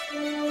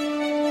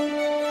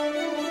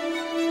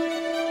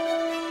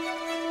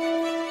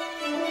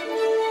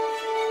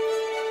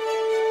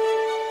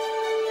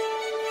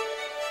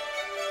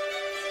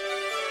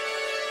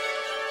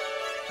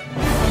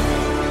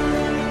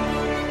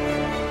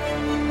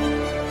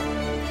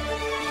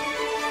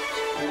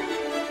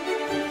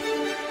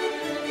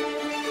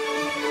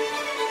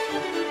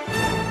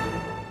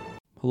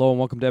Hello and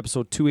welcome to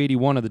episode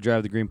 281 of the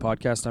Drive the Green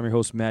podcast. I'm your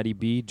host, Matty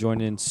B,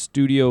 joined in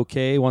Studio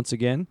K once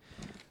again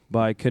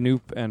by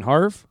Canoop and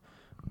Harv.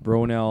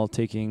 Bronell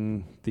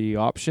taking the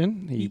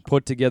option. He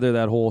put together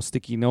that whole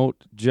sticky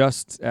note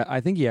I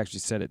think he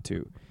actually said it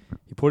too.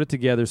 He put it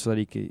together so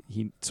that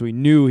he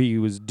knew he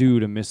was due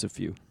to miss a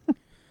few.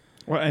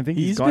 Well, I think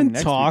he's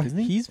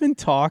been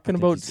talking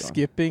about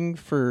skipping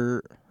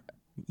for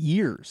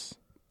years.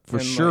 For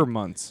sure,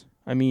 months.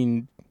 I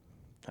mean,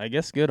 I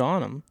guess good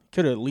on him.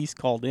 Could have at least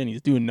called in.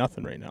 He's doing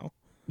nothing right now.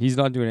 He's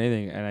not doing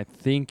anything, and I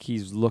think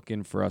he's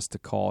looking for us to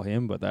call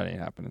him, but that ain't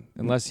happening.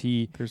 Unless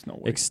he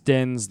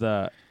extends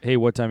the, hey,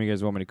 what time you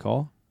guys want me to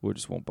call? We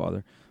just won't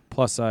bother.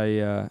 Plus,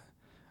 I'm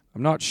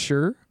not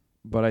sure,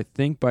 but I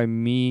think by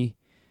me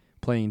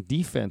playing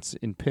defense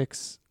in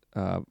picks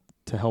to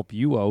help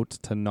you out,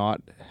 to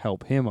not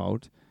help him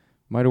out,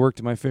 might have worked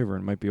in my favor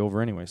and might be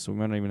over anyway, so we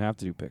might not even have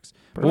to do picks.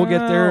 But we'll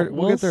get there.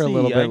 We'll get there a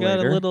little bit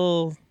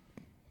later.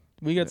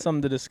 We got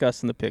something to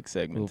discuss in the pick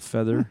segment. A little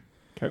feather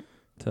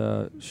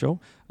to show.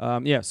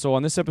 So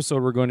on this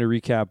episode, we're going to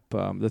recap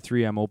the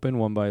 3M Open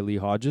won by Lee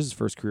Hodges,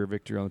 first career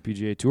victory on the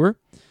PGA Tour.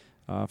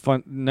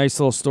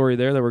 Nice little story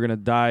there that we're going to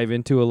dive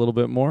into a little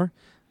bit more.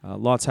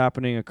 Lots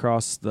happening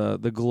across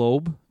the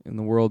globe in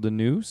the world of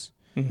news,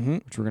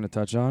 which we're going to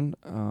touch on.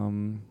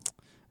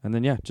 And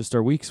then, just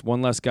our weeks.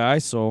 One less guy,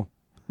 so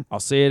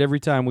I'll say it every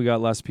time, we got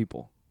less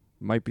people.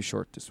 Might be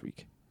short this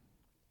week.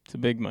 It's a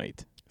big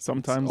might.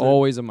 Sometimes it's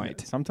always a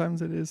might.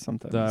 Sometimes it is.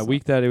 Sometimes the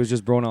week that it was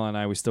just Bronell and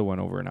I, we still went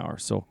over an hour.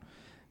 So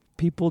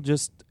people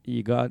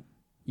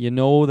you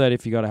know that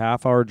if you got a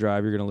half-hour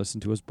drive, you're going to listen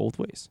to us both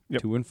ways,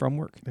 to and from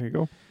work. There you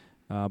go.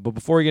 But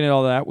before we get into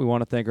all that, we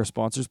want to thank our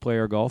sponsors, Play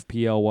Our Golf,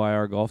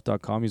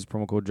 plyrgolf.com. Use the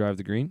promo code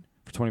DriveTheGreen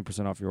for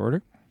 20% off your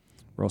order.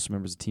 We're also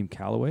members of Team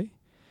Callaway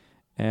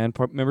and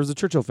members of the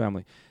Churchill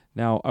family.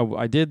 Now,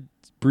 I did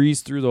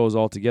breeze through those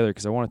all together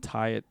because I want to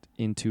tie it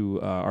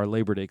into our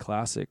Labor Day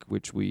Classic,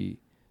 which we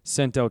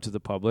sent out to the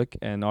public,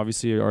 and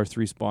obviously our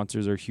three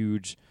sponsors are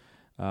huge,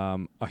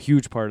 a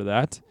huge part of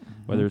that,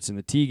 whether it's in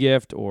the tee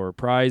gift or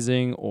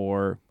prizing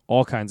or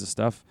all kinds of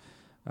stuff.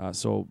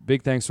 So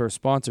big thanks to our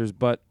sponsors.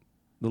 But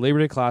the Labor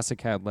Day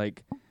Classic had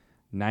like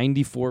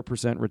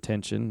 94%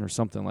 retention or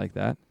something like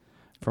that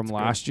from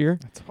last year.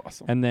 That's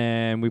awesome. And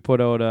then we put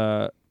out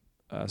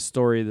a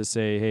story to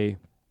say, hey,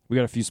 we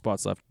got a few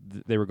spots left.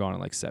 They were gone in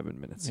like 7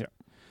 minutes. Yeah.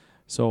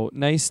 So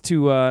nice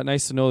to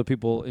know that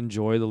people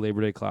enjoy the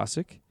Labor Day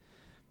Classic.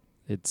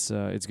 It's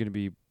going to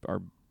be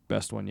our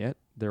best one yet.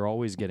 They're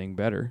always getting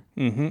better.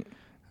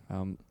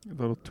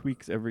 Little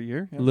tweaks every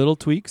year. Yeah. Little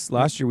tweaks.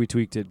 Last year we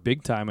tweaked it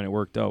big time and it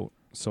worked out.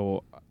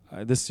 So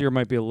this year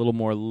might be a little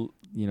more,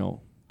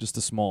 just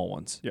the small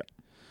ones. Yeah.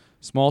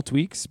 Small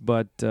tweaks,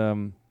 but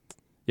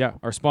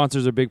our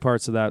sponsors are big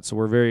parts of that. So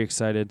we're very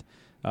excited.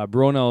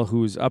 Bronell,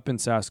 who's up in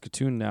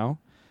Saskatoon now,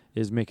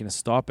 is making a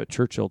stop at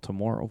Churchill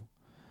tomorrow.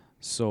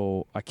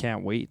 So I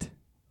can't wait.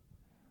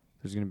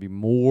 There's going to be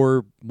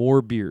more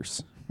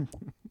beers.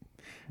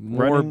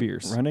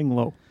 Beers. Running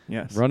low.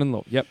 Yes. Running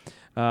low. Yep.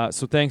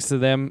 So thanks to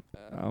them,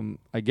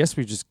 I guess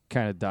we just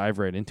kind of dive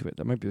right into it.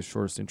 That might be the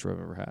shortest intro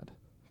I've ever had.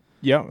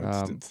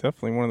 Yeah, it's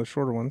definitely one of the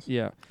shorter ones.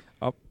 Yeah.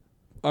 I'm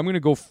going to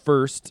go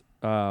first,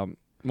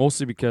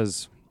 mostly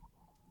because,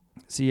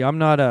 I'm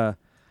not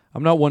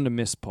one to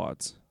miss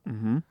pods.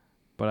 Mm-hmm.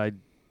 But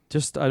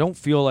I don't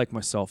feel like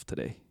myself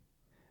today.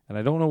 And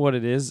I don't know what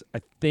it is.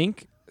 I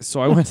think... So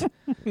I went,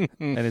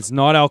 and it's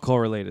not alcohol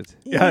related.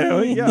 Yeah.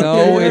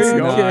 No, it's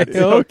not.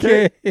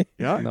 Okay.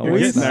 Yeah. No,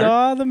 we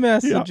saw the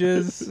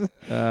messages.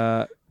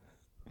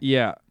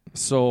 Yeah.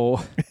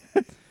 So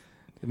it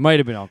might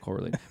have been alcohol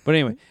related, but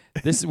anyway,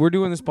 we're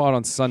doing this pod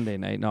on Sunday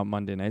night, not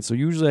Monday night. So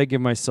usually I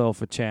give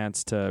myself a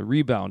chance to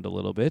rebound a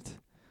little bit.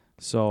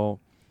 So,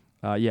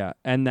 and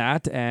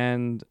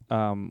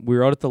we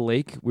were out at the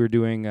lake. We were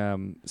doing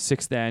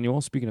 6th annual.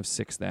 Speaking of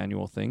 6th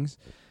annual things.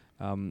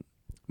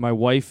 My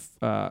wife,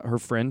 her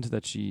friend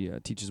that she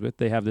teaches with,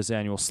 they have this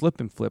annual slip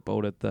and flip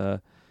out at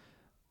the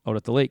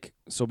lake.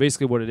 So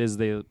basically, what it is,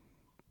 they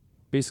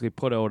basically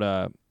put out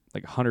a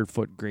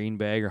 100-foot grain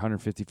bag or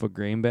 150-foot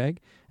grain bag,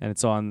 and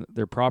it's on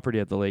their property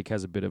at the lake.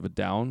 Has a bit of a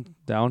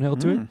downhill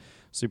to it.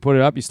 So you put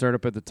it up, you start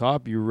up at the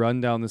top, you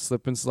run down the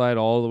slip and slide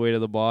all the way to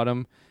the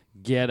bottom,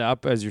 get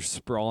up as you're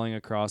sprawling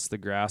across the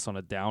grass on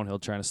a downhill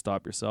trying to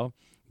stop yourself.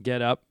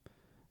 Get up.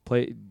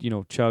 Play,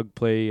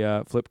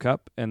 flip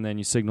cup, and then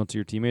you signal to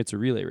your teammates a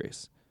relay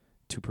race,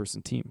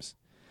 2-person teams.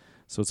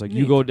 So it's like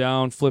you go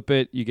down, flip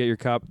it, you get your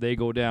cup, they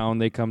go down,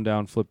 they come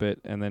down, flip it,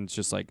 and then it's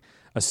just like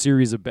a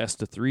series of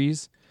best of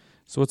 3s.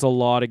 So it's a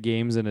lot of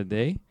games in a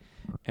day.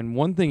 And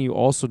one thing you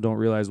also don't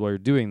realize while you're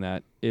doing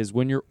that is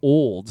when you're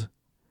old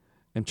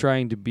and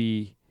trying to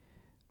be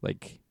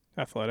like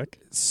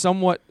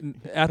somewhat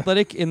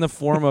athletic in the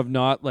form of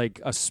not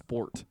like a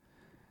sport.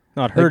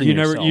 Not hurting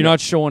yourself. You're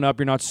not showing up.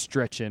 You're not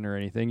stretching or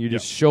anything. You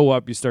just show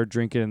up. You start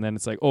drinking, and then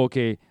it's like,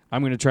 okay,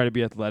 I'm going to try to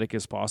be athletic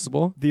as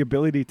possible. The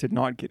ability to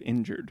not get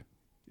injured.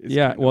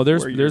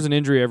 There's an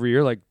injury every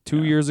year. Like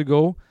 2 years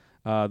ago,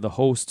 the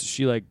host,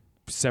 she like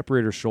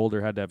separated her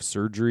shoulder, had to have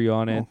surgery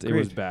on it. Oh, it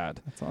was great.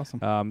 bad. That's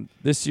awesome.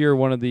 This year,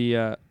 one of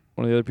the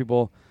other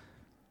people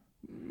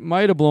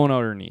might have blown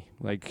out her knee.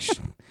 Like,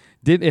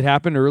 it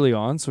happened early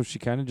on, so she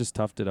kind of just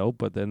toughed it out.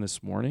 But then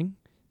this morning,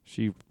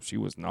 she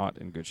was not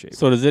in good shape.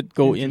 So does it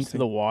go into Interesting.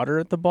 the water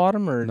at the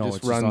bottom, or No, it just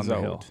it's just runs on the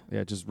out? hill. Yeah,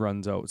 it just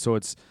runs out. So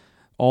it's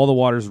all the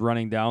water's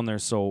running down there.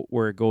 So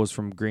where it goes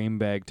from grain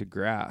bag to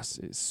grass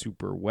is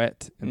super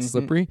wet and Mhm.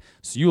 slippery.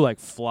 So you like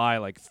fly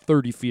like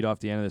 30 feet off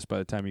the end of this by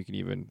the time you can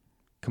even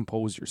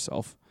compose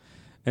yourself.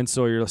 And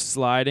so you're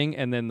sliding,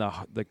 and then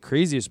the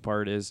craziest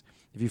part is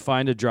if you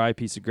find a dry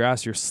piece of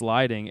grass, you're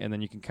sliding, and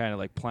then you can kind of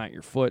like plant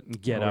your foot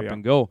and get up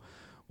and go.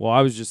 Well,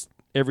 I was just,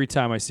 every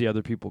time I see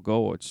other people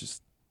go, it's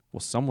just, well,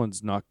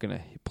 someone's not going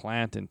to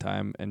plant in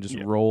time and just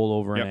roll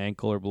over an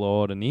ankle or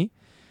blow out a knee.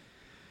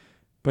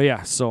 But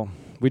yeah, so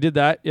we did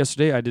that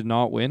yesterday. I did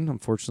not win,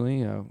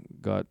 unfortunately.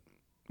 Got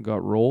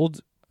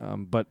rolled,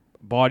 but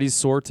body's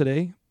sore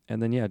today.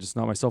 And then, just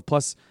not myself.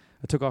 Plus,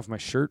 I took off my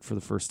shirt for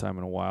the first time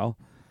in a while.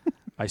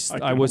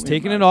 I was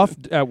taking it off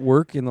at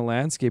work in the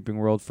landscaping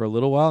world for a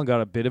little while and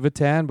got a bit of a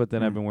tan, but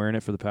then I've been wearing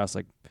it for the past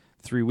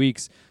 3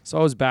 weeks. So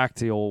I was back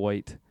to the old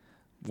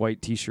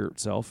white T-shirt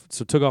self.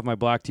 So took off my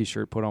black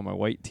T-shirt, put on my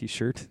white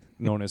T-shirt,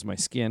 known as my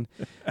skin.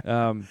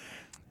 And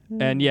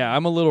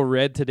I'm a little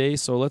red today,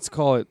 so let's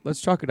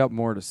chalk it up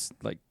more to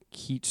like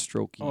heat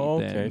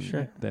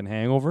strokey than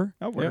hangover.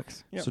 That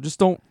works. Yep.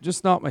 So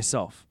just not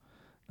myself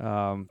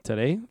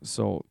today.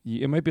 So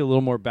it might be a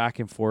little more back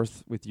and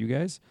forth with you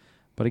guys.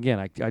 But again,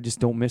 I just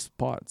don't miss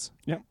pods.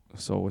 Yep.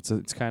 So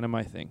it's kind of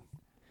my thing.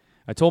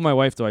 I told my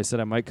wife, though, I said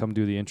I might come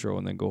do the intro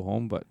and then go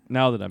home. But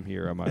now that I'm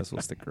here, I might as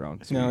well stick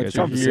around. Now that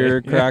you're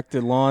here, cracked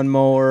a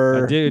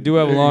lawnmower. I do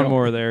have a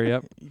lawnmower there,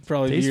 yep. You'd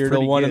probably Tastes be here till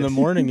pretty 1 in good. the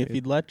morning if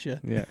he'd let you.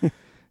 Yeah.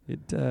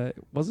 It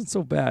wasn't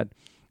so bad.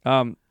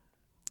 So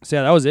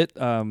that was it.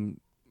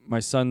 My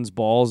son's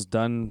ball's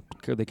done.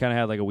 They kind of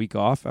had like a week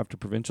off after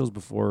provincials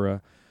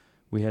before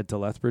we head to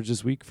Lethbridge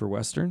this week for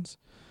Westerns.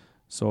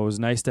 So it was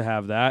nice to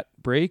have that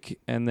break,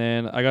 and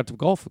then I got to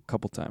golf a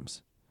couple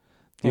times.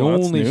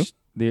 That's new.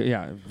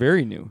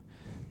 Very new.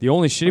 The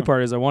only shitty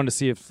part is I wanted to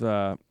see if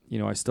I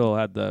still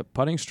had the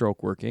putting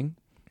stroke working.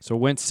 So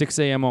went 6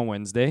 a.m. on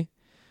Wednesday.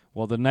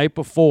 Well, the night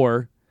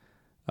before,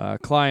 a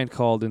client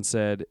called and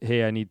said,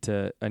 "Hey, I need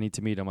to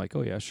meet." I'm like,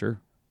 "Oh yeah, sure,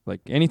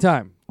 like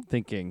anytime."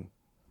 Thinking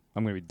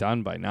I'm gonna be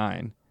done by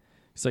 9.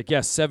 He's like,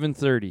 "Yeah,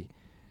 7:30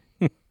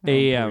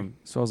 a.m."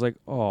 So I was like,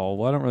 "Oh,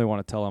 well, I don't really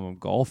want to tell him I'm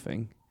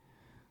golfing."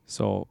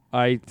 So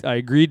I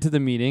agreed to the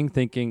meeting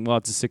thinking, well,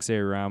 it's a 6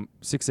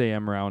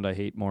 a.m. round. I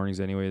hate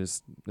mornings anyway.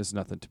 There's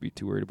nothing to be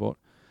too worried about.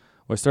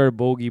 Well, I started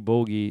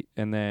bogey,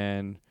 and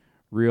then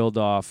reeled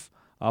off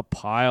a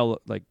pile,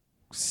 like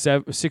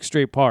 6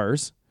 straight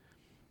pars,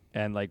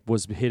 and like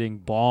was hitting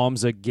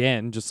bombs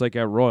again, just like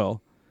at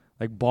Royal,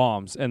 like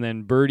bombs. And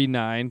then birdie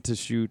 9 to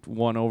shoot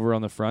 1 over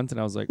on the front. And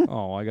I was like,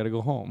 oh, I got to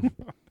go home.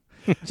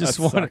 just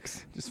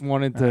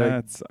wanted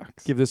to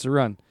give this a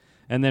run.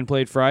 And then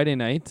played Friday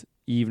night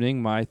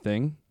evening, my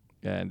thing,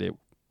 and it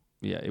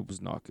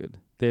was not good.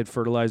 They had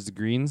fertilized the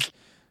greens,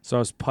 so I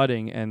was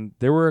putting, and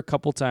there were a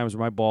couple times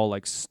where my ball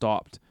like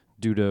stopped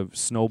due to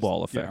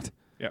snowball effect.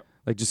 Yeah.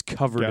 Like just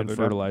covered in Gathered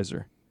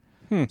fertilizer.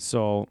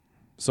 So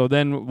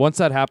then once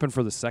that happened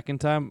for the second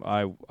time,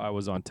 I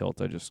was on tilt.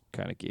 I just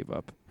kind of gave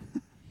up.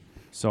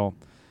 So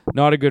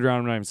not a good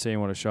round. I'm not even saying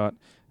what a shot.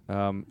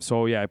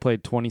 I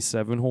played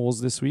 27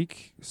 holes this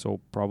week.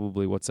 So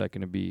probably what's that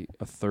going to be?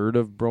 A third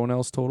of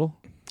Bronell's total?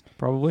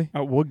 Probably.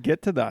 We'll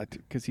get to that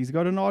because he's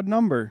got an odd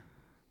number.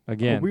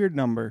 Again. A weird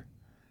number.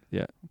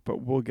 Yeah.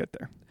 But we'll get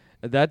there.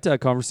 That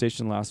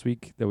conversation last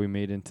week that we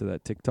made into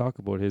that TikTok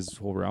about his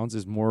whole rounds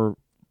is more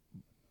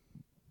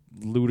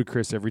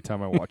ludicrous every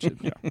time I watch it.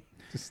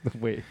 Just the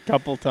way.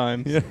 Couple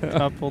times.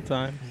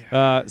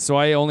 So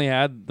I only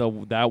had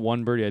that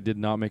one birdie. I did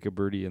not make a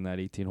birdie in that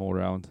 18-hole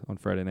round on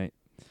Friday night.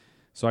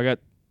 So I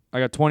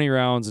got 20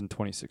 rounds and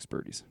 26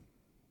 birdies.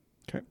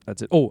 Okay.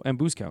 That's it. Oh, and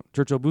boost count.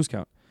 Churchill boost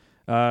count.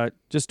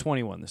 Just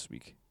 21 this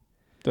week.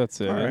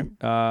 That's it. All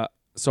right?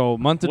 So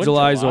month of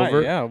July's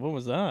over. Yeah, what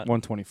was that?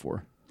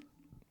 124.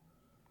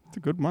 It's a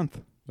good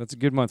month. That's a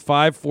good month.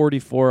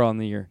 544 on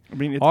the year. I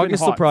mean, it's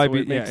August been hot, will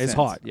probably so be it's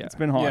hot. Yeah, it's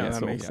been hot. Yeah,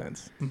 that makes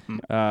sense.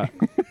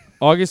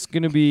 August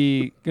gonna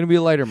be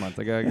a lighter month.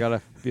 I gotta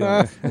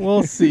feel.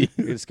 We'll see.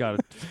 We just got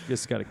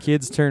a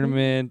kids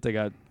tournament. I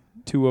got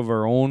 2 of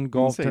our own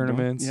golf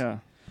tournaments. Yeah.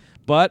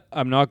 But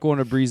I'm not going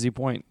to Breezy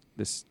Point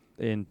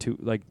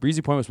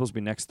Breezy Point was supposed to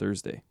be next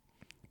Thursday,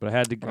 but I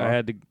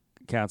had to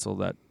cancel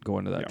that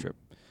going to that trip.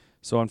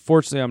 So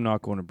unfortunately, I'm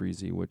not going to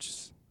Breezy, which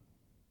is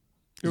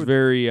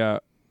very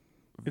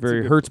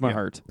hurts my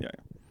heart. Yeah,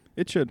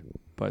 it should.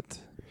 But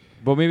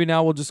maybe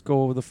now we'll just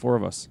go with the 4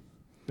 of us.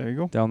 There you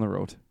go. Down the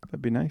road.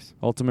 That'd be nice.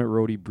 Ultimate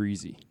Roadie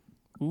Breezy.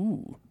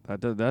 Ooh,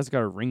 that's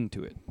got a ring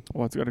to it.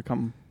 Well, it's got to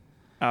come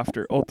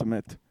after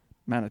Ultimate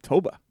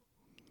Manitoba.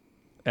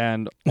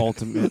 And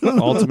Ultimate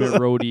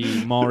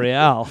Roadie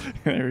Montreal.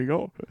 There you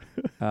go.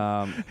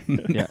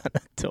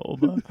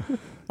 Manitoba.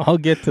 I'll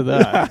get to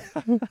that.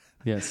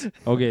 Yes.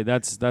 Okay,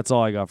 that's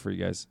all I got for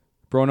you guys.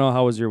 Brono,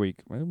 how was your week?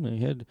 Well,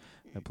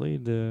 I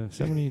played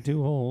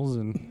 72 holes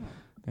and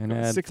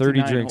had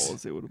 30 drinks.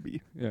 Holes it would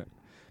be. Yeah.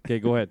 Okay,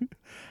 go ahead.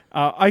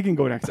 I can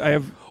go next. I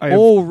have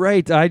Oh,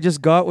 right. I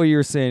just got what you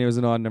were saying. It was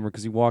an odd number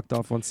because he walked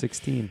off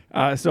 116.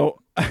 So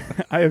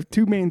I have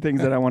two main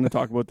things that I want to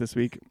talk about this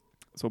week.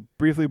 So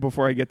briefly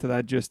before I get to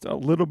that, just a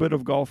little bit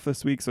of golf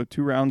this week. So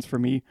 2 rounds for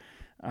me.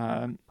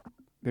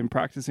 Been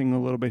practicing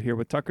a little bit here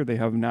with Tucker. They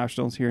have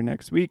nationals here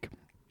next week.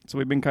 So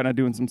we've been kind of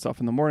doing some stuff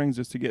in the mornings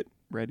just to get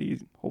ready.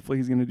 Hopefully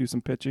he's going to do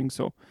some pitching.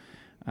 So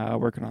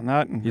working on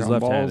that. And He's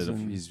ground left-handed. balls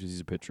and-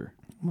 He's a pitcher.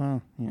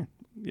 Well,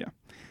 yeah.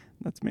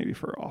 That's maybe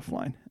for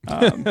offline.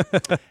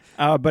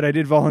 But I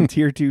did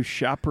volunteer to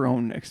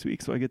chaperone next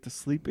week, so I get to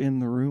sleep in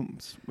the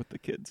rooms with the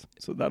kids.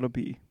 So that'll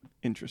be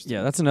interesting.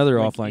 Yeah, that's another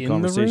Like offline in the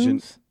conversation.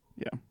 rooms?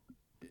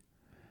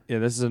 Yeah,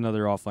 this is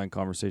another offline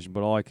conversation.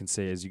 But all I can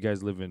say is you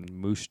guys live in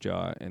Moose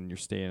Jaw and you're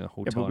staying in a Yeah,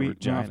 hotel but we in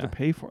don't have Regina. to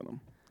pay for them.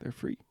 They're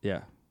free.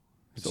 Yeah.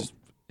 It's So- just,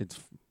 it's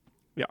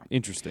Yeah.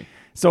 interesting.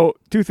 So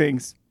 2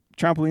 things.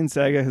 Trampoline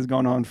saga has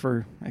gone on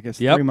for, I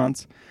guess, Yep. 3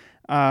 months.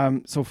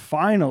 So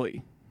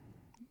finally,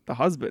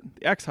 the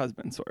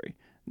ex-husband,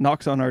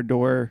 knocks on our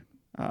door.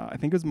 I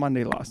think it was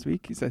Monday last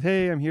week. He said,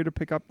 "Hey, I'm here to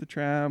pick up the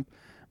tramp.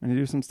 I'm going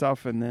to do some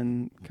stuff and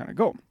then kind of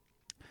go."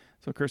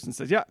 So Kirsten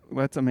says, "Yeah,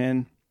 lets him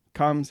in."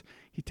 Comes.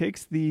 He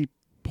takes the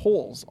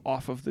poles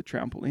off of the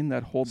trampoline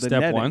that hold the Step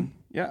netting. 1.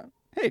 Yeah.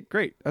 Hey,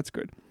 great. That's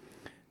good.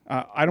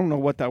 I don't know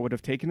what that would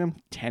have taken him.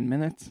 10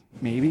 minutes,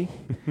 maybe.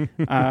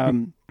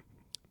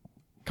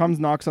 Comes,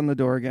 knocks on the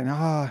door again.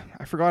 I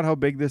forgot how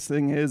big this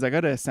thing is. I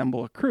got to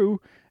assemble a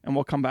crew, and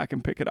we'll come back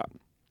and pick it up.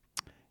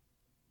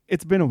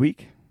 It's been a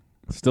week.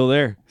 Still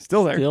there.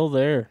 Still there. Still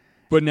there.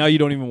 But now you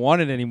don't even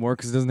want it anymore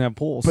because it doesn't have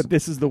poles. But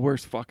this is the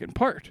worst fucking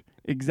part.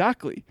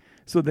 Exactly.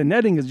 So the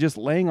netting is just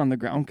laying on the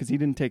ground because he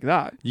didn't take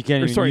that. you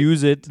can't or even sorry,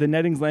 use it. The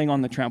netting's laying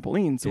on the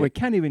trampoline, so Yeah. I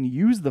can't even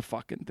use the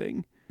fucking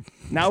thing.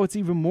 Now it's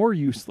even more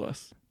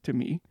useless to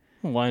me.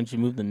 Why don't you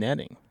move the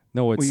netting?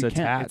 No, it's you can't.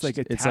 attached. It's like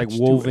It's like attached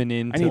to woven I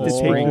into need the to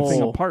take spring. the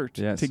thing Oh. apart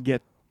Yes. to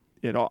get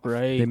it off.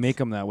 Right. They make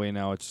them that way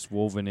now. It's just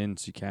woven in,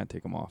 so you can't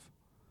take them off.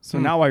 So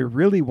now I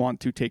really want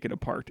to take it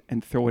apart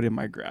and throw it in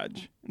my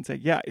garage and say,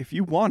 yeah, if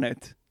you want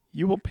it,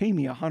 you will pay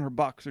me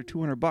 $100 or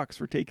 $200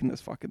 for taking this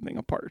fucking thing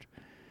apart.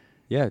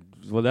 Yeah,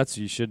 well, that's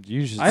you should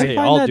I say find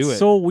I'll that do it.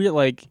 so weird.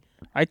 Like,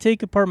 I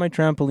take apart my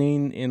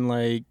trampoline in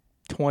like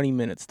 20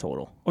 minutes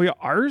total. Oh yeah,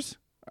 ours?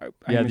 I'm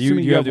yeah,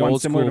 assuming you have the one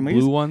old similar school to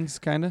May's? blue ones,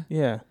 kind of.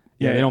 Yeah.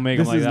 Yeah, they don't make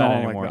them This like is that not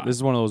like anymore. that. This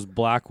is one of those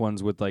black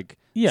ones with like.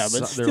 Yeah, So-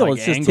 but they're still, like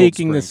it's just angled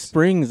taking the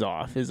springs. springs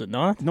off, is it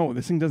not? No,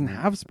 this thing doesn't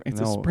have springs.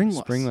 It's a springless.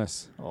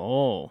 Springless.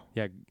 Oh.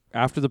 Yeah,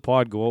 after the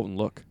pod, go out and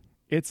look.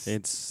 It's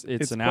It's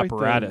an quite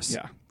apparatus.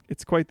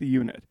 it's quite the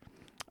unit.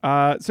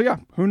 So yeah,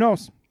 who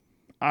knows?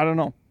 I don't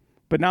know.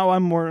 But now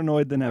I'm more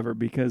annoyed than ever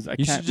because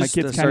You should my just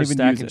kids start can't even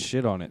stacking use it.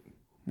 shit on it.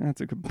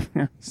 That's a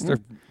good.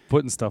 Start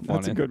putting stuff on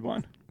That's a it. good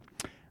one.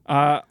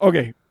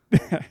 Okay,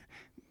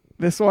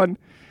 this one.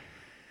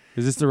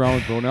 Is this the round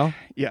with Brunel?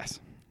 Yes.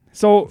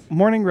 So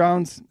morning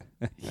rounds,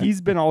 he's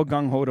been all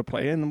gung ho to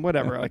play and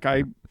whatever. Like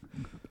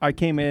I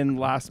came in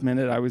last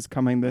minute. I was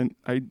coming. Then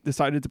I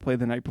decided to play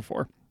the night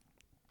before.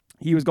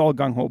 He was all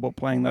gung ho about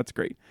playing. That's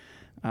great.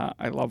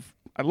 I love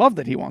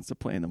that he wants to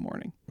play in the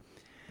morning.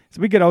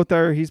 So we get out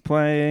there. He's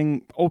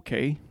playing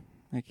okay.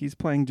 Like he's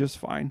playing just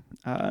fine.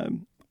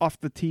 Off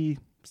the tee,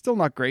 still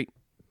not great.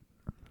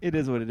 It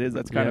is what it is.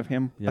 That's kind of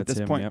him Yeah, at it's this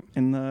him, point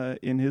yep.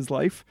 in his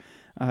life.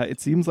 It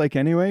seems like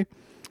anyway.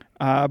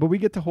 But we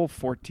get to hole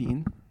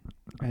 14,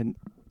 and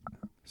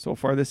so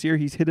far this year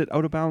he's hit it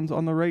out of bounds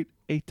on the right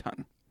a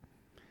ton.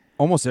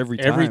 Almost every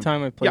time. Every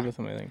time I play Yeah. with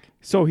him, I think.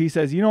 So he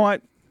says, you know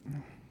what?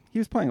 He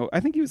was playing. I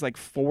think he was like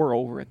 4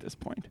 over at this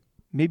point,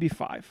 maybe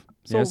 5.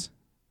 So Yes.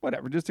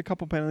 whatever, just a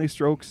couple penalty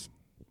strokes,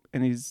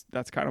 and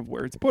that's kind of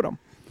where it's put him.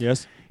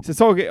 Yes. He says,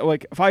 so okay,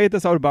 like if I hit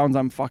this out of bounds,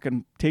 I'm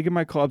fucking taking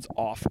my clubs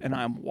off and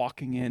I'm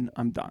walking in.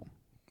 I'm done.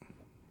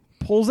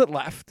 Pulls it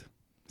left,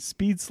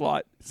 speed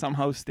slot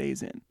somehow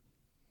stays in.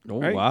 Oh,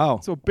 Right? wow.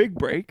 So big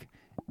break.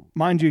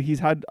 Mind you, he's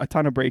had a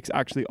ton of breaks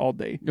actually all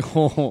day.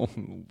 Oh,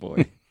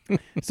 boy.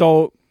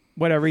 So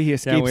whatever, he Can't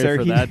escapes wait there.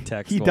 for that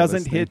text He while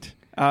doesn't listening.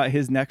 hit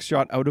his next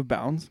shot out of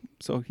bounds,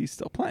 so he's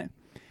still playing.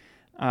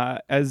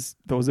 As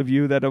those of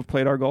you that have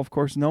played our golf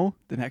course know,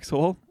 the next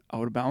hole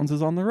out of bounds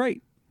is on the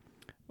right.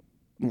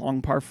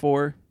 Long par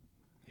 4,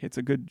 hits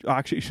a good.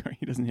 Actually, sorry,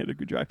 he doesn't hit a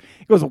good drive.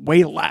 It goes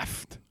way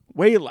left.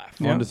 Yeah.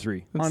 1 to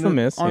 3. That's on the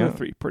miss. on yeah. the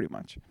 3, pretty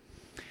much.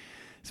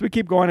 So we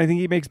keep going. I think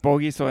he makes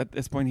bogey. So at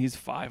this point, he's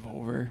 5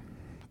 over,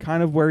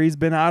 kind of where he's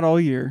been at all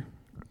year.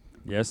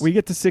 Yes. We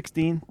get to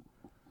 16.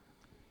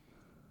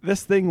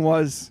 This thing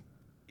was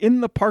in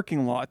the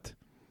parking lot,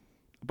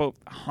 about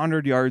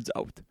 100 yards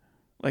out.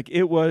 Like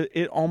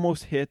it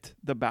almost hit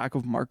the back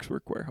of Mark's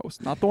Work Warehouse,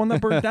 not the one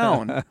that burnt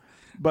down,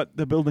 but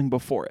the building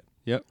before it.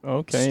 Yep.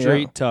 Okay.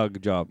 Straight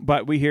tug job.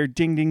 But we hear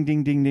ding, ding,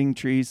 ding, ding, ding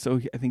trees.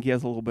 So I think he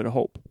has a little bit of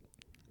hope.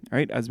 All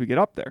right, as we get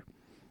up there.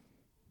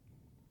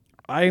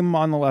 I'm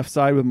on the left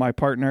side with my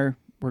partner.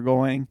 We're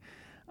going.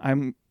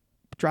 I'm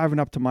driving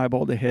up to my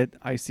ball to hit.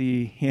 I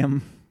see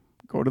him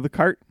go to the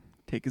cart,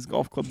 take his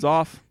golf clubs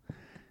off.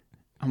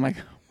 I'm like,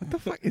 what the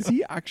fuck? Is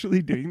he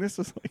actually doing this?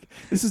 It's like,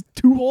 this is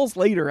 2 holes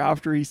later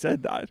after he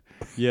said that.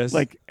 Yes.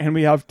 Like, and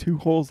we have 2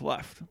 holes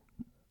left.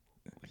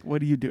 Like,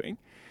 what are you doing?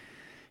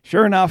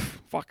 Sure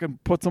enough, fucking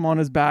puts him on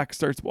his back,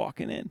 starts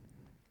walking in.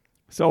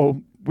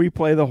 So we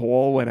play the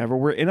hole, whatever.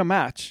 We're in a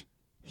match.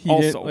 You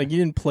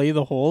didn't play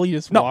the hole. You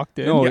just walked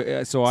in. No,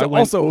 Yeah. so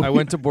So I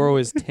went to borrow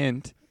his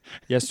tent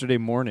yesterday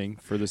morning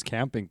for this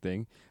camping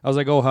thing. I was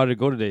like, "Oh, how did it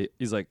go today?"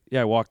 He's like,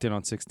 "Yeah, I walked in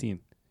on 16."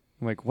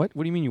 I'm like, "What?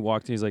 What do you mean you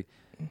walked in?" He's like,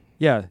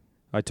 "Yeah,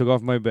 I took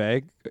off my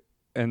bag,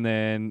 and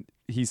then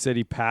he said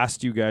he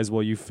passed you guys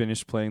while you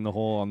finished playing the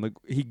hole on the.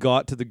 He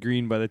got to the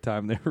green by the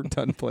time they were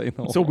done playing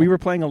the hole." So we were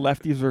playing a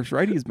lefties versus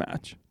righties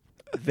match.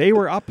 They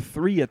were up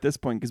 3 at this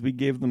point because we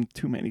gave them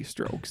too many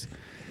strokes.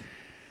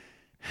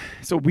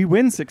 So we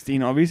win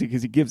 16, obviously,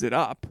 because he gives it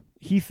up.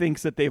 He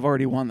thinks that they've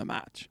already won the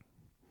match.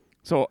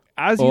 So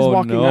as he's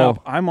walking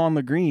up, I'm on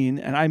the green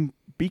and I'm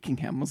beaking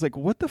him. I was like,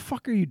 what the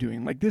fuck are you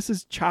doing? Like, this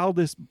is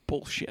childish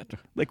bullshit.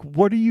 Like,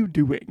 what are you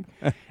doing?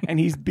 And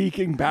he's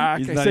beaking back.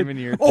 He's I not said, even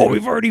here. oh,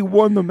 we've already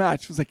won the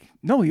match. I was like,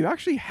 no, you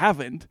actually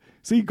haven't.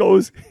 So he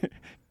goes,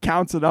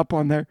 counts it up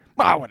on there.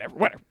 Ah, whatever.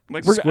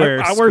 Like, at worst,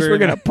 we're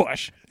going to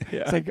push. Yeah.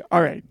 It's like,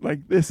 all right,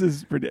 like, this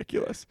is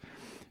ridiculous.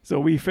 So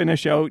we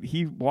finish out.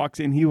 He walks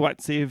in. He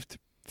saved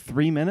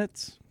 3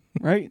 minutes,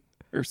 right?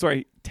 Or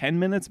sorry, 10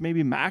 minutes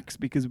maybe max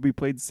because we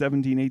played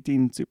 17,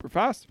 18 super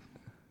fast.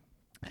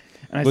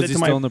 And I was said he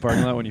to still in the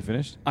parking lot when you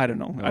finished? I don't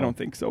know. No. I don't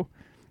think so.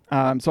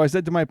 So I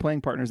said to my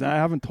playing partners, and I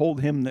haven't told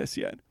him this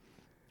yet,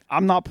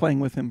 I'm not playing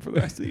with him for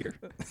the rest of the year.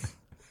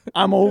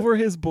 I'm over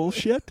his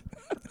bullshit.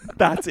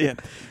 That's it.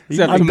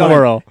 Except I'm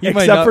tomorrow. done.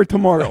 Except for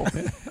tomorrow.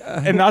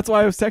 And that's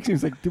why I was texting.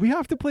 He's like, do we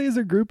have to play as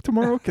a group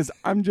tomorrow? Because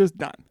I'm just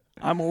done.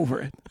 I'm over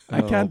it.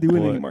 I can't do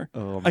it anymore.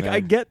 Oh, Like, man. I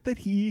get that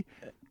he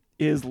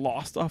is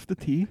lost off the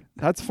tee.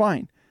 That's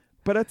fine.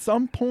 But at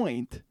some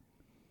point,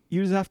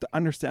 you just have to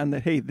understand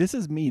that, hey, this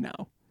is me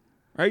now.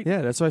 Right?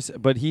 Yeah, that's what I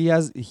said. But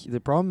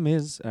the problem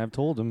is, and I've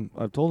told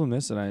him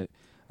this, and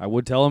I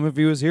would tell him if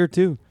he was here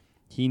too.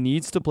 He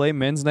needs to play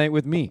men's night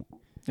with me.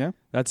 Yeah.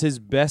 That's his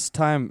best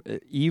time.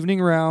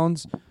 Evening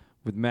rounds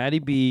with Matty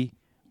B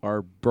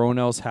are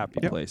Bronell's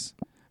happy place.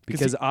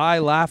 Because I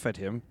laugh at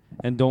him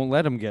and don't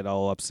let him get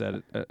all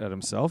upset at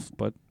himself,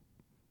 but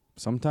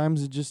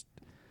sometimes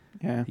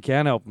he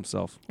can't help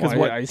himself. Because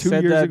Well, I 2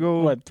 said years that,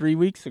 ago, 3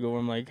 weeks ago.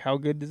 I'm like, how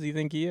good does he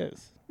think he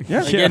is?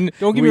 Yeah. Again,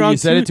 don't get me wrong. You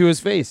said it to his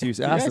face. You asked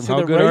Yeah, I him, said how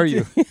it good right are to-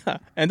 you? Yeah.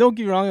 And don't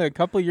get me wrong, a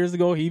couple of years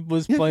ago, he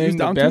was Yeah, he was playing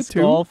the down to best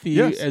 2. golf he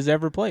Yes. has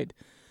ever played.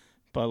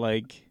 But,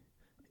 like,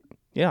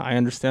 yeah, I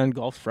understand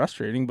golf's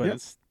frustrating, but Yeah.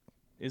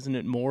 isn't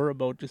it more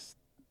about just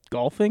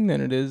golfing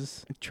than it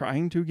is?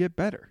 trying to get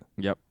better.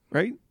 Yep.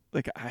 Right?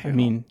 Like, I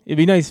mean, it'd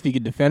be nice if he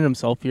could defend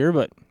himself here,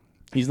 but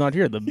he's not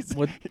here.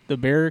 The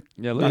bear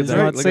Yeah, That's at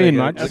not that. saying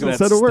Look at much. that. Look Hasn't at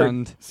that said a word.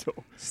 stunned,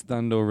 so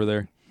stunned over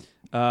there.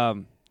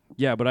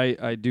 Yeah, but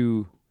I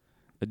do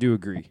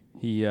agree.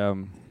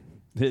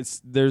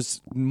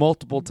 There's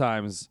multiple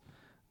times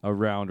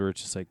around where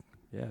it's just like,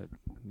 yeah,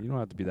 you don't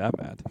have to be that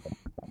mad.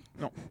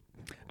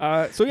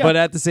 so yeah. But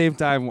at the same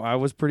time, I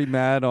was pretty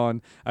mad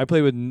on. I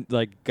play with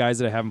like guys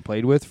that I haven't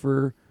played with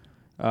for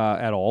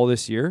at all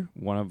this year.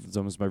 One of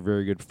them is my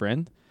very good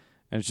friend,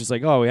 and it's just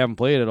like, oh, we haven't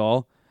played at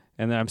all.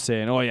 And then I'm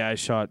saying, oh yeah, I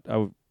said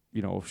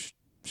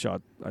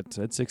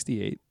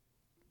 68,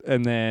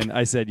 and then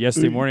I said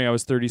yesterday morning I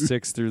was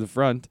 36 through the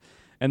front,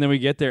 and then we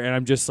get there and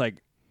I'm just like,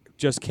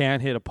 just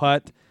can't hit a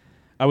putt.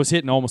 I was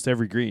hitting almost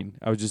every green.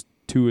 I was just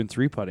 2 and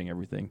 3 putting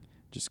everything.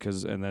 Just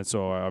because, and then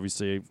so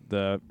obviously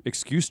the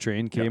excuse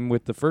train came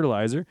with the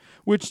fertilizer,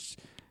 which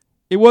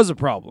it was a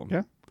problem.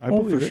 Yeah, I Oh,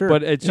 believe for it. sure.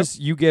 But it's just,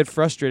 you get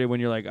frustrated when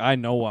you're like, I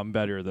know I'm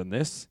better than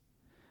this.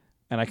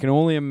 And I can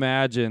only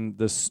imagine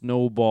the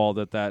snowball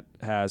that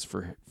has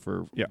for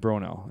Yeah.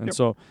 Bronell. And Yep.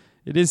 so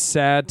it is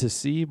sad to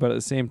see, but at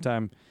the same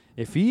time,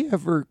 if he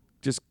ever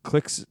just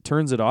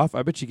turns it off,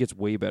 I bet he gets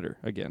way better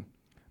again.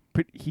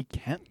 But he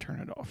can't turn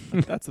it off.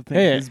 That's the thing.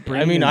 Hey, His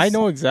brain I mean, I is-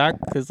 know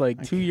exact because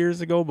like 2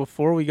 years ago,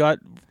 before we got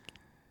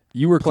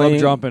You were club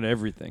Playing- jumping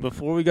everything.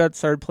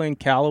 started playing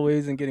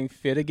Callaways and getting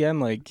fit again,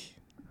 like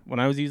when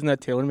I was using that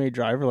TaylorMade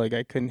driver, like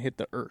I couldn't hit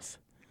the earth,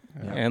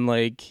 Yeah. and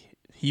like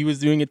he was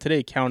doing it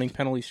today, counting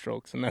penalty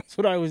strokes, and that's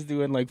what I was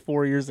doing like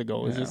 4 years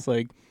ago. It was Yeah. just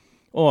like,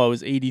 oh, I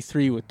was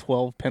 83 with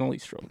 12 penalty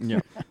strokes.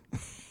 Yeah.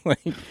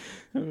 Like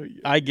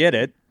I get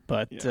it,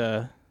 but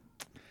Yeah.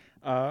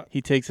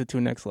 he takes it to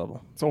a next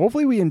level. So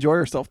hopefully we enjoy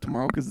ourselves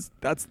tomorrow because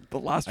that's the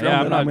last Yeah, round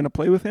I'm that not- I'm going to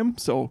play with him.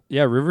 So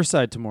Yeah,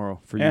 Riverside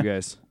tomorrow for Yeah. you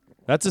guys.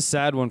 That's a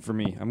sad one for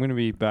me. I'm going to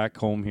be back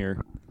home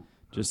here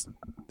just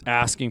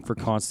asking for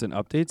constant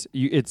updates.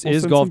 It We'll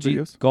is send Golf, some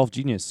videos. Golf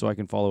Genius, so I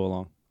can follow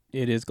along.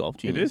 It is Golf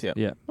Genius. is? Yeah.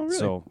 Yeah. Oh, really?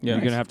 So Yeah. you're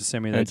Nice. going to have to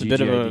send me And that it's a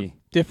bit of a GGID.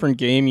 different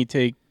game. You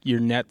take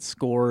your net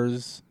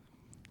scores.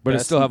 But it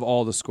That's still n- have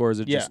all the scores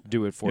that Yeah. just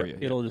do it for Yeah. you.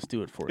 It'll just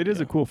do it for you. it is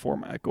yeah. a cool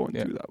format going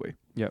Yeah. through that way.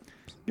 Yep.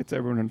 Gets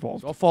everyone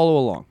involved. So I'll follow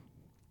along.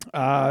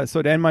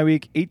 So to end my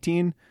week,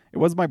 18. It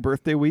was my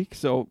birthday week,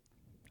 so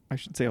I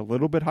should say a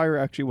little bit higher.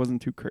 Actually,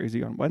 wasn't too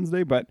crazy on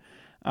Wednesday, but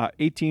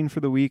 18 for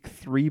the week,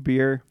 3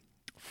 beer.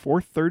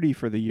 430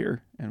 for the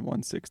year and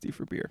 160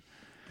 for beer.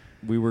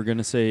 We were going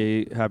to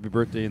say happy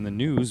birthday in the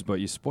news, but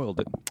you spoiled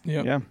it.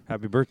 Yeah.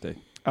 Happy birthday.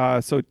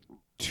 So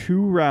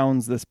 2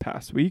 rounds this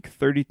past week,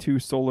 32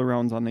 solo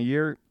rounds on the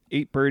year,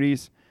 8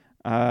 birdies.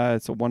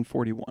 It's a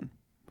 141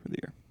 for the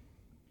year.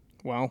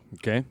 Wow.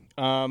 Okay.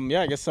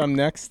 Yeah, I guess I'm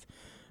next.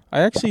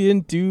 I actually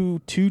didn't do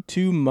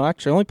too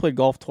much. I only played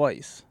golf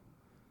twice.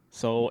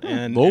 So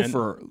and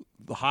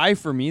high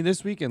for me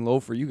this week and low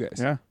for you guys.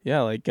 Yeah. yeah,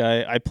 like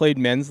I played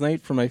men's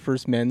night for my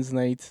first men's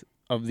night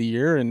of the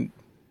year, and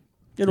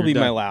it'll You're be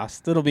my done.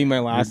 last. It'll be my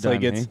last. You're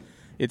Like done,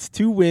 it's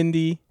too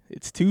windy.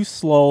 It's too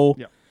slow.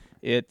 Yep.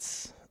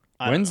 It's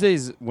I don't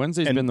know.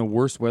 Wednesday's And- been the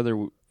worst weather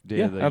day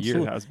Yeah, of the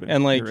absolutely. It year. has been.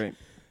 And, like, You're right.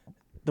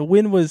 The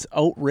wind was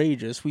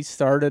outrageous. We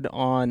started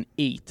on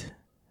 8.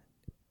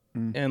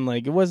 And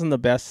like it wasn't the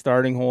best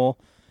starting hole,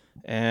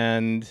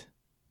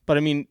 but I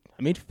mean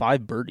I made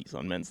 5 birdies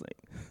on men's night.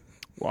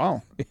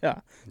 Wow. Yeah,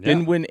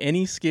 didn't win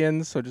any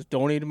skins, so just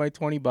donated my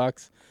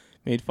 $20.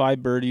 Made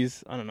 5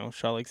 birdies. I don't know,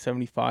 shot like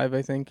 75,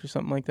 I think, or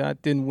something like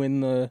that. Didn't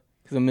win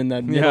because I'm in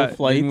that middle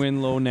flight. Didn't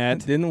win low net.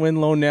 Didn't win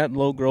low net,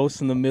 low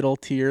gross in the middle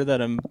tier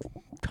that I'm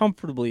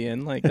comfortably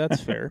in. Like that's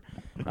fair.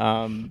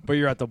 But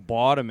you're at the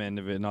bottom end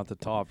of it, not the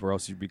top, or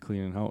else you'd be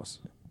cleaning house.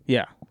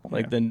 Yeah,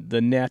 like the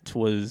net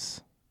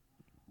was.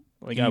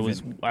 Like I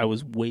Even.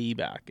 was way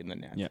back in the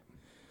net. Yeah.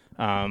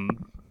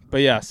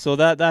 But yeah, so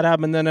that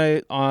happened.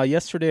 Then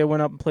yesterday I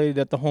went up and played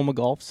at the Home of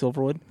Golf,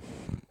 Silverwood.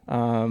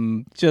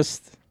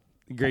 Just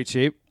Great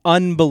shape.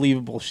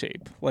 unbelievable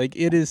shape. Like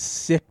it is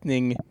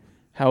sickening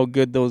how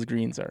good those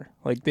greens are.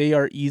 Like they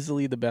are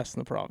easily the best in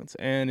the province,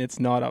 and it's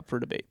not up for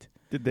debate.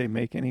 Did they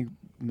make any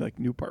like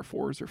new par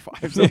 4s or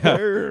 5s up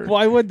there?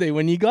 Why would they?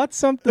 When you got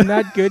something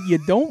that good, you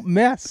don't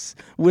mess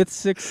with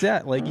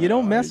success. Like you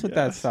don't mess with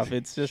that guess. stuff.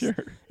 It's just Sure.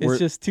 it's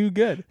just too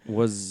good.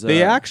 Was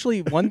They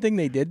actually, one thing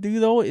they did do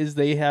though is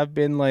they have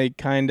been like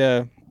kind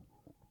of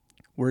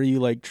where you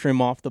like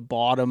trim off the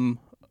bottom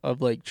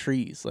of like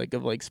trees, like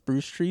of like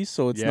spruce trees,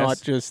 so it's Yes.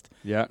 not just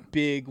yeah.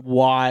 big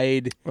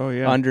wide Oh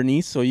yeah.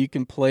 underneath, so you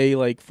can play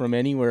like from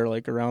anywhere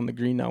like around the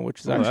green now,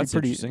 which is Oh, actually that's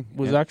pretty interesting.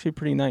 was Yeah. actually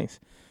pretty nice.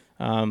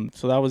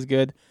 So that was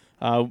good.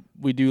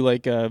 We do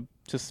like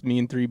just me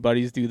and 3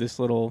 buddies do this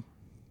little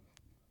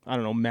I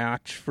don't know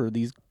match for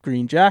these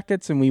green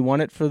jackets, and we won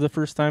it for the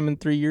first time in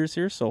 3 years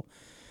here. So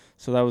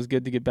that was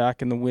good to get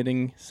back in the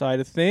winning side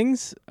of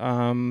things.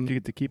 Did you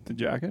get to keep the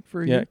jacket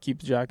for a Yeah, year? keep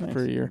the jacket for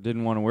a Nice. year.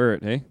 Didn't want to wear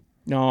it, hey?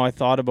 No, I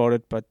thought about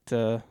it, but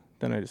then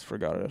I just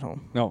forgot it at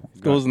home. No.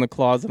 It goes in the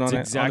closet it's on,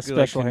 exactly on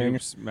a special like hanger.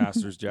 Canute's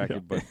Masters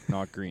jacket, but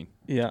not green.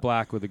 Yeah,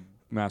 Black with a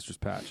Masters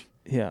patch.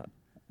 yeah.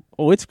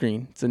 Oh, it's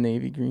green. It's a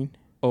navy green.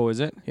 Oh, is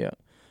it?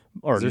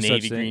 Or Is there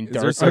navy such green, thing?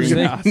 Is dark there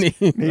green. such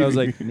thing? I was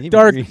like, navy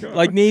Dark, green.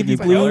 like navy It's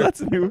like, oh, blue,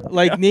 that's new.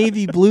 like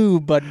navy blue,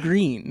 but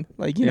green.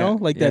 Like, you Yeah, know,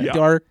 like yeah. that Yeah.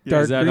 dark Yeah,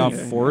 Is that green. not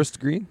Yeah. forest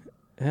green?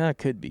 Yeah, it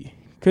could be.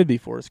 Could be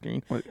forest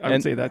green. Well, I would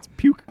And- say that's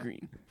puke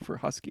green for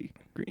husky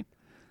green.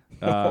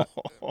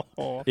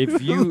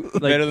 If you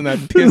like, Better than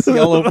that piss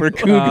yellow for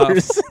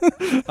cougars.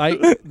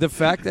 the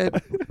fact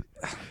that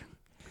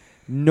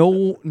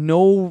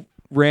no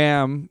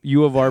Ram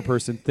U of R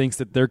person thinks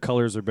that their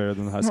colors are better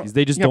than the Huskies.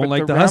 They just Yeah, don't but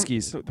like the Ram-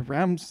 Huskies. so the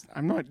Rams,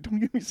 don't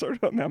get me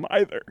started on them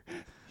either.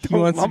 He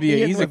Don't wants to lump be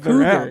me in he's a with the cougar.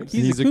 Rams.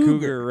 He's a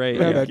cougar, right?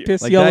 Yeah, Yeah. that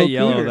piss Like yellow that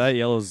yellow. cougar. That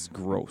yellow's It's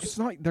gross.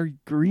 not, they're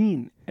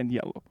green and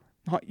yellow,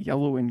 not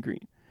yellow and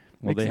green.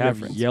 Well, Makes they a have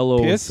difference. yellow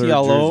Piss third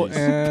yellow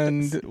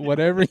jerseys. and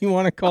whatever you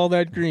want to call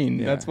that green.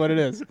 Yeah. That's what it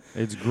is.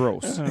 It's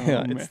gross. Oh,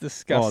 Yeah, man. it's Oh,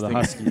 disgusting. the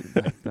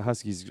Husky, the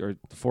Huskies are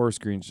the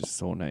forest green's just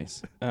so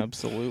nice.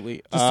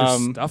 Absolutely. Just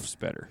their stuff's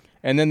better.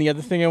 And then the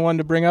other thing I wanted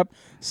to bring up,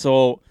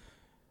 so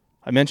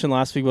I mentioned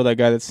last week about that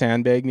guy that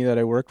sandbagged me that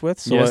I worked with.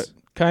 So Yes. I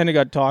kind of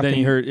got talking. Then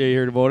you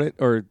heard about it,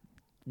 or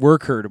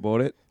work heard about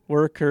it.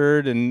 Work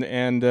heard, and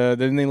then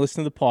they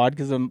listened to the pod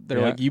because they're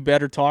Yeah. like, you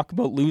better talk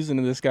about losing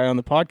to this guy on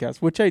the podcast,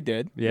 which I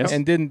did. Yes.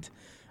 And didn't,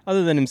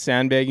 other than him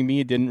sandbagging me,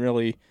 it didn't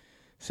really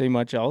say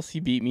much else. He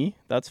beat me.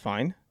 That's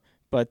fine.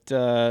 But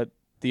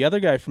the other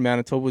guy from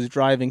Manitoba was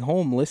driving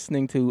home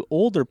listening to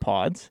older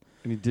pods,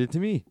 And he did it to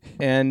me.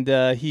 and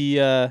he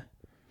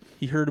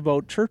heard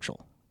about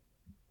Churchill.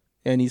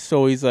 And he's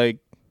like,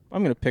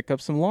 I'm going to pick up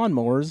some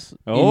lawnmowers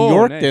Oh, in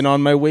Yorkton nice.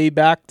 on my way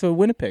back to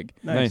Winnipeg.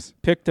 Nice.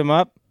 Picked him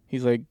up.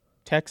 He's like,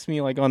 text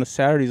me like on a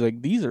Saturday. He's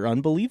like, these are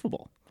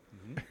unbelievable.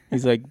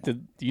 He's like,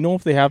 do you know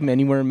if they have them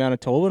anywhere in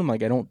Manitoba? I'm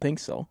like, I don't think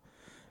so.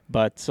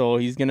 But so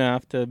he's going to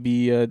have to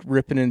be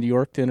ripping into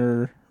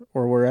Yorkton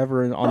or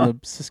wherever on the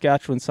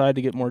Saskatchewan side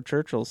to get more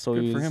Churchills. So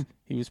Good for him.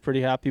 he was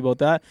pretty happy about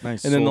that.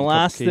 Nice. And then Sold the a couple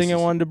last thing I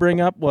cases. wanted to bring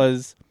up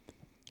was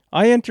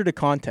I entered a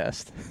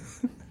contest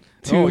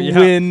to Oh, yeah.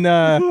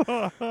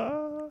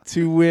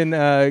 win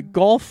a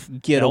golf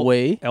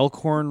getaway.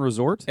 Elkhorn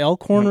Resort.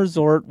 Elkhorn Yep.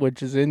 Resort,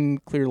 which is in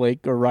Clear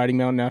Lake or Riding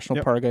Mountain National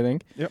Yep. Park, I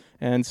think. Yep.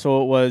 And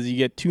so it was you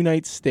get 2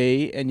 nights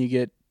stay and you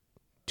get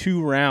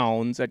 2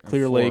 rounds at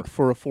Clear 4. Lake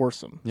for a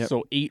foursome. Yep.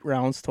 So 8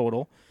 rounds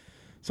total.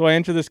 So I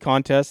enter this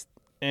contest,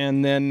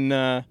 and then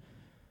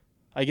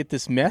I get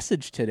this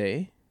message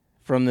today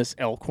from this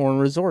Elkhorn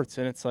Resorts,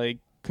 and it's like,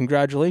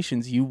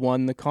 congratulations, you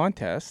won the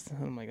contest.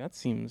 And I'm like,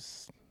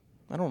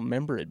 I don't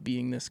remember it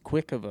being this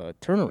quick of a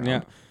turnaround.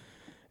 Yeah.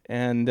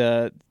 And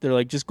they're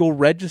like, just go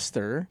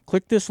register,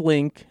 click this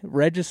link,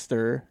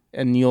 register,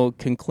 and you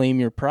can claim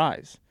your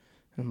prize.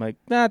 And I'm like,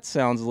 that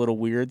sounds a little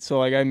weird. So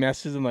like I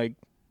messaged them like,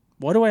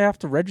 what do I have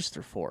to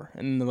register for?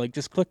 And they're like,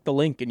 just click the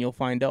link and you'll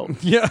find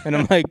out. Yeah. And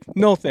I'm like,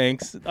 no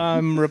thanks.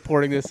 I'm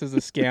reporting this as a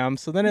scam.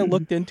 So then I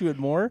looked into it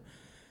more,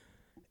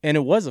 and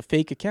it was a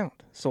fake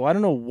account. So I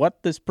don't know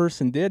what this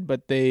person did,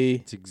 but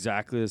It's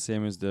exactly the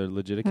same as the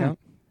legit account.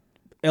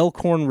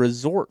 Elkhorn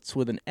Resorts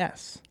with an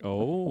S.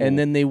 Oh. And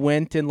then they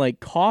went and like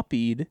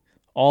copied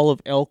all of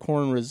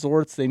Elkhorn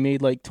Resorts. They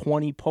made like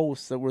 20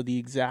 posts that were the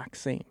exact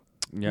same.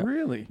 Yeah.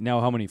 Really?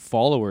 Now, how many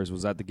followers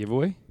was that the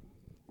giveaway?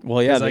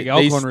 Well, yeah, Like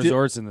Elkhorn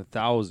Resorts in the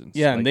thousands.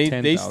 Yeah, like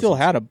and they still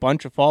had a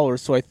bunch of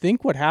followers. So I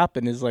think what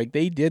happened is like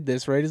they did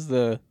this right as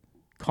the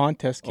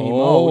contest came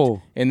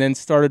out, and then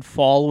started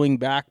following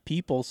back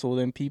people. So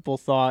then people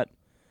thought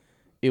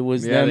it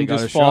was Yeah, they them got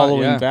just a shot,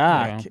 following yeah.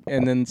 back,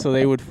 and then so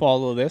they would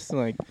follow this. And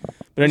like,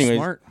 but anyways,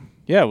 Smart.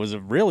 yeah, it was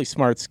a really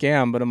smart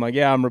scam. But I'm like,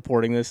 yeah, I'm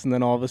reporting this, and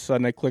then all of a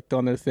sudden I clicked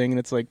on their thing, and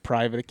it's like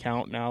private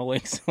account now.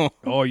 Like, so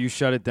Oh, you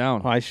shut it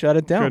down. I shut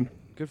it down.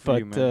 Good for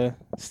you, But man.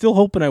 still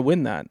hoping I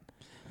win that.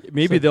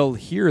 Maybe so- they'll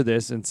hear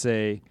this and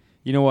say,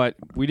 you know what,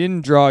 we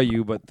didn't draw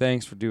you, but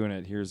thanks for doing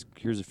it. Here's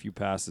a few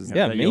passes.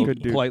 Yeah, that maybe. you'll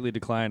Good dude. politely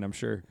decline, I'm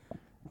sure.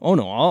 Oh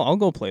no, I'll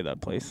go play that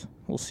place.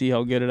 We'll see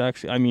how good it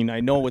actually. I mean, I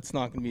know it's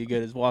not going to be as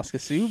good as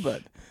Waskesiu,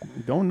 but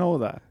You don't know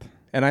that.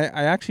 and I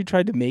actually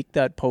tried to make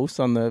that post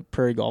on the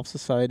Prairie Golf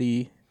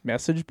Society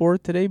message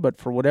board today, but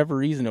for whatever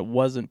reason, it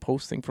wasn't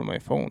posting from my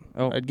phone.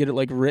 Oh. I'd get it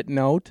like written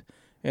out,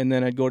 and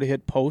then I'd go to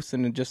hit post,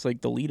 and it'd just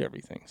like delete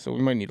everything. So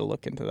we might need to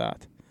look into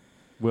that.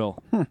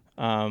 Will.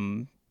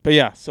 But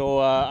yeah, so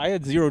I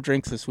had 0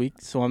 drinks this week,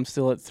 so I'm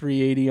still at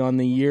 380 on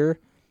the year.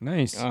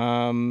 Nice.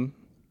 And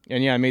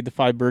yeah, I made the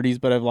 5 birdies,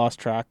 but I've lost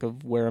track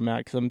of where I'm at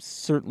because I'm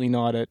certainly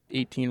not at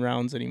 18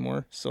 rounds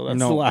anymore. So that's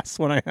No. the last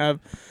one I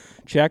have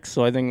checked.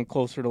 So I think I'm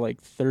closer to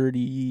like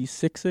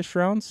 36-ish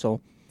rounds.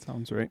 So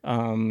Sounds right.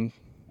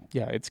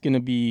 yeah, it's going to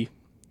be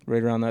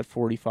right around that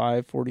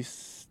 45, 40,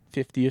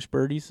 50-ish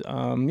birdies.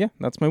 Yeah,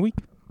 that's my week.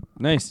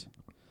 Nice.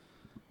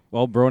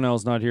 Well,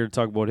 Bronell's not here to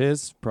talk about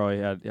his. Probably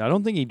had. I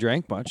don't think he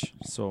drank much,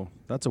 so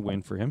that's a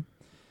win for him.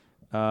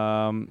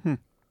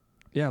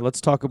 Yeah,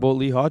 let's talk about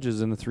Lee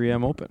Hodges in the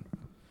 3M Open.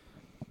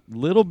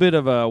 Little bit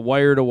of a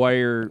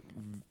wire-to-wire,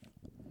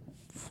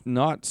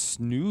 not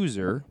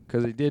snoozer,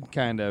 because he did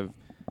kind of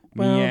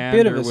Well, meander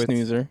bit of a with,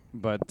 snoozer.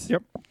 but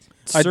Yep.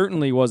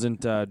 certainly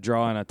wasn't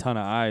drawing a ton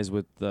of eyes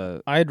with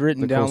the I had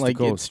written The down coast to like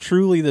coast. it's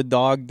truly the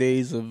dog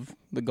days of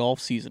the golf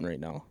season right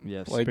now.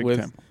 yes, Like big with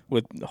time.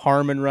 with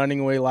Harmon running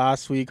away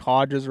last week,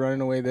 Hodges running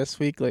away this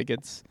week. Like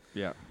it's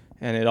yeah,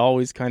 and it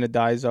always kind of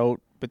dies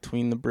out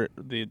between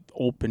the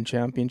Open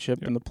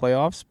Championship and the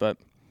playoffs. But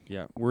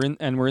yeah. We're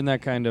in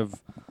that kind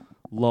of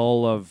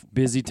lull of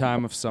busy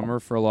time of summer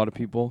for a lot of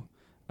people.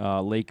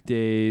 Lake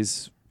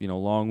days,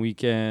 long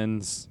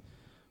weekends,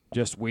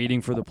 just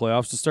waiting for the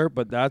playoffs to start.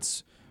 But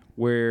that's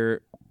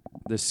where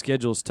the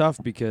schedule's tough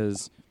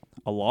because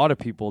a lot of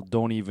people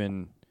don't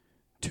even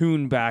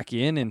tune back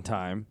in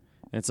time.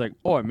 And it's like,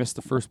 oh, I missed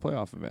the first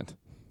playoff event.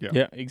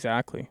 yeah,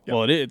 exactly. Yep.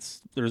 Well,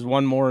 there's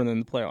one more and then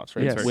the playoffs,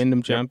 right? Yes. It's Wyndham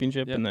Yep.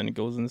 Championship Yep. and then it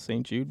goes into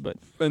St. Jude. But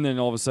And then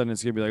all of a sudden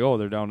it's going to be like, oh,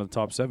 they're down to the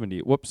top 70.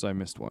 Whoops, I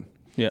missed one.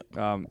 yeah,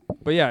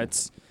 But yeah,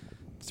 it's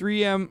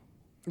 3M.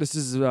 This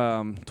is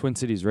Twin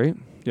Cities, right?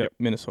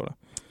 Minnesota.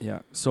 Yeah.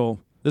 So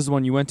this is the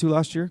one you went to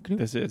last year, Knut?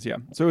 This is, yeah.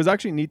 So it was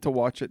actually neat to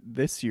watch it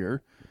this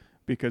year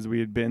because we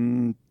had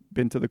been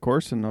to the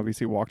course and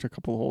obviously walked a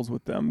couple of holes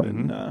with them,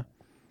 and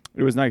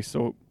it was nice.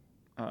 So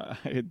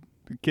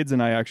the kids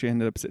and I actually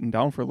ended up sitting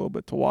down for a little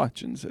bit to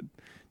watch and said,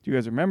 "Do you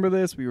guys remember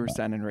this? We were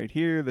standing right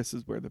here. This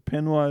is where the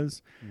pin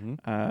was."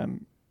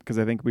 Because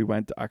I think we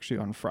went actually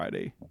on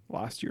Friday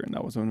last year, and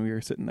that was when we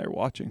were sitting there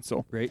watching.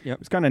 So Great. it Yep.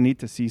 was kind of neat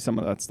to see some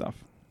of that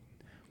stuff.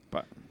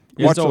 But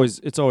It's watch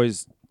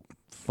always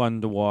fun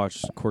to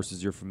watch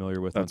courses you're familiar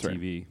with That's on right.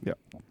 TV. Yeah.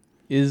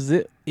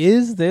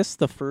 Is this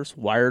the first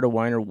wire to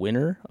wire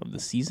winner of the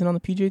season on the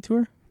PGA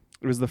Tour?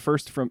 it was the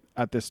first from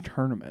at this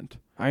tournament.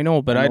 I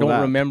know, but I I know don't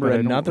that, remember but I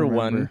don't another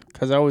one remember.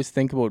 because I always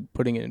think about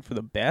putting it in for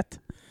the bet,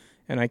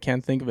 and I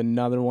can't think of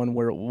another one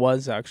where it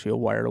was actually a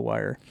wire to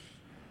wire.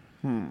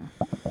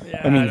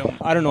 Yeah, I mean,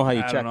 I don't know how you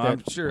I check don't know.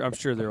 that. I'm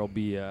sure there'll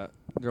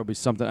be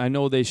something. I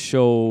know they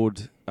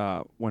showed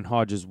when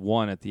Hodges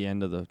won at the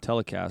end of the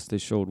telecast. They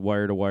showed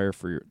wire to wire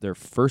for their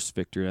first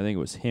victory. I think it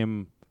was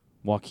him,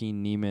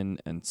 Joaquin Neiman,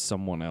 and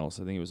someone else.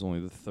 I think it was only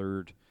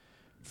the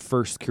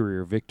first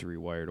career victory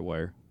wire to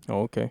wire.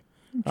 Oh, okay.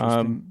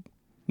 Interesting.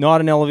 Not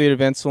an elevated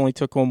event, so only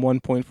took home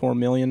 $1.4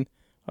 million.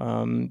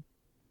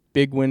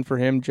 Big win for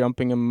him,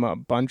 jumping him a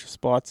bunch of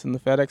spots in the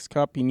FedEx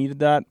Cup. He needed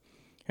that.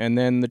 And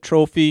then the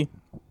trophy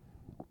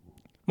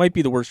might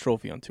be the worst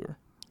trophy on tour.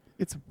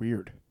 It's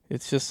weird.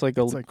 It's just like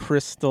It's a like-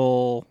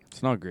 crystal,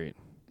 It's not great.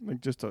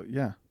 Like just a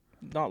yeah.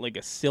 not like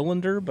a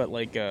cylinder, but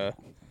like a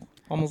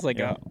almost like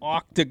Yeah. a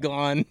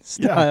octagon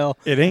style.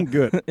 It ain't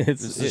good.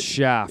 It's This is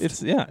shaft.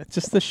 It's it's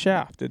just the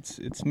shaft.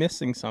 It's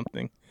missing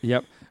something.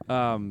 Yep.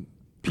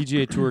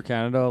 PGA Tour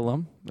Canada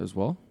alum as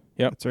well.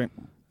 That's right.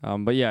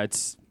 But yeah,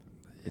 it's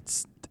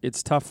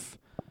tough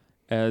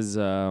as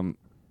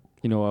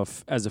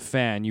as a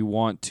fan. You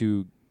want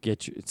to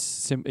get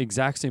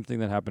exact same thing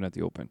that happened at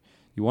the Open.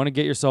 You want to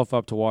get yourself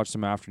up to watch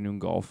some afternoon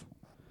golf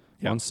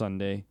on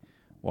Sunday,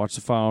 watch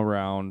the final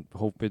round,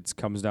 hope it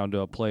comes down to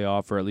a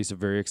playoff or at least a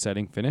very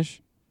exciting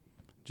finish.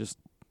 Just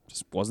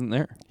wasn't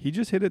there. He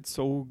just hit it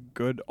so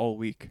good all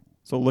week.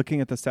 So looking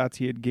at the stats,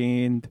 he had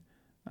gained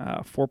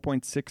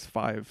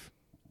 4.65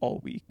 all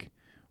week,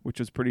 which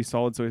was pretty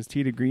solid. So his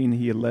tee to green,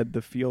 he had led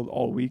the field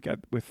all week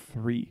with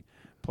 3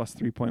 plus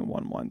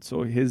 3.11.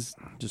 So his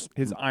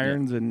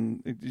irons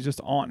and it's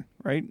just on,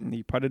 right? And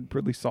he putted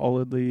pretty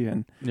solidly.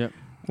 And Yep.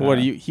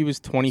 He was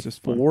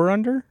 24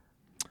 under?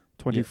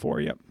 24,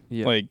 yep.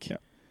 Yeah.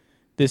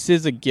 This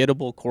is a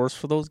gettable course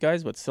for those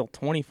guys, but still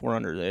 24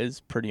 under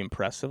is pretty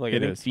impressive. Like, I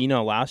think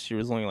Finau last year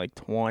was only like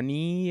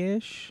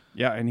 20-ish.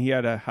 Yeah, and he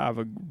had to have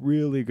a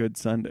really good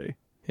Sunday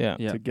Yeah.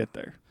 to get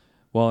there.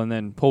 Well, and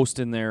then Post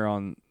in there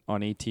on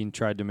 18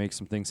 tried to make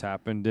some things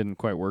happen. Didn't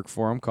quite work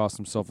for him. Cost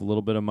himself a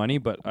little bit of money,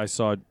 but I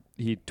saw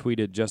he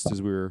tweeted just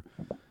as we were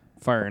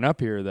firing up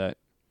here that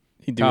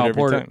He'd do it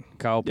every time.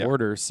 Kyle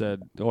Porter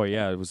said, "Oh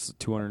yeah, it was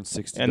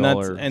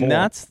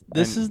 $260."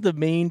 This is the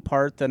main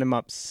part that I'm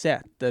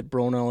upset that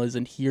Bronell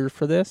isn't here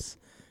for this,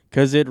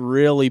 because it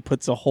really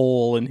puts a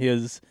hole in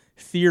his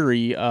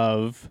theory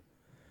of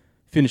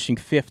finishing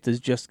fifth is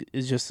just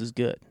as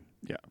good.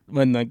 Yeah,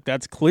 when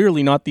that's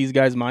clearly not these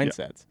guys'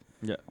 mindsets.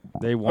 Yeah,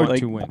 they want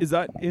to win. Is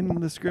that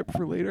in the script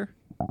for later?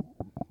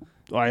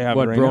 I have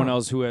what right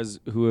Bronell's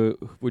who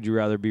would you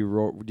rather be?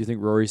 Do you think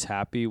Rory's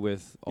happy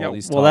with all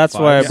these? Well, that's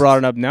why I brought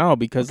it up now,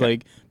 because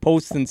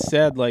Poston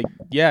said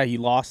he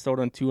lost out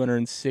on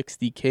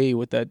 $260K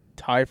with that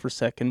tie for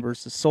second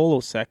versus solo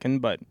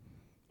second, but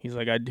he's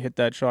like, I'd hit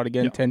that shot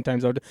again 10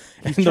 times out.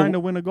 He's trying to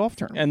win a golf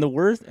tournament. And the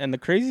worst and the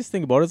craziest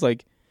thing about it is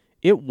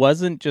it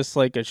wasn't just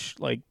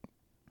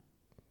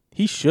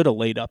he should have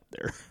laid up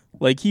there.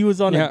 He was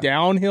on a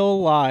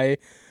downhill lie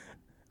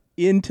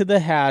into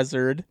the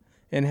hazard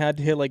and had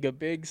to hit a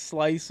big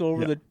slice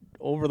over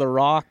the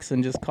rocks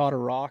and just caught a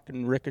rock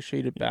and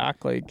ricocheted it back.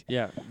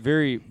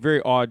 Very,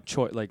 very odd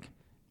choice.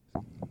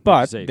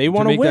 But they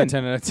want to win. That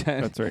 10 out of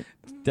 10. That's right.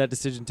 That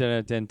decision 10 out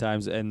of 10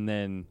 times, and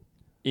then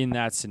in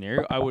that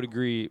scenario, I would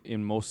agree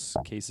in most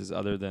cases,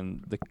 other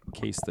than the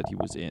case that he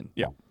was in.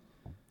 Yeah.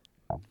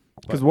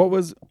 Because what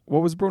was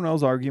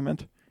Bronell's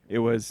argument? It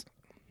was,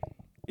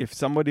 if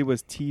somebody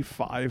was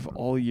T5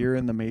 all year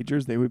in the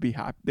majors, they would be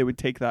happy. They would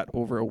take that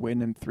over a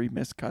win and 3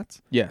 missed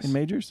cuts in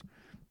majors,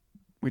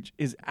 which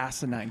is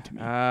asinine to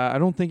me. I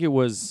don't think it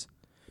was.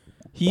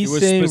 He's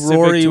saying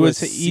Rory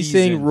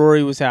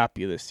was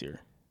happy this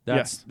year.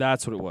 That's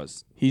what it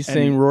was. He's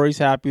saying Rory's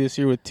happy this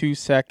year with 2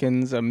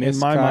 seconds, a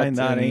missed cut. In my mind,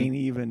 that ain't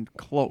even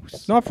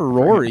close. Not for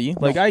Rory.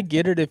 I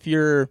get it if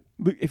you're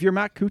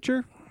Matt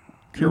Kuchar,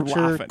 you're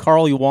laughing.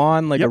 Carl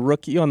Yuan, a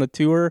rookie on the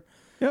tour.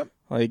 Yep.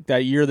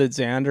 That year that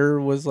Xander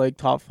was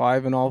top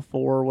 5 in all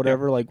 4 or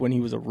whatever, when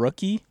he was a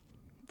rookie.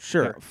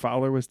 Sure. Yeah,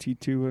 Fowler was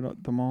T2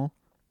 at the mall.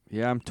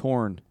 Yeah, I'm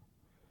torn.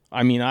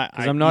 I mean,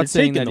 I'm not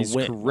saying that he's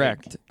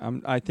correct.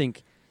 I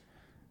think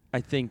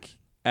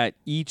at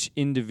each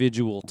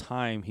individual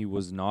time he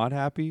was not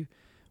happy,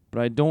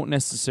 but I don't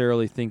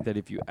necessarily think that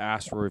if you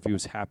asked Rory if he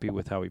was happy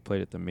with how he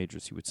played at the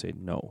majors, he would say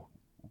no.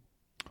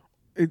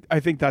 I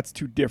think that's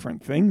 2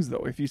 different things,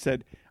 though. If you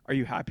said, are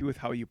you happy with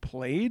how you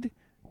played,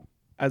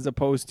 as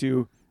opposed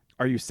to,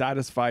 are you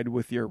satisfied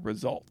with your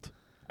result?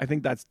 I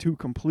think that's 2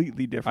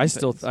 completely different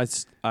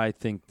things. I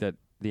think that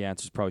the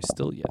answer is probably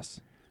still yes.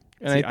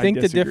 And I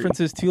think the difference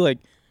is, too,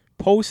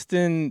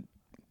 Poston,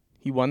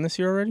 he won this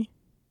year already?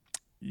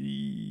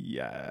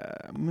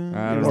 Yeah.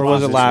 Or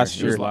was it last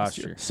year? It was last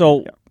year.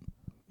 So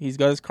he's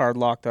got his card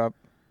locked up.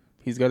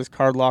 He's got his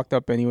card locked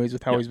up anyways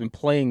with how he's been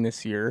playing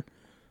this year.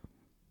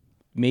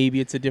 Maybe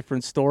it's a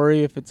different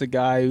story if it's a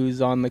guy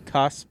who's on the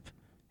cusp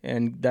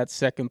and that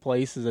second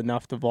place is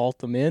enough to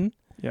vault him in.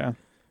 Yeah.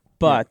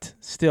 But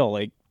still,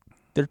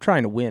 they're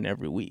trying to win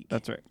every week.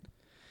 That's right.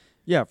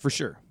 Yeah, for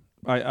sure.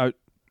 I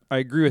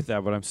agree with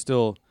that, but I'm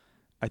still,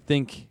 I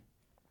think,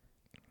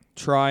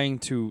 trying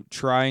to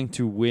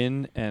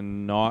win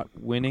and not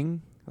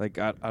winning. I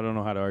don't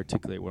know how to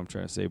articulate what I'm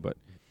trying to say, but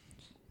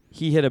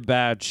he hit a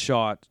bad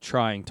shot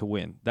trying to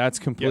win. That's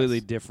completely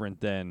different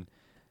than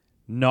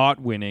not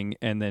winning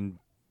and then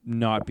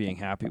not being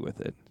happy with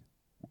it.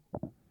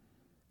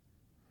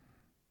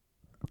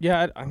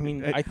 Yeah, I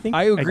mean, I think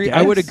I agree.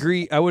 I would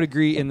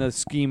agree in the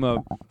scheme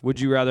of, would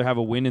you rather have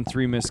a win and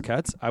 3 missed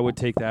cuts? I would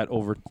take that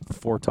over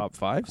 4 top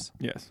 5s.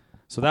 Yes.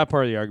 So that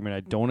part of the argument I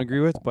don't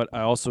agree with, but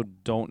I also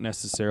don't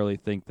necessarily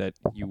think that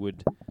you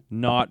would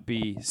not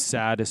be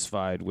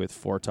satisfied with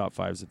 4 top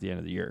 5s at the end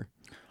of the year.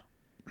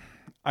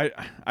 I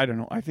don't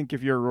know. I think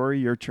if you're Rory,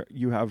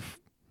 you have,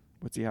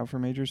 what's he have for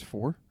majors?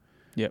 4?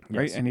 Yep.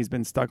 Right? Yes. And he's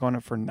been stuck on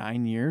it for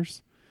 9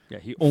 years. Yeah,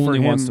 he only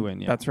wants to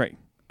win. Yeah. That's right.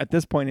 at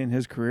this point in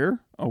his career,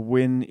 a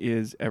win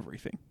is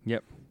everything. Yeah,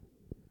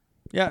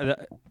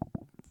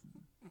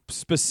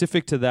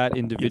 specific to that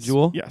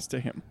individual, Yes, to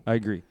him. I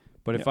agree.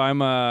 But if Yeah.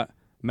 I'm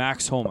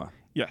Max Homa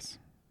Yes,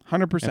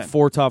 and 100%.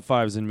 4 top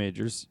 5s in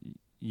majors,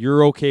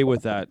 you're okay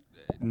with that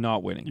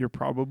not winning. You're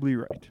probably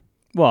right.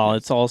 Well,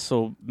 it's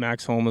also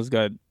Max Homa's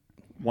got,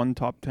 One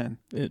top 10.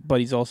 but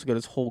he's also got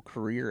his whole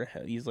career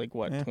ahead. He's like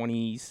what, Yeah.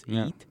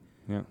 28?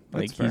 Yeah.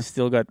 Like That's fair. he's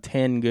still got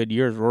 10 good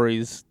years.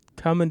 Rory's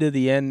coming to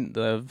the end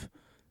of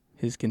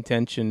his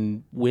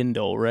contention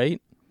window,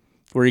 right?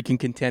 Where he can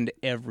contend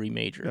every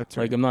major. That's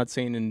Like right. I'm not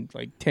saying in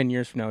like 10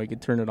 years from now he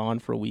could turn it on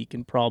for a week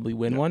and probably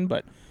win one,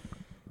 but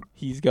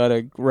he's got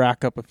to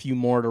rack up a few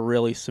more to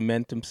really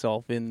cement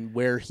himself in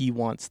where he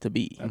wants to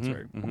be. That's Mhm,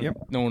 right. mhm.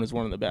 Yep. Known as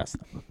one of the best.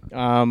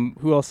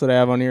 Who else did I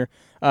have on here?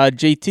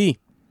 JT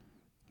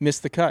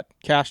missed the cut,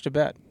 cashed a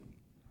bet.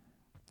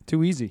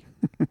 Too easy.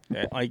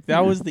 Like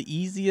that was the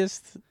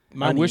easiest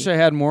money. I wish I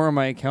had more on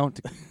my account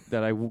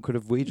that I could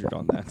have wagered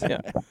on that.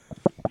 Yeah.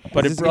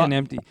 But It's it just brought getting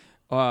empty.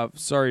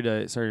 Sorry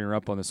to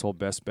interrupt on this whole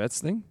best bets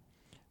thing.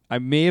 I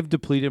may have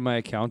depleted my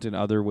account in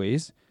other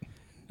ways,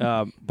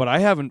 but I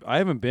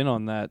haven't been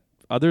on that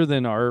other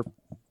than our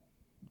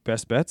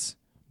best bets,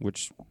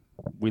 which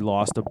we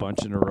lost a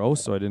bunch in a row,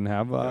 so I didn't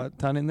have a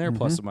ton in there.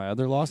 Plus my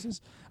other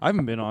losses, I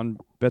haven't been on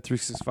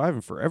Bet365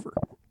 in forever.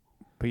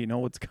 But you know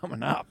what's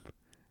coming up.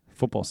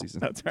 Football season.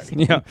 That's right.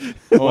 Yeah.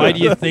 Why do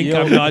you think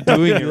I'm not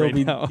doing it right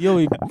now? You'll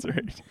be That's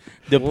right.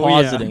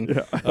 depositing.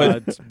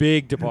 It's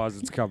big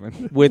deposits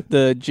coming. With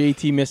the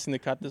JT missing the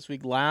cut this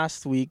week,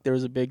 last week there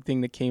was a big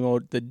thing that came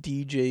out: the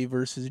DJ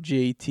versus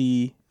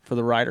JT for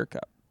the Ryder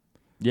Cup.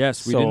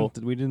 Yes, we So,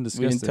 didn't discuss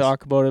We didn't this.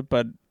 talk about it,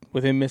 but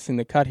with him missing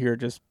the cut here,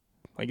 just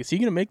like, is he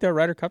going to make that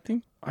Ryder Cup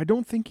team? I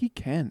don't think he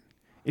can.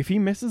 If he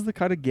misses the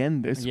cut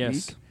again this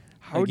Yes. week,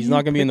 how Like, do he's you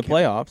not going to be in the pick him?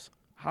 playoffs.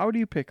 How do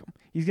you pick him?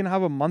 He's going to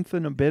have a month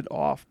and a bit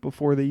off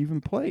before they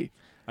even play.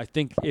 I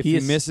think if He he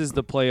is- misses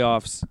the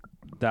playoffs,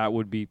 that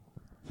would be.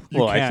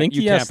 Well, I think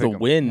he has to pick him.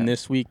 win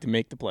this week to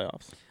make the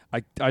playoffs.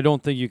 I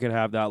don't think you can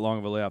have that long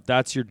of a layoff.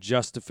 That's your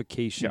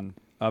justification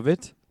of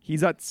it.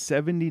 He's at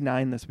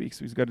 79 this week,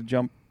 so he's got to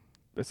jump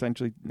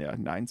essentially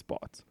 9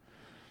 spots.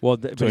 Well,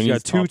 So but he he's got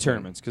needs 2 top 10.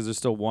 tournaments because there's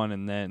still one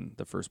and then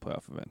the first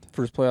playoff event.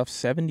 First playoff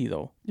 70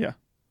 though. Yeah.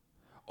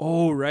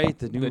 Oh, right,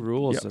 the new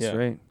rules. yeah. That's Yeah.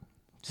 right.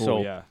 So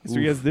oh, yeah. So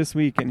he has this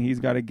week, and he's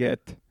got to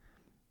get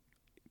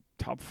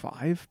top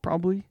 5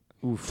 probably.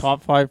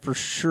 top 5 for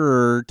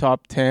sure,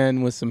 top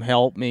 10 with some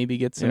help maybe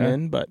gets him Yeah.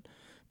 in, but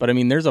I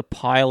mean there's a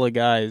pile of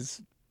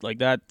guys like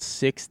that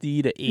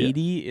 60 to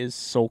 80 is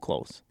so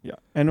close. Yeah.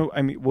 And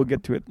I mean, we'll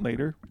get to it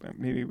later.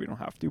 Maybe we don't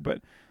have to,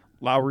 but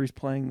Lowry's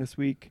playing this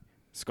week.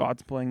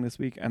 Scott's playing this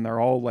week, and they're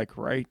all like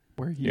right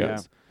where he Yeah.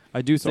 is.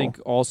 I do So- think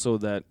also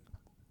that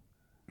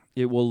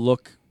it will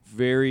look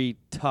very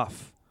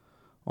tough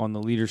on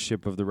the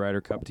leadership of the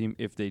Ryder Cup team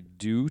if they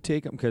do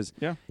take him, because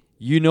Yeah.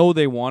 you know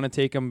they want to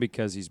take him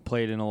because he's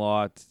played in a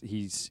lot.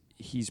 He's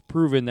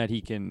proven that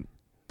he can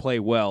play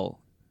well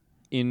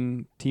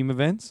in team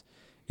events.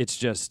 It's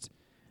just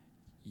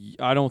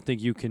I don't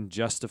think you can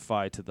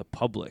justify to the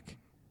public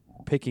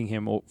picking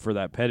him for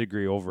that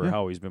pedigree over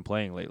how he's been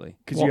playing lately.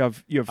 Because you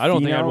have I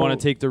don't think I'd Finau- want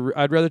to take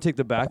I'd rather take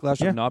the backlash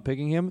Yeah. of not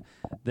picking him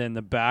than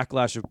the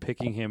backlash of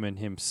picking him and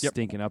him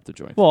stinking up the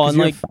joint. Well, 'cause and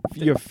you like have,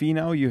 you have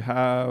Finau, you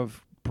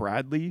have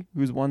Bradley,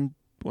 who's won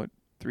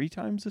 3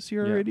 times this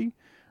year Yeah. already,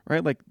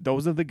 right? Like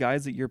those are the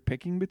guys that you're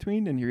picking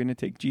between, and you're going to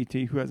take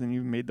GT, who hasn't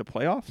even made the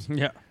playoffs.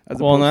 yeah. As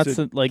well, and opposed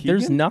that's to like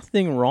there's Keegan?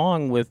 nothing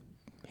wrong with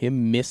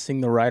him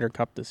missing the Ryder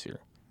Cup this year.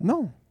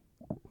 No.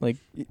 Like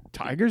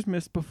Tiger's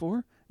missed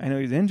before. I know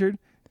he's injured.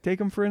 Take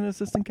him for an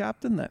assistant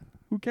captain then.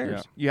 Who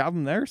cares? You have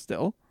him there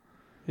still.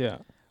 yeah.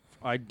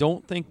 I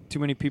don't think too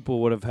many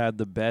people would have had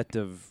the bet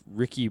of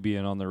Ricky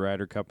being on the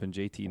Ryder Cup and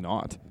JT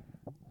not.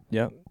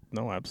 Yeah.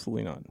 No,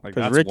 absolutely not. Like,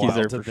 Because that's Ricky's wild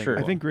there to for think sure.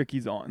 about. I think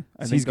Ricky's on.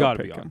 I think He's they'll got to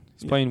pick be on. him.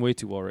 He's Yeah. playing way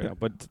too well right now.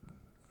 But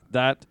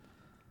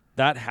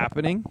that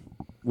happening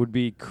would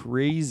be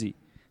crazy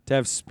to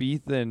have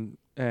Spieth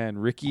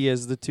and Ricky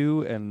as the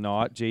 2 and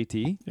not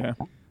JT. Yeah.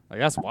 Like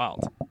that's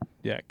wild.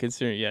 Yeah,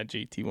 considering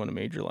JT won a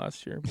major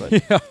last year, but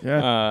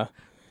Yeah.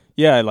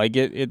 yeah, like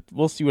it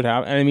we'll see what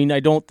happens. I mean, I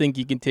don't think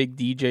you can take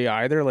DJ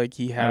either. Like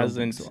he I don't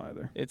think hasn't. so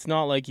either. It's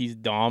not like he's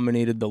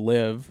dominated the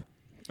live.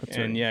 That's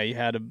And right. yeah, he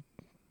had a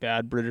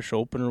bad British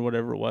Open or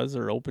whatever it was,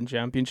 or Open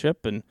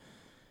Championship, and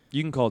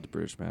You can call it the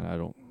British man. I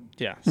don't.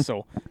 yeah,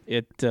 so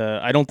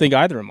I don't think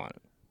either of them on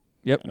it.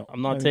 Yep. No,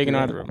 I'm I not think taking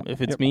you're either right. of them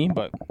if it's Yep. me,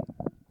 but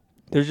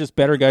there's just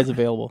better guys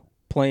available,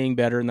 playing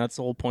better, and that's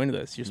the whole point of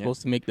this. You're Yeah.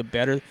 supposed to make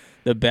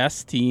the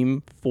best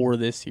team for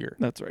this year.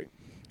 That's right.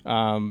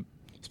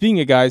 Speaking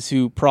of guys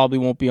who probably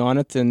won't be on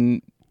it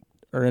and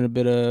are in a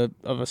bit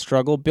of a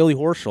struggle, Billy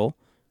Horschel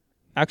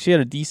actually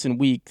had a decent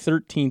week,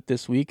 13th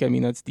this week. I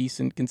mean, that's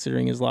decent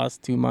considering his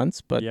last 2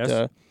 months. But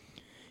Yes.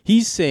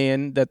 he's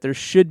saying that there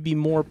should be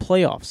more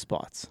playoff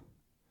spots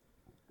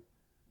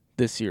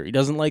this year. He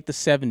doesn't like the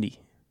 70,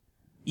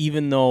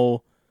 even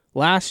though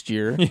last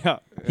year Yeah.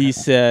 he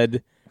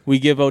said we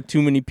give out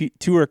too many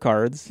tour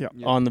cards Yeah.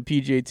 on the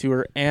PGA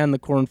Tour and the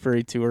Korn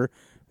Ferry Tour.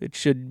 There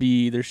should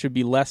be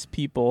less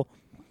people.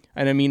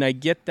 And I mean, I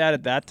get that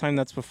at that time.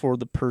 That's before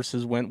the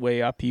purses went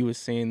way up. He was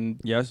saying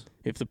Yes.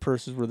 if the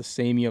purses were the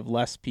same, you have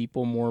less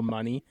people, more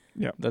money.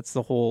 Yeah. That's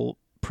the whole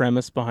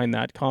premise behind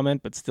that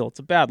comment. But still, it's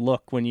a bad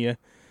look when you're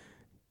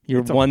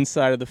It's one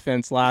side of the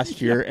fence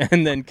last year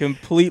and then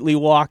completely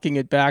walking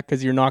it back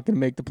because you're not going to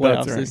make the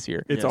playoffs That's right. this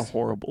year. It's Yes. a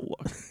horrible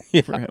look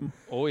Yeah. for him.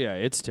 Oh yeah,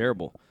 it's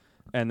terrible.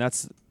 And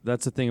that's the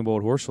thing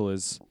about Horschel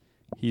is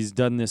he's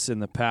done this in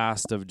the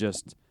past of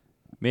just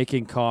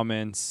making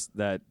comments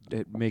that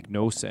make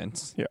no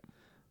sense. Yeah.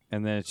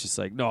 And then it's just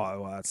like, no,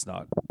 well, that's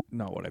not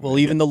what I Well, meant.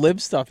 even the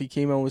Liv stuff, he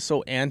came out was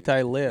so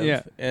anti-Liv,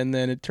 Yeah. and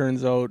then it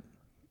turns out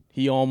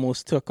he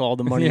almost took all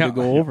the money Yeah. to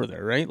go over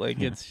there, right? Like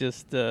it's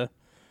just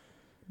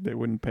They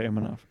wouldn't pay him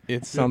enough.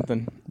 it's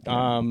something.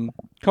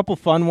 Couple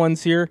fun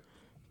ones here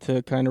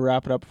to kind of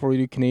wrap it up before we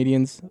do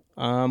Canadians.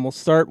 We'll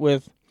start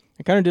with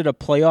I kind of did a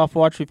playoff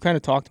watch. We've kind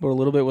of talked about it a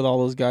little bit with all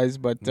those guys,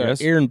 but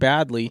Yes. Aaron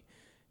Badley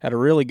had a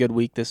really good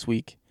week this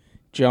week.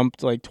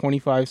 Jumped like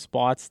 25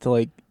 spots to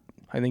like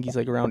I think he's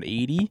like around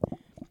 80,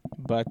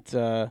 but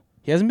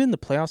he hasn't been in the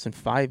playoffs in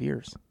 5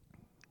 years.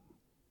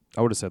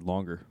 I would have said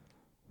longer.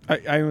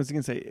 I was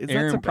going to say, is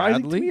Aaron that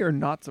surprising Bradley? to me or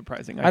not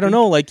surprising? I don't think-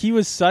 know. Like he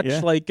was such Yeah.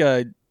 like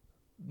a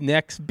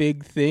next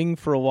big thing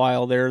for a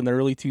while there in the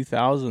early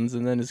 2000s,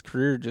 and then his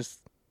career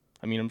just.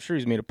 I mean, I'm sure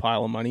he's made a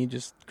pile of money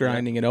just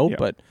grinding it out,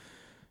 Yeah.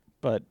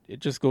 but it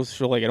just goes to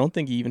show. Like I don't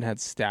think he even had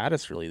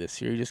status really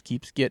this year. He just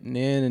keeps getting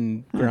in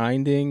and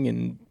grinding,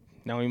 and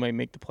now he might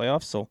make the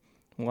playoffs. So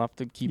we'll have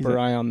to keep He's our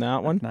at- eye on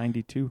that one.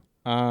 92.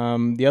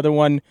 The other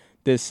one,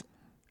 this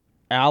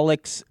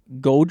Alex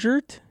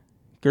Gaugert,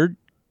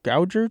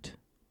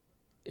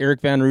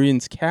 Eric Van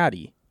Ruden's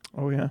caddy.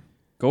 Oh, yeah.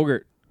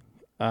 Gogurt.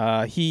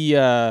 He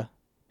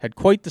had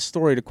quite the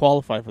story to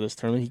qualify for this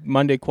tournament. He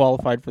Monday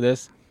qualified for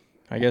this.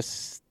 I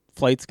guess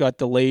flights got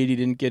delayed. He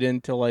didn't get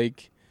in till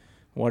like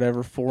 4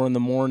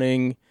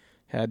 a.m.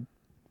 Had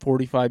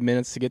 45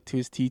 minutes to get to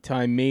his tee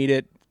time. Made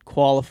it.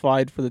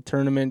 Qualified for the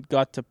tournament.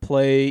 Got to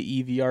play.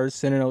 EVR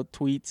sending out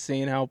tweets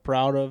saying how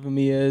proud of him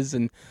he is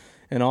and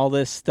all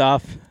this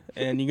stuff.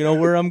 And you know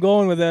where I'm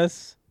going with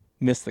this.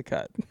 Missed the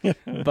cut.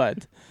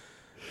 But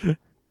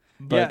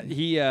Yeah,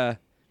 he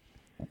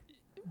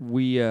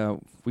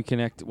we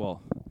connected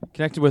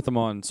with him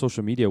on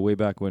social media way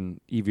back when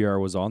EVR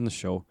was on the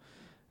show.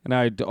 And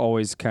I'd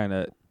always kind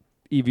of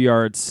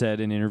EVR had said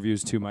in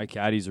interviews too, my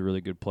caddy's a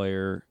really good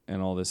player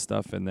and all this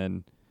stuff, and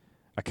then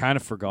I kind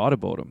of forgot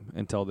about him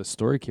until this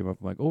story came up.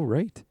 I'm like, oh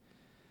right,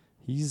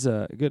 he's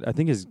good. I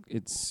think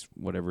it's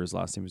whatever his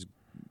last name is,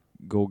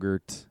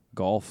 Gogurt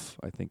Golf,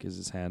 I think is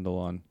his handle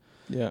on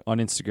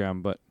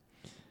Instagram. But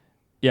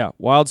yeah,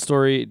 wild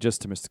story,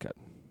 just to miss the cut.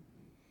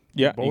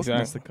 yeah, Both exactly.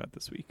 missed the cut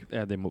this week.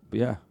 Yeah,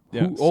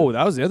 Yeah,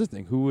 that was the other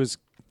thing. Who was?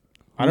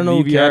 I don't know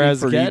who EVR caddied as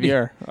for caddy.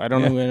 EVR. I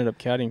don't know Yeah. who ended up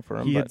caddying for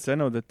him. He but had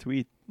sent out the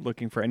tweet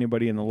looking for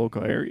anybody in the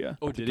local area.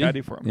 Oh, to did he?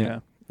 caddy for him. Yeah.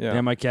 Yeah.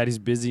 Yeah, my caddy's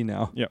busy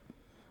now.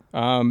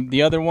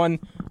 The other one,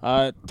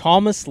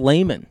 Thomas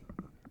Lehman.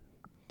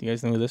 Do you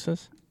guys know who this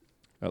is?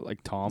 Like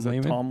Tom Is that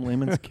Lehman. Tom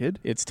Lehman's kid?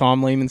 It's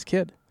Tom Lehman's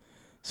kid.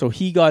 So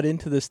he got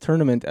into this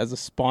tournament as a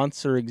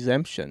sponsor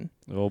exemption.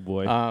 Oh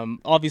boy.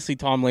 Obviously,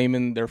 Tom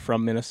Lehman, they're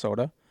from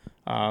Minnesota.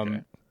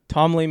 Okay.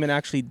 Tom Lehman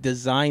actually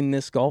designed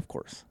this golf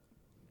course.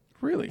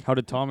 Really? How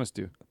did Thomas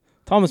do?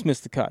 Thomas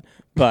missed the cut.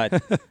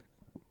 But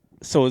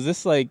so is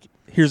this like,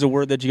 here's a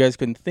word that you guys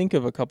couldn't think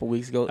of a couple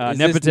weeks ago. Is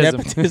this nepotism.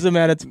 nepotism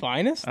at its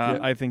finest?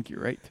 I think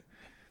you're right.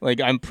 Like,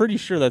 I'm pretty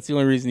sure that's the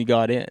only reason he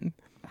got in.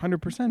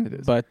 100% it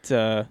is. But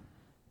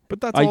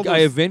But that's all I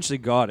those, evenly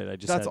got it. I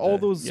just that's had all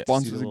to those see the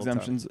sponsors little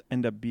exemptions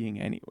end up being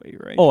anyway,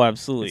 right? oh,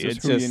 absolutely. it's It's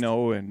just who just you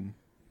know, and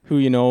who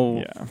you know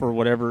Yeah. for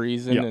whatever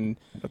reason. Yeah. And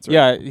that's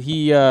right. yeah,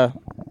 he I'm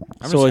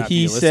so just happy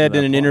he you listened said to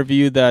in that an pod.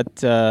 interview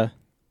that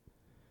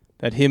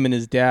that him and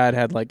his dad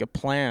had like a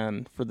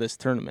plan for this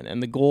tournament,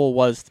 and the goal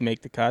was to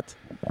make the cut.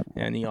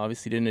 And he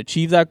obviously didn't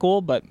achieve that goal,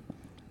 but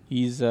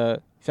he's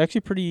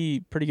actually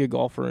pretty good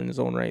golfer in his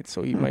own right,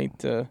 so he might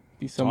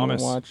be someone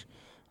Thomas. to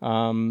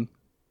watch.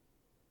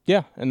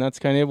 Yeah, and that's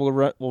kind of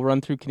we'll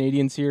run through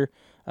Canadians here.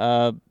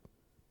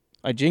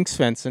 I jinxed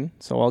Svensson,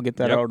 so I'll get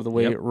that Yep, out of the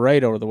way, yep.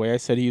 right out of the way. I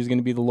said he was going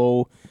to be the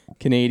low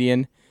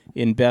Canadian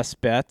in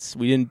best bets.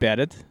 We didn't bet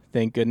it,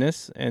 thank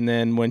goodness. And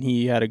then when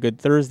he had a good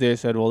Thursday, I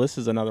said, well, this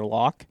is another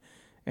lock.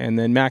 And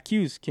then Mac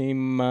Hughes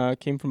came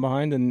from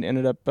behind and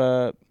ended up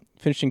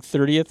finishing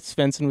 30th.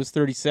 Svensson was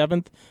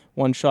 37th,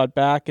 one shot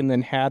back, and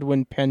then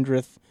Hadwin,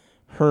 Pendrith,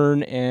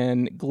 Hearn,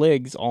 and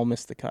Gliggs all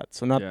missed the cut.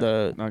 So not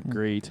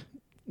great.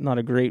 not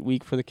a great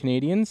week for the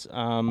Canadians.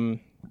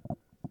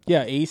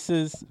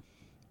 Aces.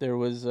 There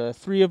was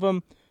 3 of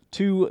them.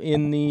 2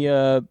 in the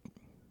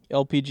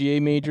LPGA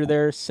major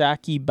there.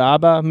 Saki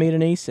Baba made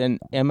an ace, and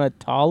Emma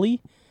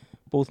Tolley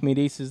both made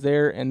aces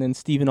there. And then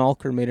Stephen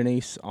Alker made an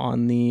ace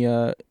on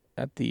the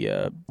at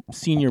the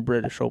Senior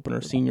British Open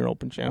or Senior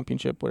Open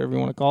Championship, whatever you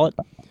want to call it.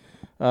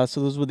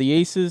 So those were the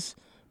aces.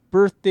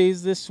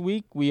 Birthdays this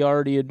week. We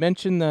already had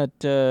mentioned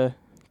that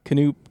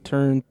Canoop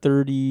turned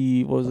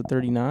 30. What was it?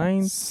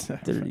 39.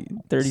 30,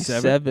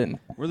 37.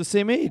 We're the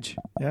same age.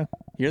 Yeah.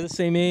 You're the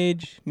same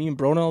age. Me and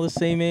Bronell the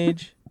same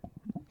age.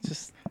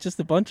 Just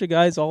a bunch of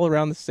guys all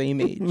around the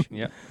same age.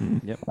 Yep.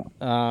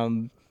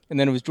 And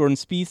then it was Jordan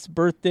Spieth's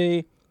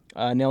birthday,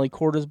 Nelly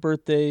Korda's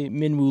birthday,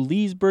 Minwoo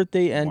Lee's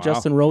birthday, and Wow.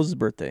 Justin Rose's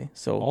birthday.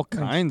 So All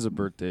kinds of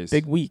birthdays.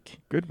 big week.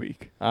 Good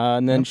week.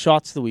 And then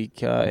shots of the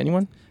week.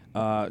 Anyone?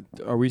 Are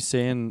we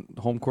saying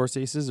home course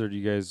aces, or do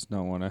you guys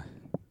not want to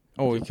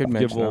Oh, we could give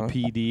mention old that.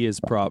 PD his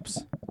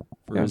props?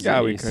 For his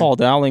Yeah, we ace? could. Paul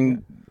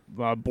Dowling,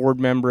 board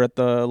member at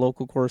the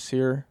local course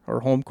here,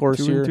 or home course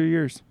 2 here. in 2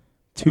 years.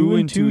 2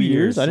 in 2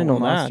 years? I didn't know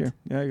Got one last that. year.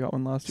 Yeah, I got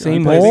one last year.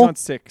 Same I played hole? on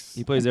 6.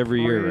 He plays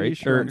every year, Pretty right?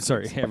 sure Or I'm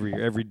sorry, six.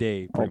 every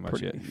day, pretty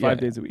much. Yeah. 5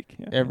 days a week.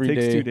 Yeah. Every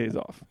Takes day. 2 days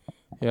off.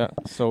 Yeah,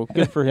 so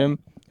good for him.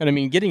 And I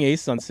mean, getting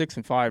aces on 6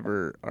 and 5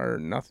 are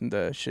nothing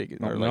to shake it.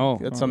 Or No,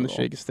 that's not something at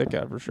to all. shake a stick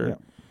at for sure.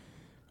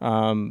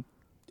 Yeah.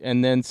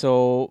 And then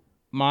so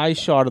my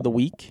shot of the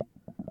week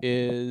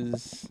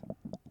is,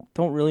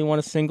 don't really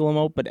want to single him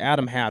out, but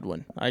Adam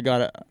Hadwin. I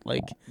got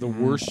The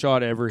worst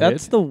shot ever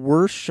that's hit. the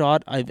worst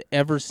shot I've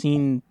ever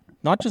seen.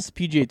 Not just a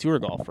PGA Tour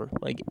golfer,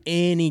 like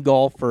any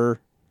golfer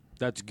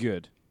That's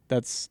good.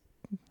 that's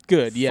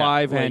good. Yeah,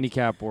 5 like,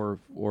 handicap or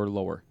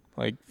lower.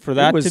 like for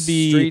that it was to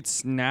be straight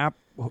snap,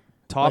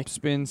 top like,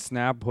 spin,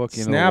 snap hook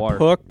into snap the water.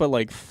 hook, but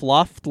like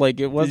fluffed, like it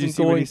Did you wasn't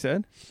see what he going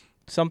said?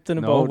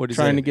 something No, about what'd he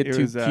trying say? to get It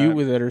too was, cute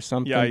with it or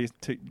something. Yeah, he's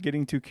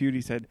getting too cute.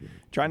 He said,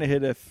 trying to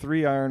hit a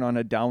 3-iron on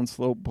a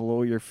downslope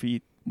below your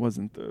feet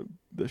wasn't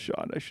the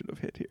shot I should have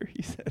hit here,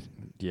 he said.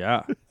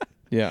 Yeah.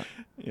 yeah.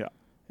 Yeah.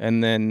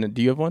 And then,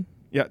 do you have one?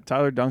 Yeah,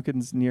 Tyler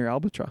Duncan's near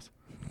Albatross.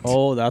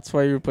 Oh, that's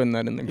why you were putting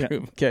that in the Yeah.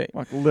 group. Okay.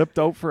 Like, lipped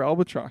out for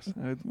Albatross. That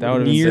would've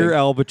been Near sick.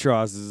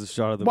 Albatross is the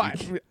shot of the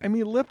But, week. I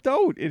mean, lipped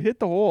out. It hit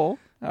the hole.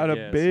 Had a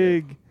Yes,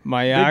 big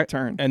My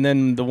turn. and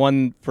then the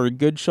one for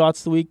good shots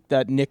of the week,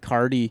 that Nick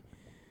Hardy,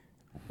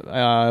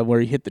 where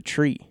he hit the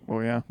tree, Oh,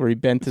 yeah. where he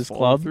bent his Follow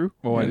club through.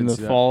 Oh, I and didn't the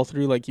see that. fall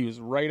through, like he was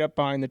right up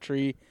behind the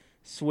tree,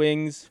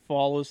 swings,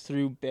 follows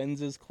through, bends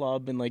his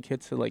club, and like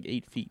hits it like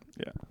 8 feet.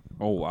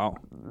 Oh, wow.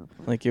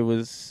 Like it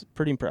was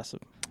pretty impressive.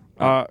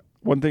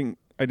 One thing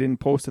I didn't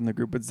post in the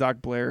group, but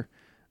Zach Blair,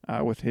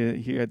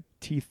 he had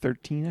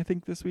T13, I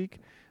think, this week.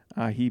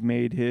 He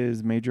made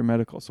his major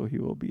medical, so he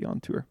will be on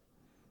tour.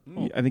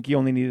 I think he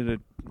only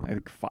needed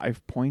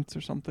 5 points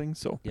or something,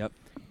 so Yep.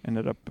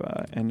 ended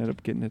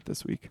up getting it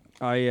this week.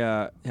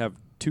 I have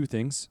 2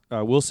 things.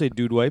 We'll say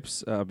Dude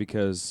Wipes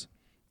because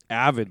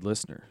avid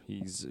listener.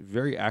 He's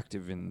very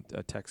active in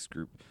a text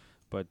group.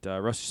 But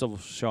Rusty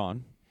Silver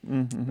Sean,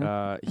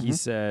 Mm-hmm. he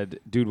said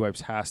Dude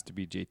Wipes has to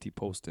be JT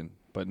Poston.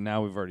 But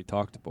now we've already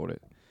talked about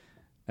it.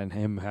 And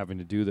him having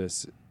to do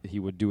this, he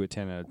would do it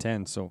 10 out of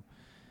 10. So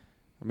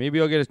maybe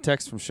I'll get a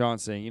text from Sean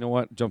saying, you know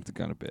what, jump the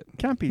gun a bit.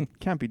 Can't be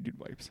Dude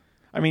Wipes.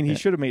 I mean, he Yeah.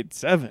 should have made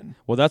 7.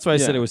 Well, that's why I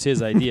said Yeah. it was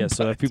his idea.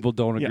 So if people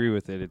don't Yeah. agree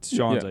with it, it's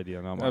Sean's Yeah.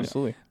 idea, not mine.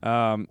 Absolutely.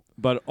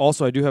 But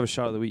also, I do have a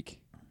shot of the week.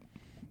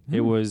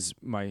 It was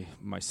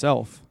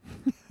myself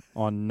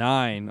on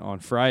 9 on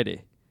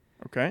Friday.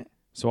 Okay.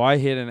 So I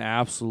hit an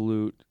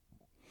absolute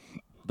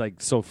I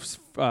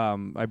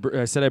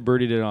said I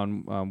birdied it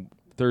on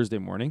Thursday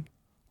morning,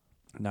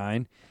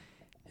 9.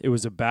 It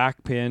was a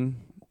back pin.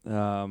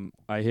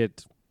 I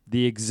hit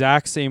the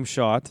exact same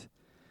shot,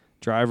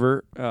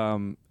 driver,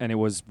 and it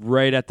was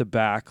right at the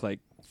back, like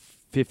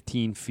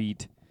 15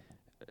 feet,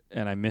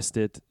 and I missed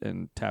it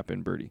and tap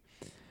in birdie.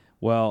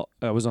 Well,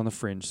 I was on the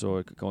fringe, so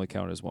it could only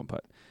count as one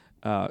putt.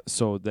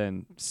 So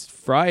then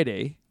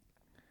Friday,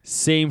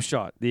 same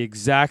shot, the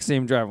exact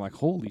same drive. I'm like,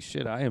 holy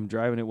shit, I am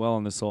driving it well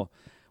on this hole.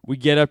 We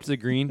get up to the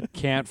green,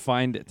 can't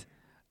find it.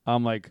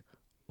 I'm like,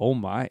 oh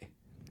my,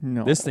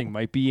 No. this thing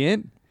might be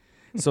in.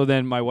 So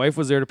then my wife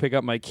was there to pick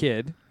up my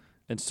kid,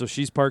 and so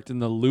she's parked in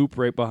the loop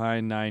right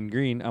behind 9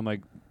 green.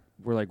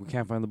 We're like, we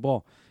can't find the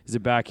ball. Is it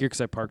back here?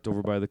 Because I parked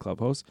over by the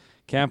clubhouse.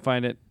 Can't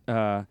find it.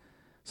 So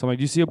I'm like,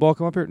 do you see a ball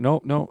come up here?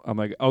 No. I'm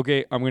like,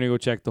 okay, I'm going to go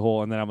check the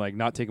hole. And then I'm like,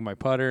 not taking my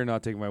putter,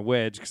 not taking my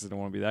wedge because I don't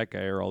want to be that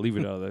guy, or I'll leave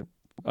it out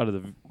of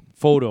the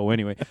photo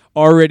anyway.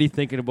 Already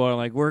thinking about it. I'm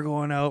like, we're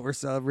going out. We're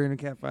celebrating.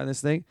 Can't find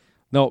this thing.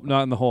 Nope,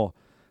 not in the hole.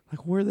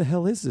 Like, where the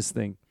hell is this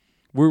thing?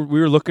 We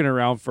were looking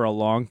around for a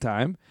long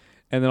time.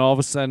 And then all of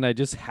a sudden, I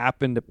just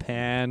happened to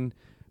pan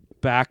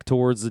back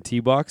towards the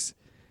tee box.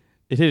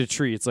 It hit a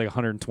tree. It's like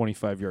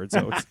 125 yards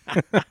out.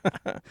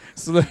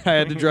 So then I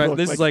had to drive. Looked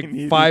This like is like you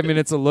needed 5 it.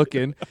 minutes of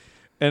looking.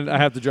 And I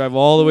have to drive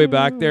all the way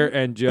back there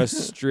and just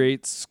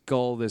straight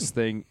skull this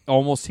thing.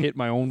 Almost hit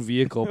my own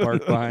vehicle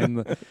parked behind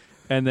the.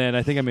 And then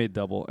I think I made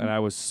double. And I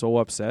was so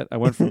upset. I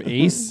went from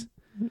ace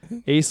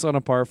on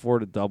a par 4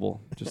 to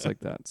double, just like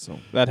that. So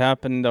That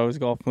happened. I was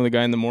golfing with a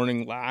guy in the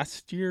morning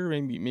last year,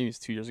 maybe it's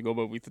 2 years ago,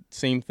 but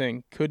same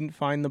thing. Couldn't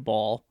find the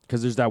ball.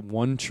 because there's that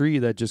one tree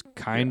that just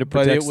kind of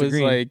But protects it the was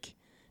green. like,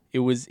 it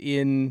was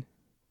in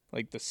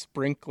like the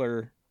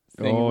sprinkler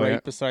thing Oh, right yeah.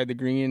 beside the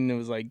green. It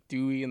was like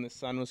dewy and the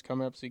sun was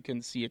coming up, so you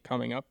couldn't see it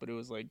coming up, but it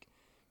was like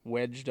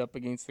wedged up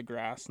against the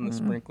grass in the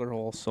sprinkler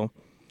hole. So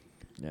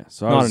Yeah,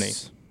 so Not I was, an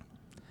ace.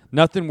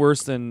 Nothing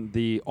worse than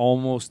the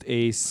almost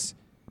ace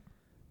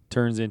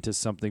turns into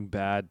something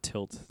bad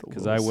tilt.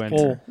 Because I went,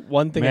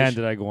 one thing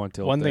did I go on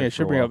tilt. one thing there I should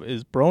for a bring while. up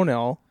is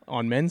Bronell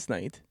on men's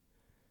night.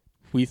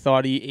 We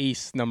thought he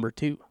aced number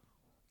 2.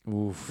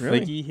 Oof. Really?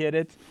 Like he hit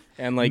it,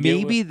 and like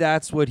Maybe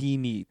that's what he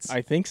needs.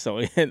 I think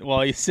so.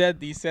 Well, he said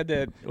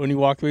that when he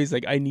walked away, he's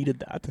like, I needed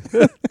that.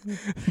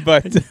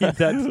 But that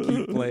to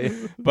keep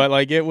playing. but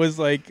like it was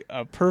like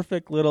a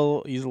perfect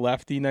little. He's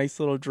lefty, nice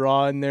little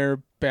draw in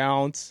there,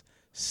 bounce,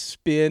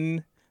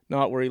 spin.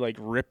 Not where he like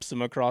rips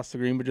him across the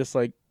green, but just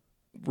like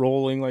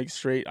rolling like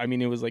straight. I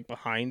mean, it was like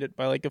behind it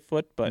by like a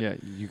foot, but Yeah,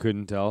 you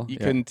couldn't tell. you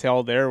Yeah. couldn't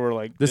tell there. We're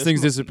like, This thing's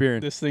mu-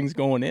 disappearing. This thing's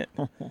going in.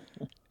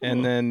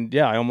 And then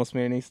I almost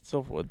made an ace at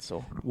Silverwood.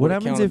 So What would've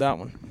happens counted if that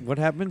one? What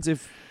happens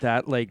if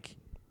that like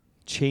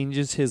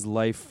changes his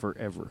life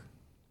forever?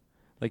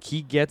 Like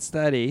he gets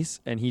that ace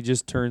and he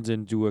just turns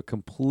into a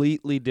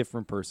completely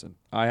different person.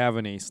 I have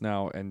an ace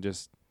now and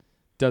just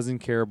doesn't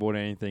care about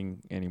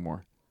anything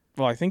anymore.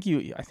 Well, I think he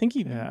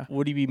Yeah.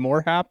 would he be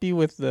more happy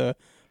with the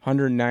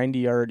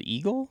 190-yard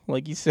eagle,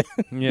 like you said?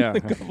 Yeah,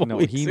 couple no,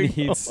 weeks he ago.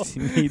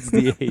 needs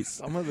the ace.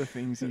 Some of the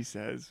things he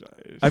says.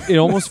 It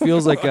almost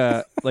feels like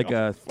a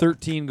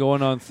 13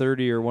 going on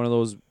 30 or one of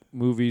those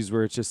movies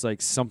where it's just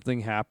like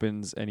something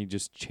happens and he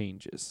just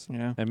changes.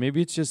 Yeah. And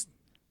maybe it's just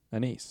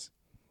an ace.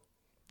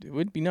 It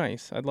would be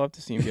nice. I'd love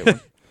to see him get one.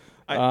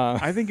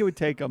 I think it would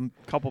take a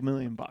couple $1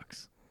 million.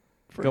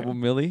 For Couple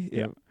him. milli?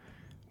 Yeah.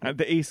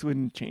 The ace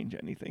wouldn't change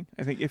anything.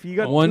 I think if you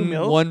got One 2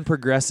 mil, one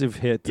progressive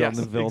hit yes,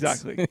 on the Vilts.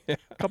 exactly.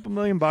 A couple $1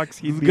 million,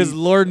 he'd Because be,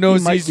 Lord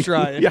knows might he's be-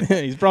 trying. Yeah.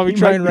 He's probably He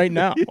trying might right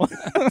be- now.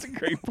 That's a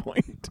great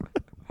point.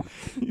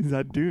 He's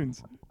at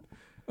Dunes.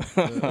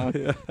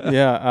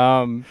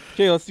 Yeah.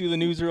 Okay, let's do the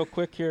news real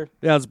quick here.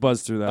 Yeah, let's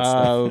buzz through that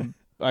stuff.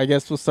 I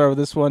guess we'll start with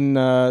this one.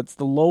 It's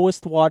the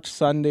lowest watched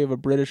Sunday of a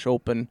British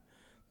Open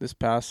this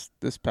past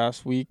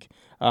week.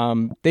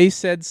 They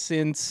said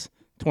since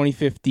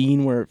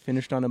 2015, where it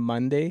finished on a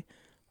Monday.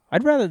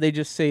 I'd rather they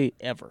just say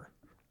ever.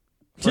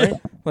 Right?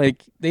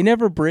 Like they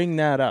never bring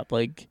that up.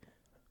 Like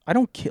I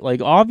don't care.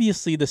 Like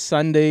obviously the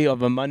Sunday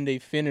of a Monday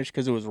finish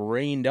because it was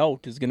rained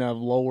out is gonna have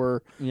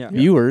lower Yeah.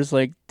 viewers.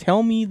 Like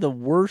tell me the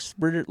worst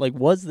British. Like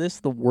was this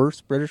the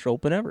worst British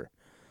Open ever?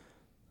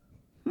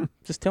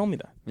 Just tell me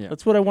that. Yeah.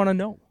 That's what I want to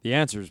know. The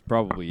answer is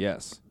probably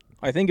yes.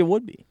 I think it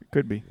would be.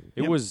 Could be.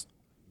 It Yep. was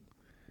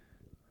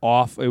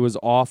off. It was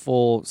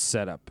awful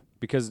setup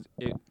because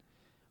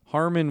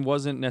Harman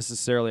wasn't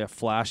necessarily a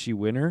flashy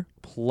winner.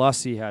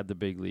 Plus, he had the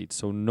big lead,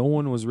 so no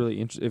one was really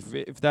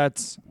interested. If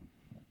that's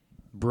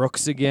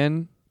Brooks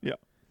again, Yeah.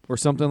 or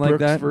something like Brooks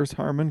that. versus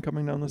Harman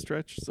coming down the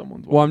stretch.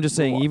 Someone's. Well, I'm just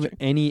saying, watching.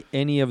 even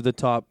any of the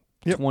top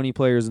Yep. 20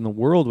 players in the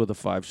world with a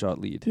 5-shot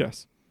lead.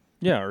 Yes.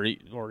 Yeah, or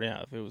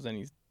if it was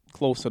any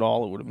close at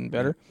all, it would have been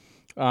better.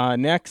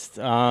 Next,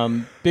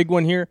 big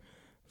one here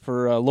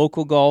for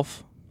local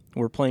golf.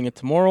 We're playing it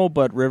tomorrow,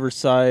 but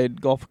Riverside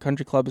Golf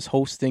Country Club is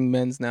hosting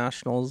men's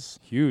nationals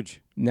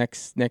Huge.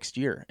 next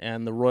year,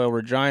 and the Royal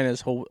Regina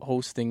is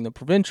hosting the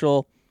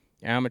provincial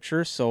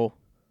amateur. So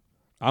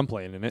I'm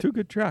playing in it. 2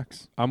 good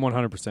tracks. I'm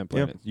 100%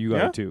 playing Yep. it. You got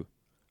Yeah? it too.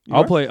 You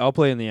I'll are? play. I'll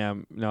play in the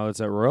Am. Now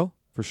that's at Royal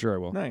for sure. I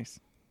will. Nice.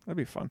 That'd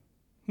be fun.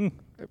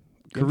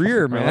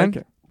 Career, I man. like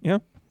it. Yeah.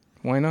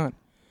 why not?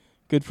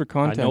 Good for I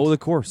content. know the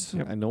course.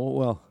 Yep. I know it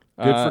well.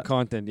 Good Uh, for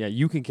content. Yeah,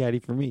 you can caddy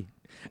for me.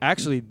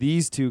 Actually,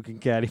 these two can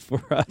caddy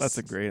for us. That's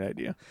a great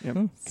idea. Yep.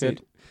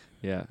 Good.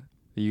 Yeah.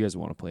 You guys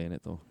want to play in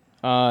it though.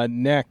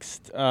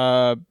 Next,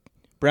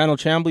 Brandel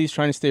Chambly's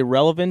trying to stay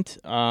relevant,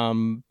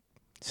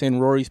 saying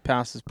Rory's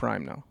past his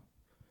prime now.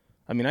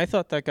 I mean, I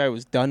thought that guy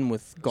was done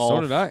with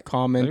golf, did I.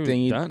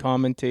 commenting, done.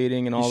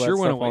 commentating, and all He that sure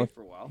stuff. went away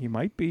for a while. He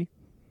might be.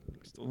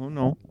 Still don't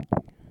know.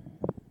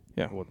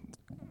 Yeah,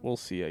 we'll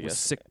see, I With guess.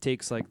 sick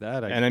takes like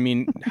that. And I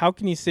mean, how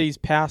can you say he's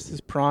past his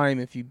prime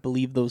if you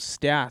believe those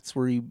stats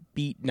where he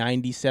beat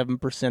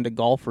 97% of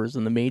golfers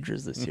in the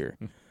majors this year?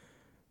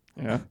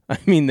 Yeah. I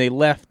mean, they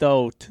left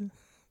out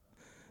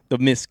the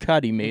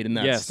miscut he made in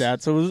that Yes.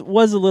 stat, so it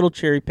was a little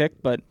cherry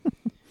picked, but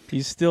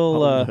he's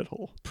still A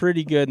little.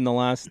 pretty good in the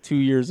last 2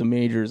 years of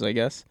majors, I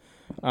guess.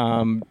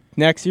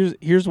 Next,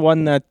 here's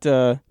one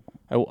that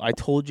I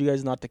told you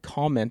guys not to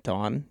comment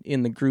on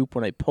in the group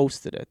when I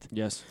posted it.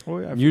 yes. Oh,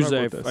 yeah, I Usually,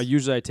 forgot about this.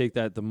 usually I take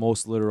that the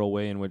most literal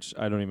way in which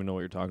I don't even know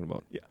what you're talking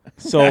about.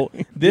 So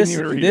this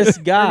even read this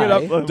Bring guy, it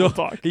up. We'll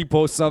talk. He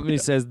posts something. He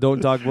says, "Don't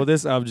talk about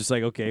this." I'm just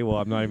like, okay, well,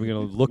 I'm not even gonna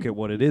look at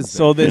what it is.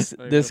 so then. this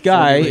Like, this a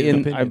guy formulated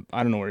in opinion.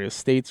 I don't know where he is,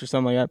 States or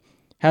something like that,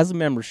 has a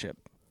membership,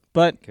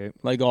 but Okay.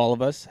 like all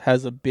of us,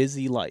 has a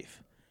busy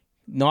life.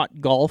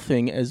 Not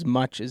golfing as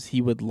much as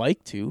he would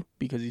like to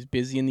because he's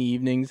busy in the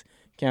evenings,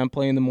 can't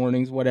play in the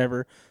mornings,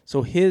 whatever.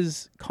 So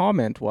his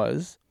comment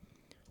was,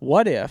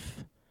 what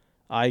if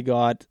I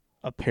got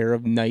a pair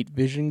of night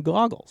vision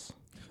goggles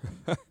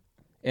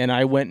and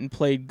I went and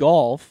played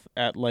golf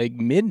at like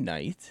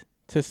midnight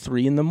to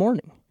 3 a.m?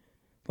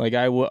 Like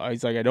I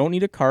was like, I don't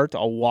need a cart.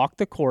 I'll walk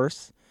the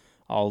course.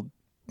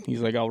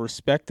 He's like, I'll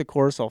respect the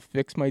course. I'll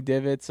fix my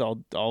divots.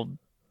 I'll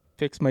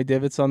fix my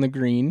divots on the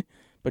green.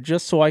 But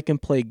just so I can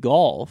play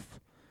golf,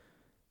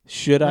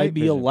 should I Night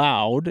be vision.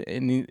 allowed?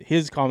 And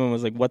his comment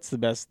was like, what's the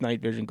best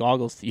night vision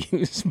goggles to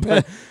use?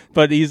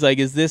 But he's like,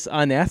 is this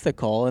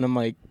unethical? And I'm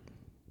like,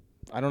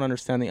 I don't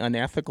understand the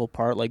unethical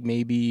part. Like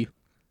maybe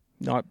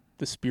not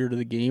the spirit of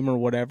the game or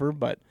whatever,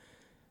 but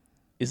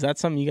is that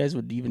something you guys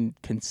would even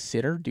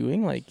consider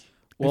doing? Like,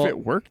 Well, if it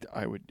worked,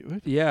 I would do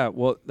it. Yeah,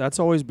 well, that's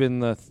always been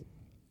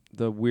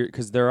the weird,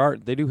 because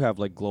they do have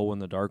like glow in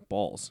the dark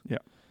balls. Yeah.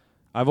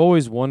 I've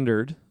always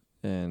wondered,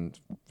 and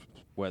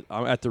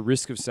I'm at the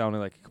risk of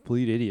sounding like a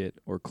complete idiot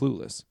or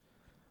clueless,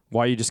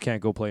 why you just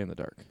can't go play in the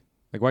dark.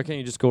 Like, why can't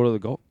you just go to the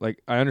golf?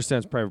 Like, I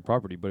understand it's private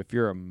property, but if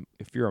you're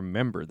a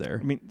member there,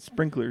 I mean,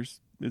 sprinklers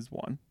is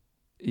one.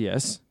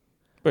 yes.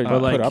 but But,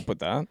 put like- up with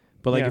that.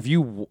 But like,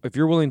 Yeah. if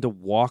you're willing to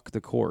walk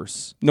the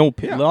course, No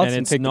pin. Yeah. and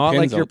it's not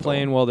like you're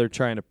playing while they're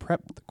trying to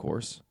prep the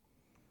course.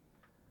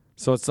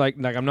 So it's like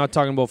I'm not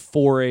talking about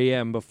 4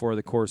 a.m. before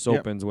the course Yep.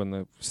 opens when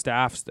the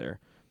staff's there.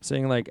 I'm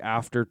saying like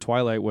after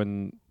twilight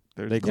when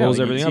There's They no- close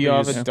everything up, Tee you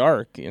off just- at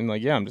dark, and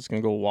like, yeah, I'm just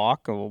gonna go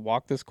walk. I'll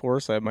walk this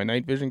course. I have my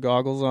night vision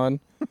goggles on.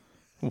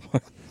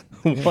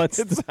 What's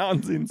It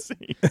sounds insane.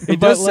 it But,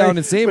 does like- sound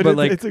insane, but it's-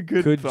 like, it's a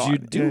good could thought. you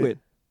do Yeah. it?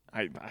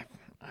 I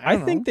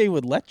don't think know. they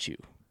would let you.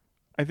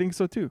 I think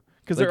so too.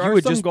 Because Like, there you are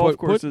would some just golf put-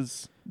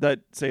 courses that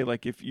say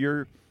like if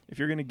you're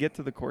going to get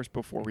to the course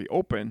before we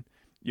open,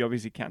 you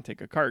obviously can't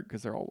take a cart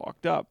because they're all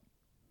locked up.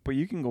 But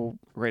you can go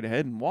right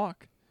ahead and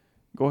walk.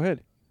 Go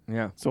ahead.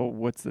 Yeah, So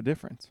what's the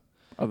difference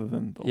other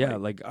than the yeah,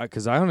 light? like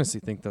because I honestly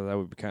think that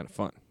would be kind of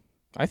fun.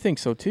 I think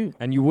so too.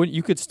 And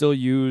you could still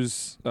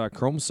use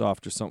Chrome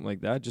Soft or something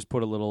like that. Just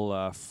put a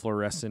little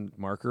fluorescent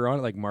marker on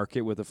it, like mark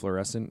it with a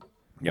fluorescent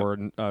Yep.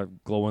 or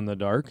glow in the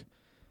dark,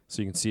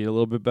 so you can see it a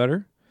little bit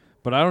better.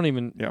 But I don't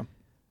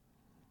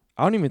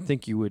even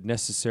think you would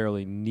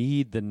necessarily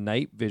need the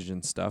night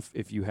vision stuff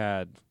if you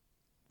had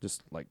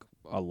just like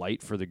a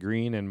light for the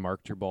green and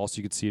marked your ball so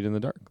you could see it in the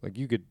dark. Like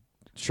you could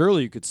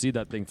see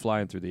that thing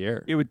flying through the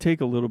air. It would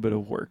take a little bit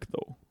of work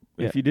though.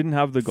 Yeah. If you didn't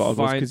have the goggles,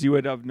 Fine. because you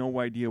would have no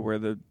idea where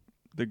the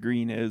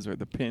green is or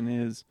the pin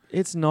is.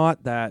 It's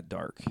not that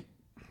dark.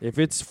 If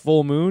it's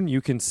full moon,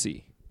 you can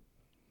see.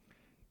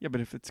 Yeah, but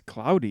if it's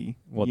cloudy,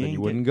 Well, then ain't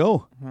you wouldn't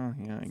go. Well,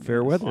 yeah, I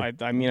Fair guess. weather.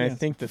 I mean, I Yes,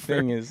 think the fair-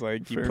 thing is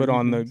like you fair put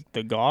on reasons.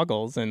 the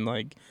goggles and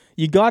like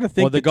you got to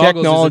think Well, the the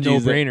goggles technology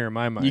is a no-brainer in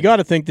my mind. You got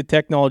to think the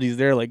technology's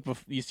there. Like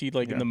you see,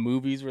 like in Yeah. the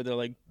movies where they're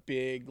like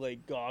big,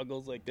 like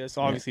goggles like this.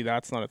 Obviously,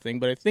 that's not a thing,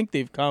 but I think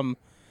they've come.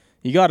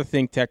 You got to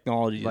think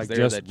technology is Like there.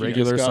 just that you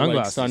regular got,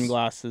 like, sunglasses.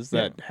 sunglasses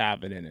Yeah. that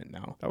have it in it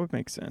now. That would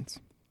make sense.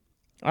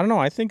 I don't know.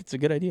 I think it's a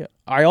good idea.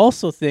 I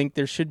also think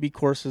there should be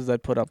courses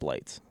that put up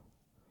lights.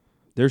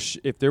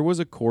 If there was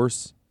a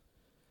course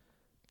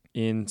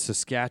in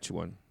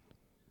Saskatchewan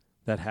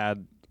that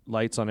had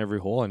lights on every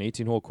hole, an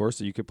 18-hole course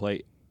that you could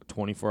play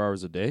 24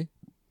 hours a day,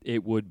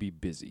 it would be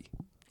busy.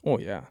 Oh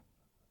yeah.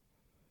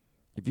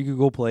 If you could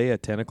go play a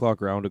 10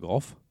 o'clock round of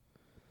golf,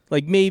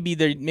 Like maybe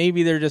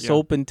they're just Yeah.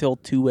 open till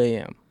 2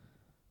 a.m.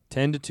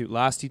 10 to 2,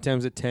 last tee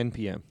times at 10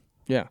 p.m.,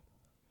 Yeah,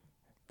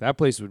 that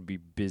place would be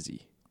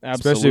busy,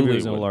 absolutely. especially if it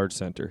was in a would. large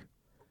center.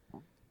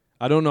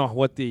 I don't know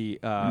what the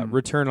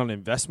return on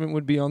investment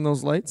would be on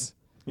those lights.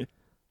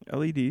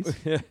 LEDs.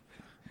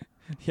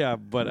 Yeah,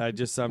 but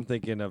I'm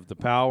thinking of the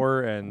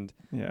power and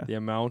Yeah. the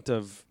amount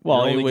of Well,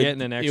 you're it only would,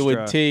 getting an extra it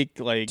would take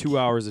like 2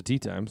 hours of tee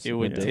times. It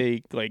would a day.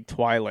 take like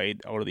twilight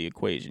out of the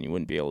equation. You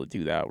wouldn't be able to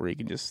do that where you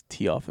can just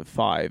tee off at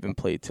 5 and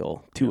play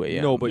till 2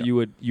 a.m. No, but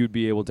you'd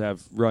be able to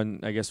have run,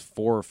 I guess,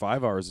 4 or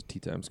 5 hours of tee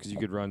times because you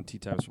could run tee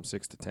times from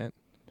 6 to 10.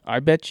 I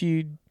bet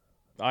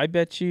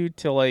you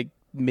till like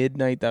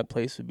midnight that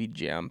place would be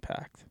jam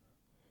packed.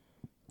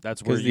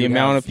 That's where 'Cause the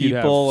amount of you'd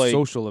have people, like-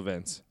 social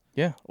events.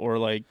 Yeah, or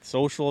like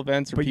social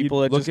events or But you people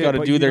that look just at- got to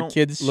but do you their don't-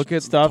 kids Look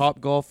at stuff. Top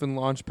Golf and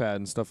Launchpad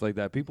and stuff like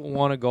that. People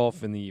want to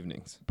golf in the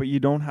evenings. But you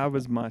don't have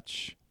as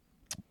much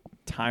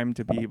time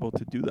to be able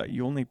to do that.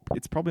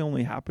 It's probably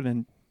only happening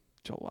in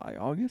July,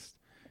 August.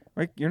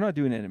 Right? You're not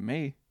doing it in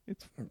May.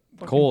 It's fucking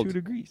Cold. 2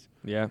 degrees.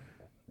 Yeah.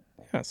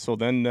 Yeah, so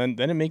then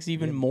it makes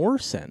even more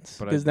sense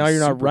But because I'd now be you're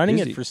not super running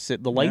busy. it for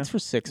the lights Yeah. for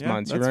 6 Yeah,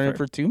 months. You're that's running it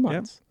fair. for 2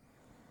 months.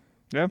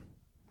 Yeah.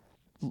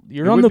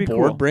 You're It on would the be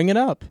board. cool. Bring it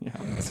up. Yeah.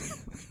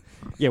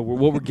 Yeah,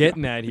 what we're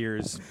getting at here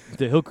is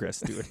the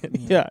Hillcrest doing it.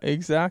 Yeah,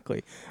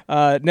 exactly.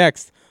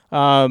 Next,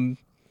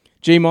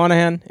 Jay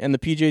Monahan and the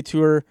PGA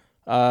Tour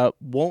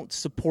won't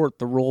support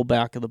the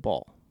rollback of the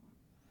ball.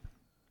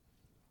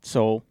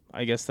 So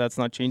I guess that's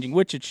not changing,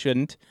 which it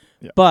shouldn't.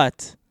 Yeah.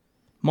 But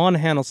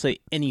Monahan will say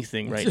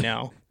anything right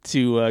now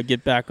to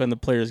get back on the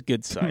player's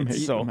good side. Make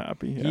So them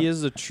happy. Yeah. He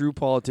is a true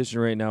politician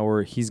right now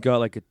where he's got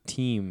like a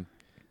team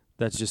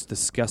that's just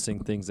discussing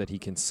things that he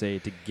can say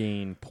to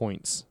gain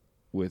points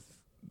with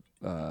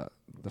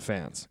the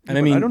fans. and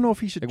I But mean, I don't know if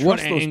he should Like what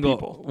trust those angle?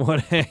 people.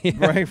 What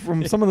Right?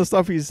 From some of the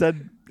stuff he said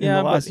in yeah,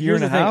 the but last year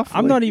here's and a the thing. half.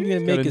 I'm like, not even gonna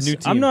got make a new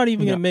I'm team. not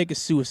even Yeah. gonna make a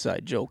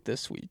suicide joke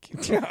this week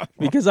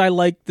because I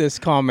like this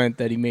comment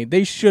that he made.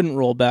 They shouldn't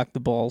roll back the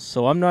balls,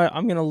 so I'm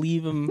gonna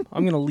leave him.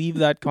 I'm gonna leave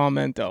that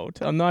comment out.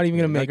 I'm not even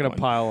gonna I'm not make gonna one.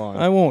 pile on.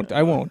 I won't.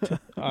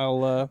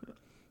 I'll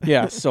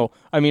Yeah, so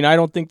I mean, I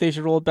don't think they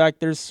should roll it back.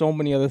 There's so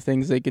many other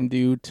things they can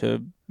do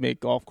to make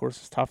golf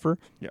courses tougher.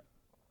 Yeah.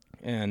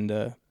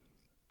 And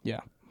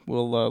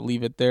we'll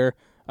leave it there.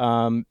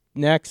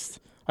 Next,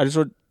 I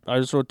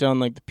just wrote down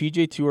like the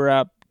PGA Tour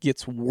app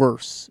gets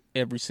worse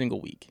every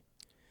single week.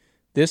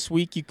 This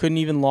week you couldn't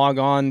even log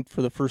on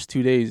for the first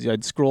 2 days.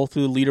 I'd scroll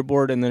through the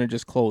leaderboard and then it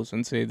just closed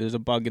and say there's a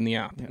bug in the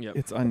app. Yeah, Yep.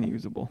 It's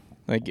unusable.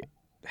 Like,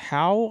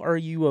 how are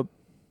you a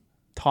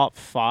top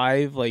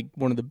 5, like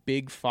one of the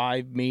big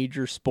 5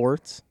 major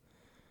sports,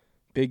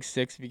 big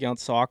 6 if you count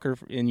soccer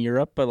in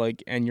Europe, but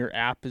like, and your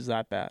app is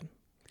that bad?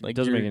 Like,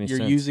 Doesn't you're, make any you're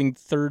sense. using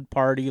third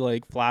party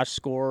like Flash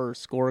Score or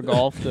Score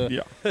Golf to,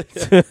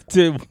 Yeah.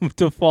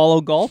 to follow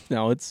golf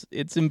now. It's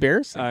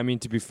embarrassing. I mean,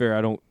 to be fair,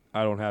 I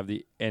don't have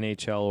the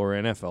NHL or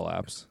NFL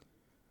apps.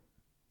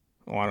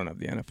 Oh, I don't have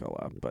the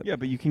NFL app, but Yeah,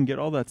 but you can get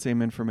all that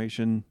same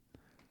information.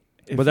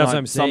 If But that's not what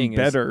I'm saying is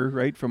better,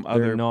 right, from they're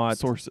other not-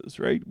 sources,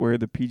 right? Where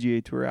the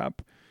PGA Tour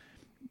app,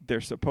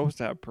 they're supposed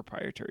to have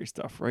proprietary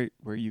stuff, right?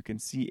 Where you can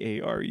see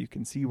AR, you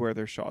can see where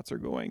their shots are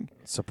going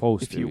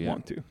Supposed if to, you yeah.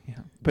 want to. Yeah.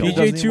 But it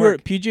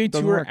doesn't PGA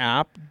Doesn't Tour work.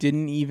 app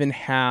didn't even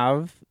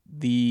have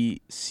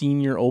the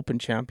Senior Open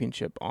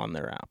Championship on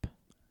their app.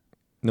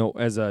 No,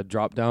 as a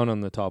drop down on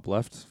the top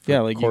left. for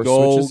Yeah, like you course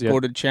go switches, yeah. go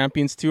to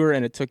Champions Tour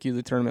and it took you to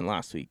the tournament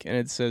last week, and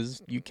it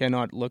says you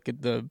cannot look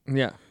at the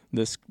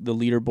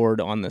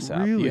leaderboard on this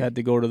app. Really? You had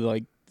to go to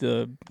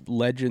the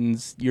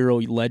Euro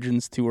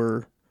Legends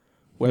Tour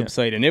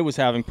website, and it was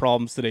having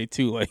problems today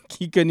too.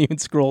 Like you couldn't even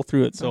scroll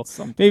through it. So That's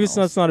something maybe else.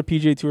 it's not a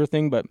PGA Tour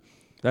thing, but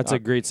That's a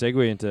great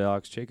segue into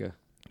Alex Cheka.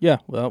 yeah,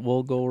 well,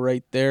 we'll go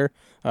right there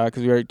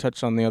because we already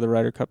touched on the other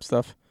Ryder Cup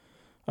stuff.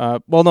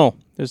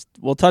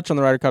 We'll touch on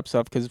the Ryder Cup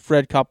stuff because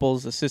Fred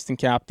Couples, assistant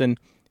captain,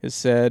 has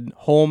said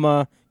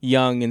Homa,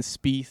 Young, and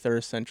Spieth are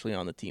essentially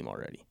on the team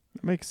already.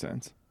 That makes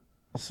sense.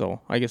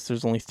 So I guess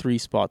there's only 3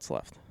 spots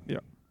left. Yeah.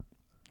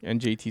 And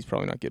JT's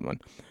probably not getting one.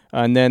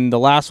 And then the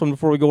last one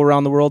before we go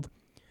around the world,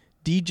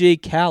 DJ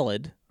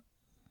Khaled,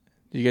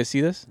 did you guys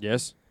see this?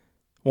 Yes.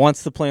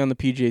 Wants to play on the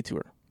PGA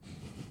Tour.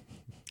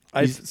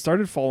 I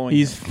started following.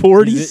 He's him.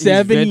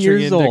 47 venturing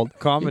years into old.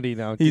 Comedy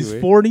now, too. He's eh?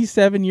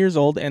 47 years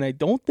old, and I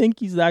don't think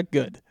he's that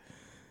good.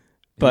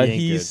 But ain't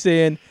he's good.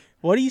 saying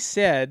what he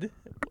said.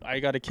 I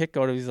got a kick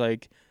out of. He's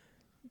like,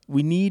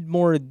 we need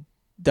more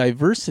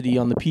diversity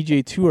on the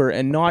PGA Tour,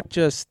 and not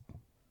just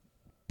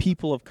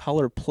people of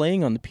color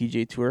playing on the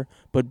PGA Tour,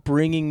 but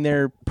bringing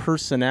their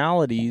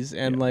personalities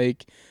and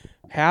like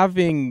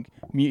having.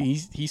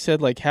 He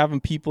said like having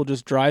people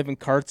just driving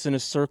carts in a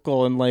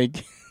circle and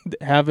like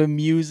having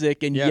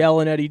music and Yeah.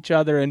 yelling at each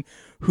other and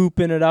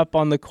hooping it up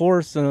on the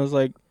course. And I was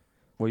like,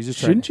 Well, he's just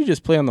shouldn't you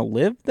just play on the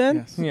live then?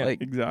 Yes, Yeah.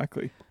 Like,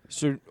 exactly.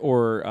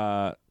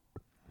 or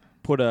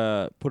put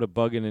a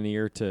bug in an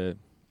ear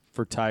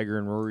for Tiger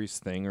and Rory's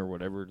thing or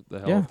whatever the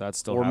hell if that's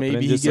still or happening.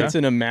 maybe he Just, gets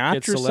in a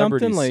match get or something.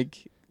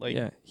 celebrities. Like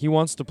yeah, he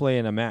wants to play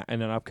in in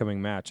an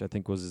upcoming match. I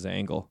think was his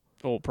angle.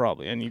 oh,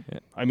 probably. And Yeah.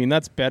 I mean,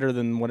 that's better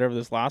than whatever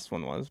this last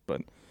one was.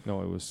 But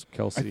No, it was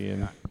Kelsey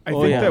and I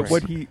Oh, think yeah.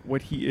 that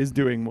what he is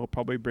doing will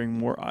probably bring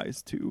more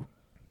eyes to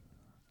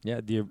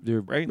the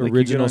right. Like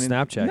you get original on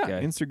Snapchat yeah,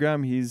 guy.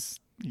 Instagram. He's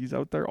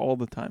out there all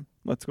the time.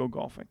 Let's go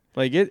golfing.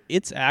 like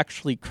it's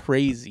actually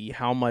crazy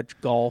how much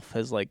golf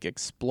has like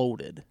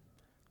exploded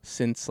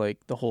since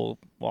like the whole.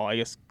 Well, I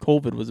guess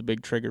COVID was a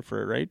big trigger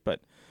for it, right? But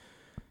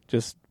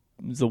just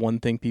it's the one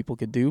thing people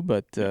could do.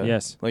 But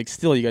Yes. like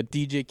still, you got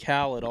DJ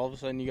Khaled. All of a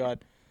sudden, you got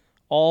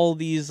all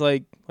these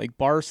like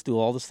Barstool,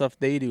 all the stuff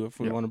they do. If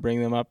we Yeah. want to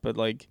bring them up, but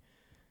like,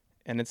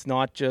 and it's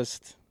not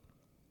just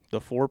the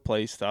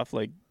foreplay stuff.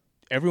 Like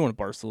everyone at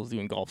Barstool is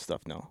doing golf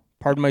stuff now.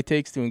 Pardon my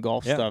takes, doing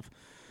golf Yeah. stuff.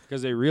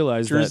 Because they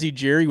realized Jersey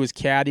Jerry was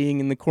caddying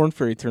in the Corn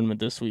Ferry tournament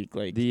this week.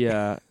 Like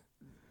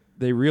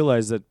they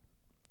realized that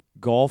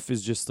golf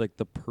is just like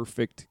the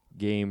perfect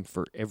game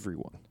for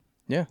everyone.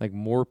 Yeah. Like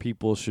more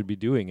people should be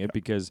doing it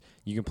because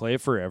you can play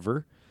it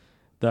forever.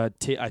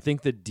 I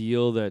think the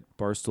deal that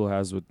Barstool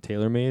has with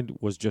TaylorMade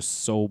was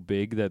just so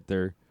big that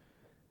they're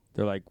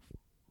like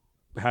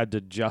had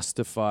to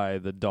justify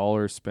the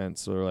dollar spent.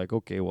 So they're like,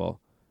 okay,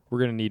 well, we're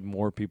gonna need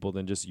more people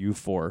than just you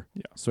four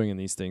swinging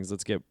these things.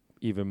 Let's get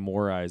even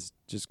more eyes,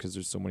 just because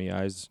there's so many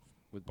eyes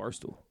with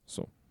Barstool.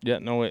 So yeah,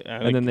 no,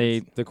 and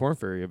then the Corn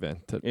Ferry event.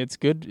 it's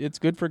good. It's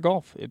good for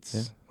golf.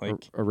 It's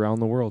like around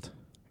the world.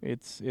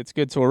 it's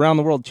good. So around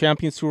the world,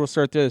 Champions Tour will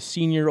start the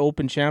Senior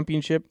Open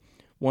Championship,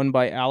 won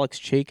by Alex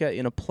Cheka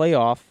in a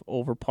playoff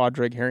over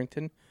Padraig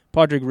Harrington.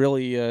 Padraig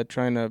really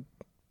trying to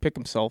pick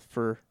himself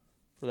for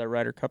that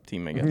Ryder Cup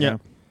team, I guess. Yeah.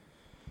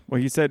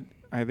 Well, he said,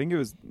 I think it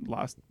was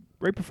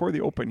right before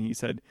the Open, he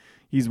said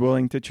he's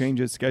willing to change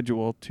his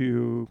schedule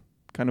to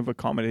kind of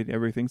accommodate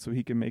everything so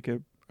he can make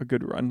a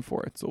good run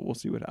for it. So we'll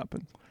see what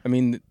happens. I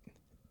mean,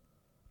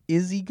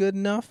 is he good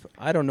enough?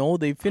 I don't know.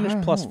 They finished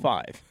don't plus know.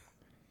 5.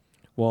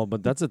 Well,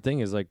 but that's the thing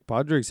is like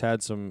Padraig's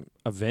had some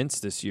events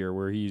this year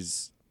where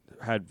he's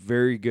had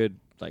very good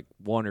like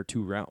 1 or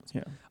 2 rounds.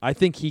 Yeah. I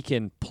think he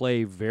can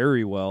play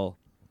very well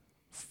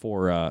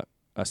for a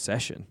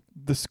session.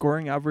 The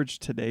scoring average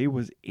today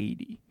was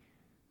 80.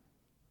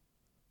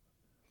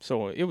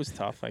 So it was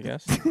tough, I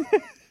guess.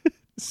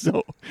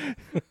 So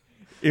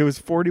it was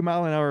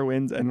 40-mile-an-hour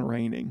winds and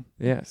raining.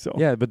 Yeah. So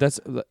Yeah, but that's.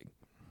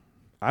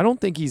 I don't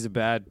think he's a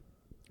bad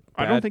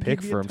I don't think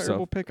pick he'd be for a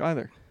terrible himself. pick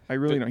either. I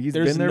really don't. He's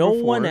There's been there no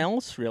before. one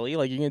else really.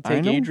 Like you're gonna I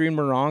take know. Adrian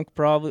Moronk,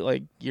 probably.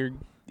 Like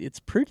it's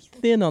pretty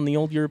thin on the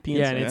old European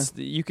Yeah, side. and it's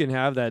you can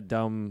have that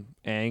dumb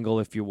angle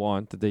if you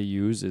want that they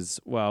use is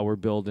well we're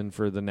building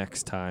for the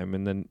next time,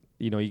 and then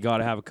you got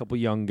to have a couple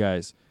young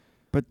guys.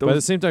 But But at the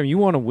those, same time, you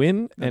want to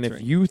win, and That's if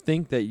right. you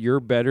think that you're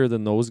better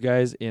than those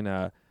guys in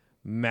a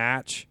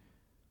match,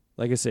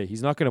 like I say,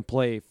 he's not going to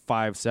play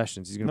 5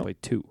 sessions. He's going to No. play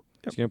 2. Yep.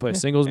 He's going to play a Yeah.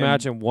 singles And-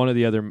 match and one of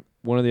the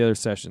other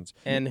sessions.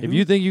 And If who-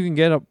 you think you can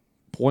get a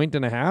point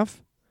and a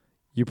half,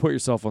 you put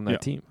yourself on that Yeah.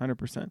 team.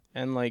 100%.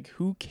 And like,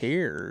 who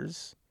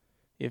cares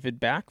if it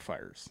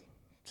backfires?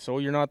 So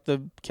you're not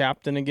the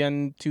captain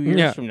again 2 years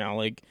Yeah. from now.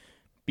 Like,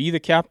 be the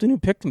captain who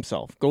picked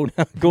himself. Go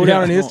down Yeah,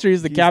 down in no, history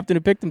as the he's- captain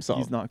who picked himself.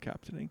 He's not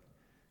captaining.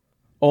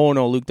 Oh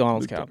no, Luke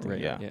Donald's Luke Don- captain. right,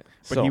 Yeah, Yeah.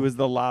 But So- he was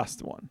the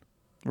last one.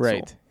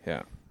 right. So-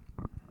 Yeah.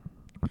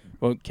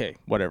 Okay,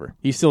 whatever.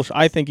 He still.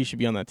 I think he should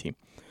be on that team.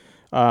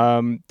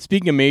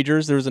 Speaking of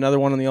majors, there was another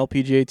one on the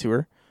LPGA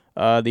tour,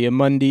 the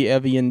Amundi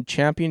Evian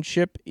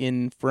Championship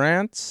in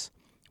France,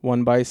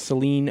 won by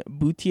Céline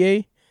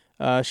Boutier.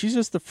 She's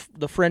just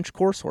the French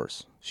course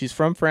horse. She's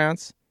from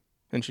France,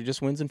 and she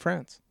just wins in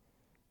France.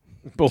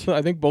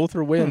 I think both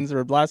her wins,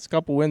 or last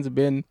couple wins, have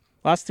been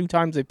last 2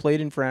 times they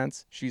played in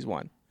France. She's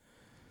won.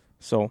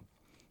 So,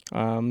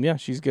 yeah,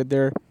 she's good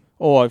there.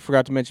 Oh, I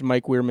forgot to mention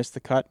Mike Weir missed the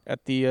cut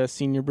at the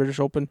Senior British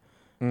Open.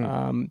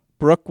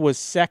 Brooke was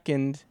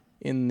second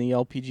in the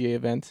LPGA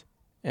event,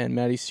 and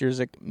Maddie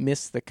Sierzik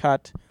missed the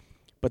cut.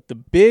 But the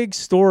big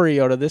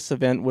story out of this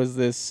event was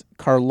this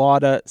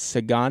Carlotta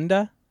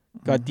Saganda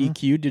got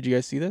DQ'd. Did you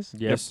guys see this?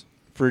 Yes.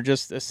 For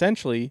just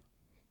essentially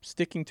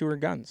sticking to her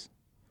guns,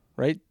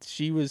 right?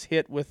 She was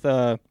hit with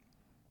a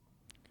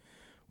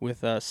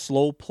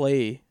slow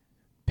play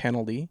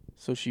penalty,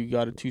 so she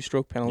got a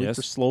 2-stroke penalty Yes.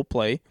 for slow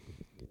play.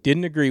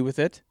 Didn't agree with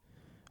it,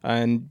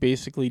 and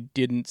basically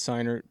didn't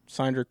signed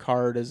her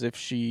card as if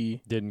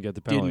she Didn't get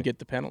the penalty. didn't get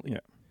the penalty. Yeah.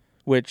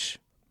 Which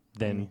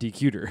then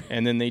DQ'd her.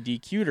 and then they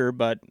DQ'd her,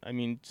 but I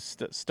mean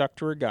stuck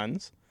to her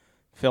guns,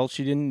 felt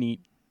she didn't need,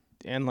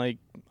 and like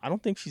I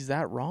don't think she's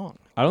that wrong.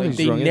 I don't Like, think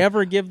she's they wrong either.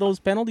 never give those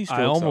penalty strokes.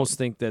 I out. almost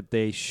think that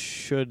they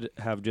should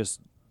have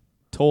just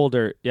told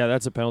her, yeah,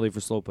 that's a penalty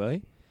for slow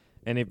play.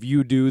 And if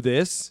you do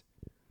this,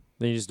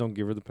 then you just don't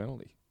give her the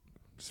penalty.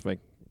 It's like,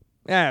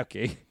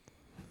 okay.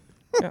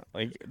 Yeah,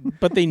 like,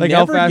 but they Like,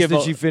 never how fast give did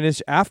out, she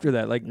finish after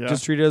that? Like, Yeah.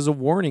 just treat it as a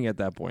warning at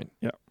that point.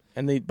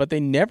 but they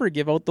never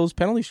give out those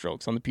penalty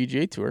strokes on the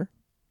PGA Tour.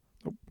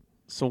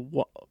 So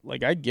what?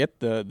 Like, I get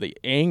the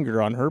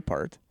anger on her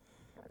part.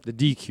 The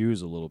DQ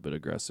is a little bit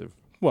aggressive.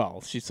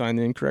 Well, she signed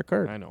the incorrect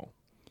card. I know.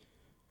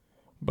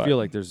 But I feel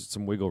like there's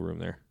some wiggle room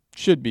there.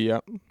 should be, yeah.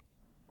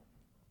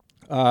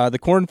 The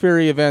Corn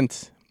Ferry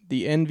event,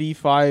 the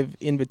NV5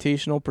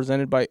 Invitational,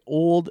 presented by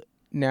Old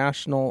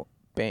National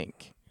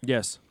Bank.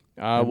 Yes.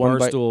 Uh, And won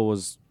by Barstool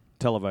was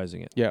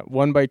televising it.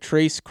 won by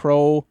Trace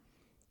Crow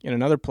in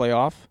another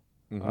playoff.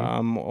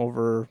 Mhm.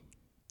 Over,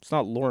 it's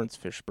not Lawrence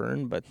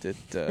Fishburne, but it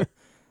I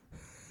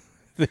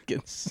think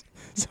it's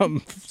some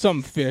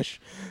fish.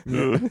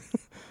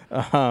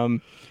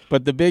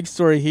 But the big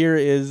story here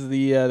is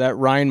the that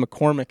Ryan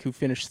McCormick who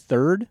finished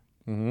third.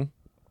 Mm-hmm.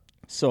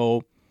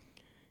 So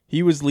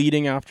he was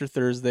leading after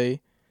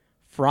Thursday.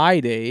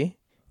 Friday,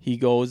 he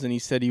goes and he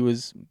said he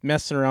was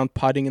messing around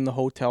putting in the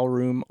hotel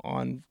room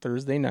on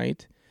Thursday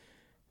night.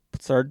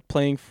 Started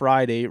playing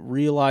Friday,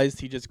 realized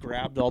he just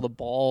grabbed all the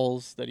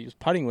balls that he was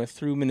putting with,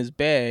 threw them in his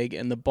bag,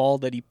 and the ball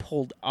that he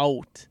pulled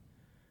out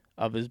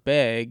of his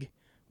bag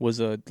was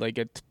a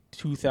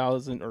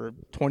 2000 or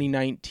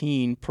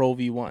 2019 Pro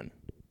V1.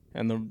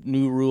 And the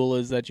new rule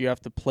is that you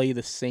have to play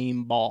the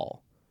same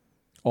ball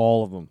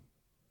All of them.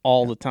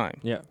 all the time.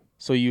 Yeah.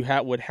 So you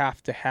would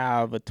have to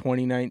have a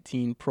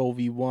 2019 Pro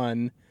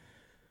V1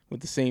 with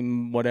the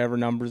same whatever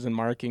numbers and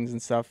markings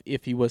and stuff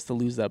if he was to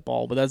lose that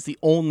ball. But that's the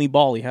only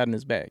ball he had in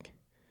his bag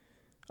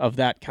of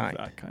that kind.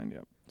 That kind, yeah.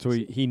 So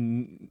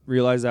he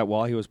realized that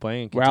while he was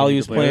playing. and While he continued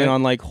was to play playing with it?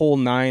 on like hole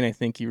 9, I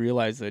think he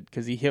realized it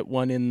because he hit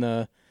one in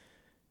the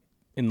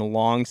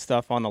long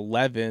stuff on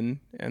 11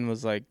 and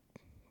was like,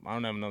 I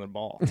don't have another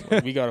ball.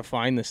 Like, we got to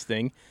find this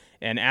thing.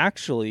 And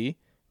actually,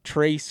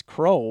 Trace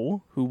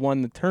Crow, who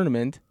won the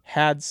tournament,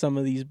 had some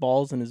of these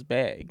balls in his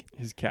bag.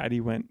 His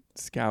caddy went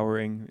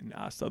scouring and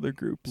asked other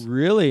groups.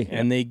 Really?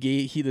 And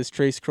this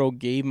Trace Crow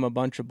gave him a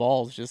bunch of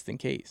balls just in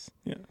case.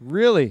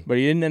 Really? But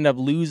he didn't end up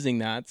losing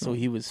that, so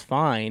he was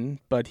fine.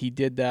 But he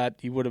did that.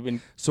 He would have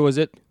been So is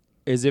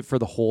it for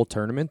the whole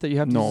tournament that you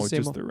have to No, use the same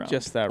just ball? the round.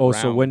 just that Oh, round.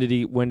 so when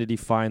did he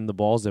find the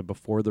balls? At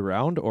before the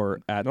round or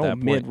at that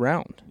point?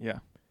 mid-round. Yeah.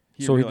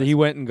 So realized- he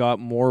went and got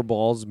more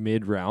balls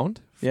mid-round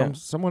from Yeah.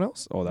 someone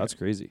else? Oh, that's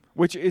crazy.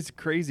 Which is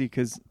crazy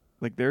because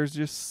like there's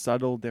just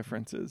subtle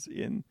differences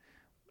in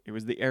it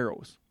was the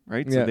arrows,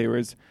 right? Yeah. So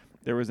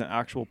there was an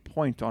actual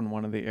point on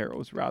one of the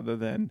arrows rather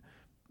than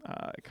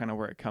kind of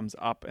where it comes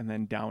up and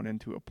then down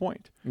into a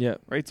point, Yeah.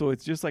 right? So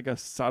it's just like a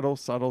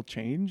subtle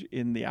change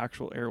in the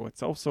actual arrow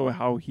itself. So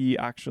how he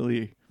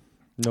actually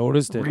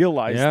Noticed it.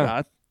 realized Yeah.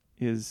 that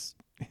is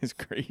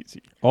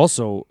crazy.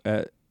 Also,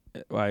 I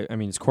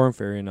mean, it's Corn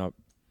Ferry, not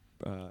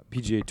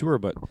PGA Tour,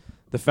 but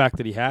the fact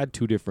that he had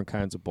two different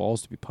kinds of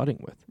balls to be putting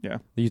with. Yeah.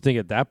 You think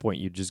at that point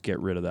you'd just get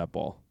rid of that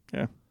ball.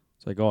 Yeah.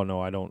 It's like, oh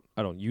no, I don't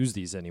use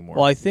these anymore.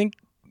 Well, I think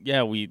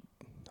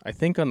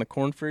on the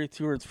Corn Ferry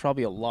Tour, it's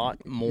probably a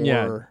lot more.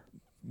 Yeah.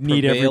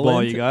 Need every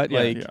ball you got.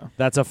 prevalent, Yeah. like- Yeah.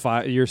 That's a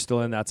five. You're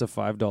still in. That's a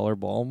 $5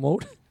 ball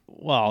mode.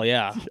 Well,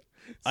 yeah.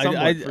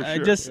 Somewhat, for I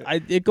sure. just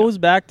it goes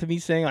back to me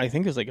saying, I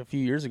think it was like a few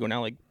years ago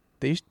now, like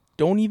you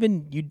don't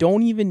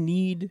even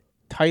need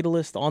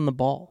Titleist on the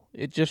ball.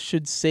 It just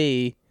should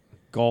say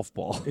Golf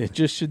ball.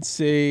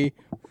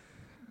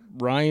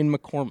 Ryan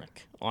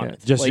McCormick on Yeah,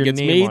 it. just like your it's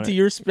name made on to it.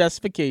 your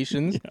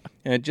specifications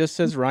and it just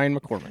says Ryan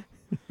McCormick.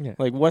 Yeah.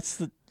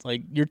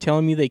 Like you're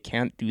telling me they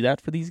can't do that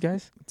for these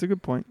guys? It's a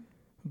good point.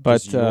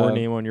 But Just your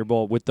name on your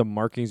ball with the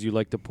markings you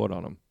like to put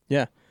on them.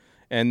 yeah.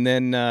 And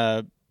then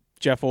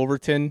Jeff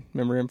Overton,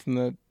 remember him from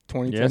the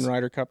 2010 Yes.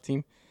 Ryder Cup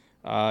team?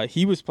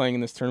 He was playing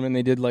in this tournament.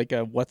 They did like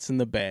a what's in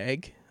the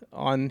bag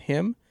on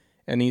him.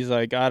 And he's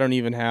like, I don't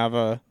even have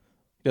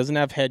he doesn't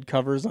have head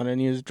covers on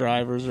any of his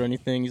drivers or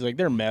anything. He's like,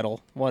 they're metal,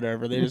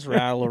 whatever. They just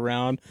rattle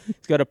around.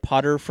 He's got a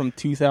putter from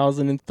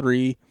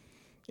 2003.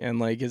 And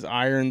like his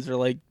irons are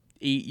like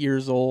 8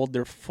 years old.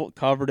 They're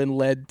covered in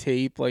lead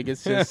tape. Like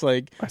it's just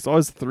like, I saw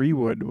his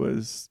 3-wood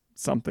was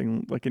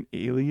something like an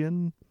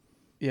alien.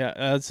 yeah,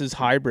 that's his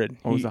hybrid.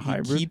 Oh, it's a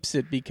hybrid? He keeps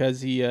it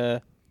because he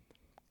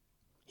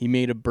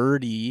made a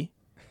birdie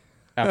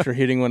after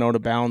hitting one out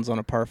of bounds on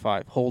a par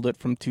 5. Hold it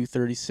from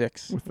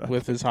 236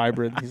 with his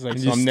hybrid. He's like,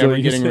 And so you I'm still never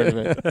use getting rid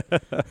it.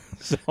 of it.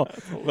 So,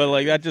 but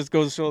like that just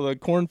goes to show the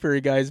Corn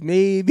Ferry guys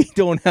maybe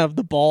don't have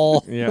the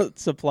ball Yeah.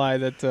 supply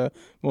that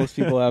most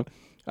people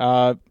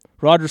have.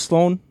 Roger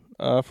Sloan,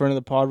 friend of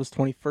the pod, was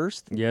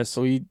 21st. Yes.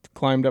 So he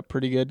climbed up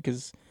pretty good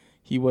because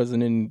he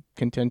wasn't in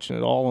contention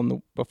at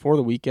all before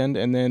the weekend.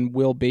 And then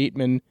Will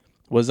Bateman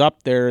was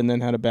up there and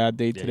then had a bad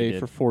day he today did.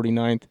 for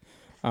 49th.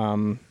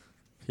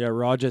 Yeah,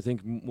 Raj, I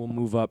think will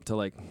move up to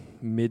like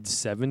mid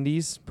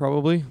 70s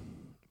probably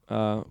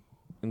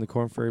in the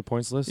Corn Ferry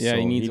points list. Yeah, So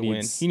he needs a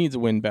win. He needs a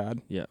win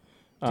bad. Yeah.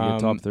 To get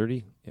top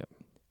 30. Yeah.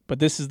 But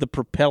this is the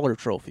Propeller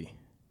Trophy,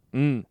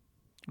 Mm.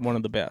 one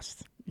of the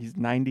best. He's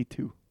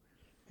 92.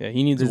 Yeah,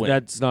 he needs a win.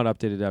 That's not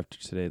updated after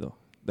today though.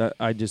 That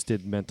I just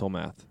did mental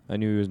math. I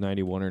knew he was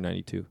 91 or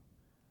 92.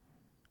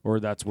 Or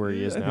that's where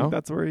he is I now. think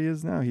that's where he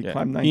is now. He Yeah.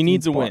 climbed 19 He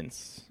needs a win.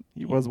 spots.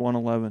 He was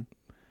 111.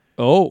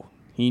 Oh.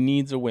 He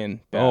needs a win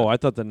bad. Oh, I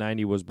thought the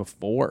 90 was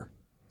before.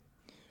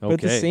 But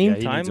at the Okay, same yeah,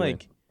 he time, needs a win.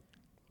 like,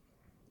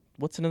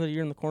 what's another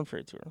year in the Corn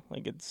Ferry Tour?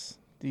 Like,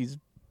 he's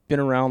been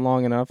around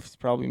long enough. He's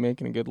probably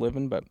making a good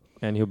living, but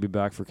And he'll be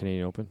back for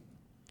Canadian Open.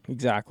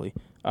 exactly.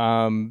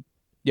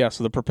 Yeah,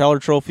 so the Propeller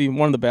Trophy,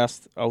 one of the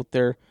best out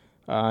there.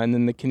 And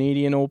then the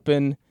Canadian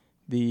Open,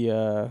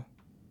 the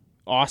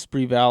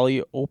Osprey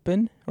Valley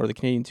Open, or the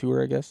Canadian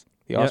Tour, I guess.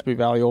 The Yep. Osprey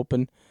Valley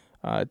Open,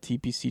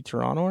 TPC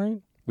Toronto,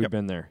 right? We've Yep.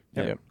 been there.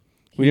 Yep. Yeah.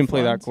 We didn't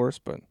play that Heathlands? course,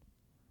 but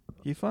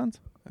Heathlands?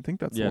 I think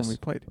that's the Yes. one we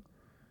played.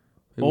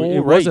 It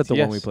right, was at the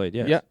one we yes. played.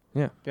 Yes.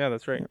 Yeah. Yeah,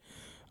 that's right.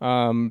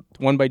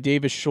 Won by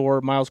Davis Shore.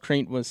 Miles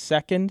Craint was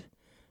second.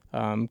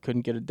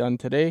 Couldn't get it done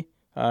today.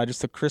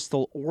 Just a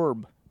Crystal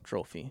Orb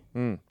Trophy.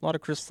 Mm. A lot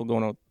of crystal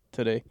going out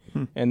today.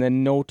 Hmm. And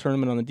then no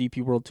tournament on the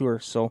DP World Tour.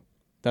 So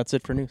that's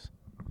it for news.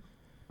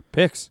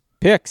 Picks.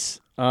 Picks.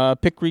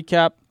 Pick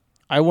recap.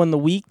 I won the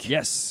week.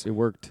 Yes, it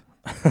worked.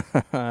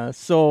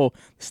 So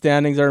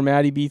standings are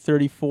Matty B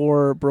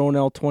 34,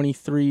 Bronell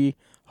 23,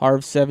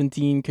 Harv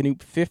 17,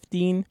 Canoop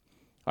 15.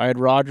 I had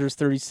Rogers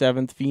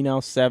 37th, Finau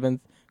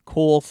 7th,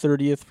 Cole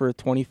 30th for a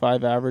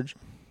 25 average.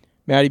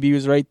 Matty B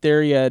was right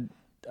there. He had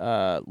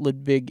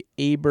Ludwig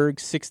Aberg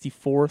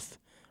 64th.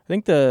 I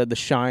think the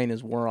shine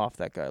has wore off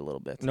that guy a little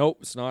bit. Nope,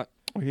 it's not.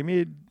 Oh, he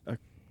made a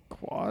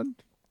quad?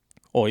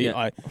 Oh, Yeah.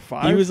 yeah. A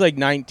 5? He was like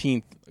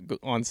 19th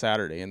on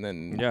Saturday, and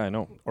then Yeah, I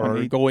know. or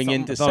On going some-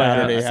 into I thought I had-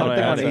 Saturday. I had thought a I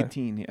something bad had on time.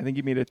 18. I think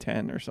he made a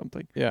 10 or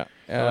something. Yeah.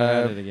 I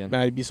had it again.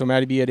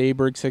 Matty B had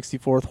Aberg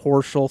 64th,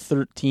 Horschel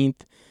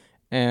 13th,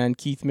 and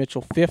Keith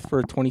Mitchell 5th for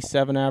a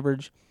 27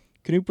 average.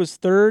 Canoop was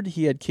 3rd.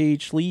 He had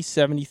KH Lee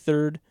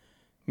 73rd,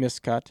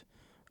 miscut.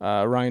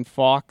 Ryan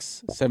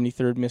Fox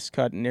 73rd,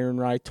 miscut, and Aaron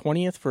Rye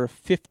 20th for a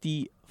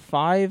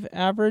 55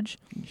 average.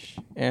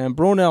 And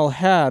Bronell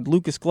had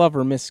Lucas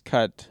Glover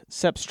miscut,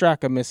 Sepp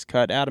Straka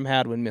miscut, Adam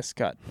Hadwin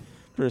miscut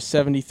for a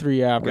 73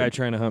 Guy average.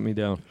 trying to hunt me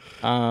down.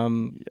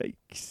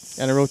 Yikes.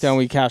 And I wrote down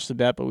we cashed the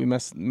bet, but we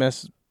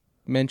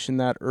mentioned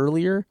that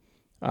earlier.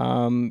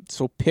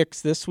 So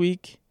picks this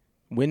week,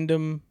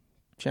 Wyndham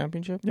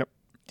Championship. Yep.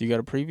 Do you got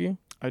a preview?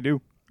 I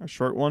do. A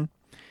short one.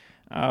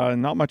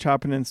 Not much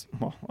happening.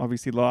 Well,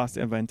 obviously last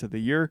event of the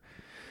year.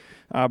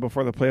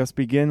 Before the playoffs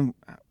begin,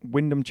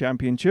 Wyndham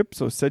Championship.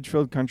 So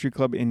Sedgefield Country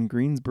Club in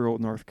Greensboro,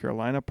 North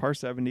Carolina. Par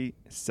 70,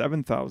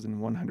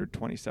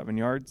 7,127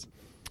 yards.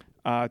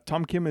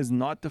 Tom Kim is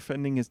not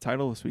defending his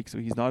title this week, so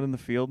he's not in the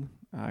field.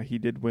 He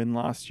did win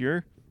last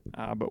year,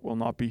 but will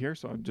not be here.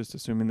 So I'm just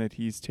assuming that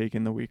he's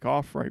taken the week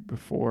off right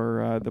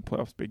before the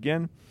playoffs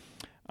begin.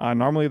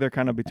 Normally they're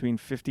kind of between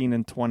 15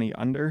 and 20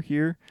 under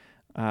here.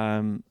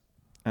 And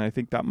I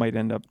think that might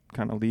end up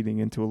kind of leading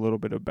into a little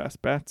bit of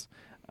best bets.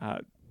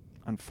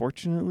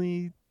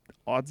 Unfortunately,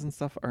 odds and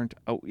stuff aren't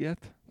out yet,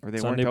 or they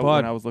Sunday weren't out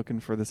pod. when I was looking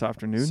for this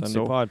afternoon. Sunday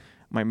so pod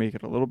might make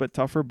it a little bit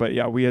tougher. But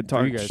yeah, we had for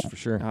talked. you guys for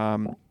sure. I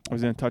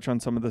was going to touch on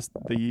some of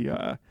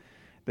the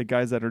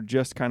guys that are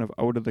just kind of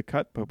out of the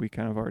cut, but we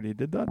kind of already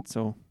did that.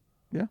 So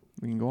yeah,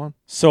 we can go on.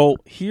 So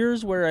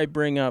here's where I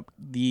bring up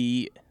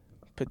the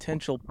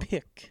potential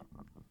pick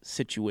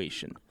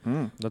situation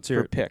Let's hear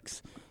for it.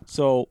 picks.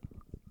 So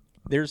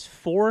there's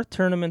 4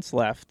 tournaments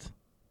left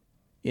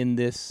in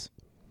this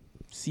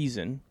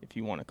season, if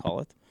you want to call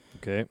it.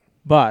 Okay.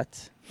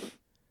 But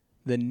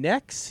the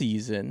next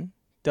season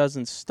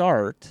doesn't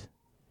start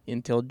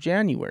until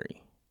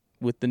January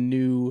with the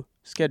new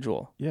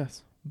schedule.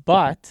 Yes.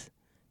 But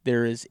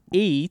there is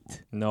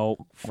 8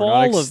 No, fall we're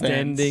not events.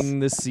 extending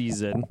the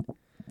season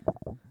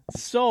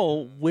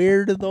So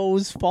where do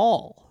those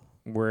fall?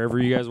 wherever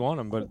you guys want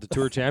them, but the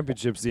Tour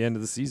Championship's the end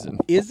of the season.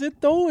 Is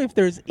it though? If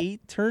there's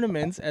 8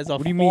 tournaments as a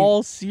What do you mean?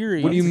 fall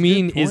series, What do you That's a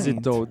mean? good Is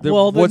it point. though?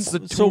 Well, then- what's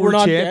the so Tour we're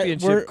not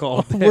Championship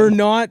called? We're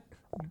not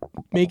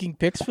making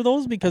picks for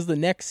those because the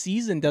next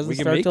season doesn't We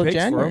can start make till picks for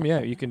January. them. Yeah,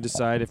 you can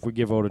decide if we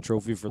give out a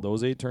trophy for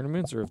those 8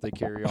 tournaments or if they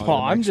carry on. Oh, to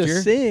I'm next just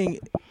year. saying,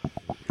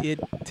 it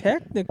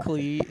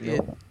technically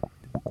it.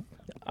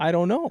 I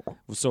don't know.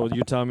 So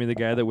you're telling me the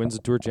guy that wins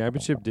the Tour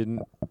Championship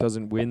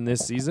doesn't win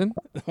this season?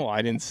 Well,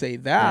 I didn't say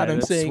that. Yeah, I'm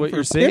that's saying what for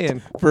you're picks-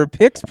 saying. For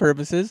picks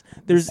purposes,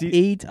 there's See-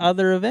 8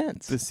 other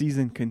events. The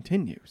season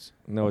continues.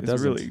 No, it It's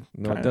doesn't. really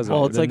No, it kinda- doesn't.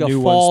 well, it's The like a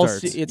new fall. one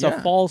starts. It's Yeah.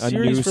 a fall A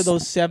series new for s-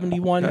 those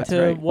 71 That's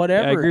to right.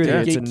 whatever I agree with to you.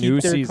 It's a keep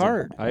new their season.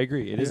 card. I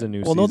agree. It is a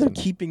new Well, no, season.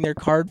 they're keeping their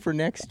card for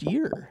next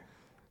year.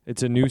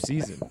 It's a new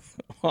season.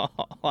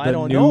 I The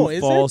don't new know.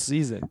 Is fall it?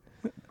 season.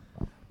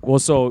 Well,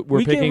 so we're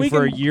We can- picking we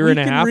for can- a year we and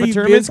a can half of revisit-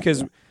 tournaments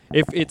because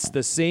if it's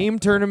the same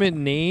tournament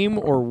name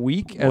or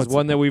week as What's-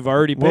 one that we've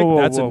already picked,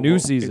 that's a new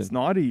season. It's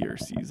not a year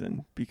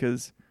season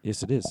because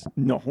Yes, it is.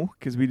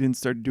 we didn't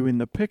start doing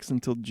the picks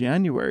until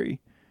January.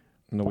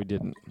 No, we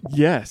didn't.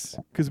 Yes,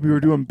 because we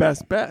were doing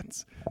best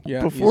bets.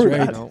 Yeah, Before he's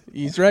right. that. No.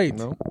 He's right.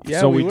 No.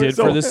 Yeah, so we we were. did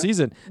So for this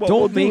season. what we'll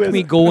Don't do make is-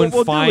 me go what and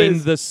we'll do find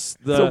is- the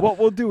So what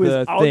we'll do is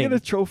the I'll thing. get a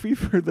trophy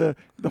for the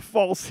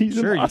fall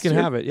season. Sure, you last can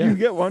year. have it, yeah. You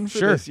get one for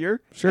Sure. this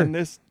year. Sure. And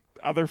this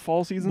other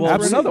fall season Well, for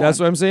Absolutely. another That's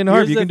one. what I'm saying, Harv.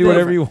 Here's You the can do thing.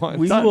 whatever you want.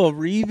 We Done. will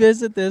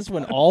revisit this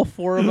when all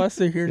 4 of us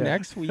are here Yeah.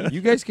 next week. You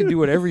guys can do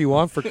whatever you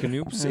want for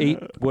Canoop's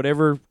 8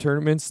 whatever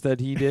tournaments that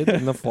he did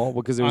in the fall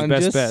because it was I'm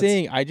best just bets.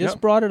 saying. I just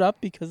Yep. brought it up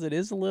because it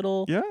is a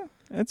little. Yeah,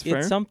 that's fair.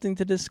 It's something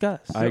to discuss.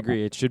 I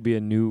agree. It should be a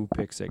new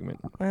pick segment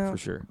Well, for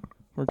sure.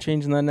 we're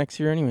changing that next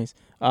year, anyways.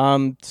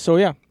 So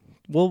yeah,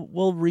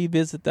 we'll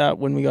revisit that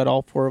when we got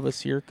all 4 of us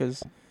here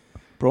because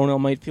Bronell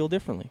might feel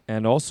differently.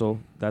 And also,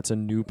 that's a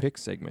new pick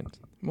segment.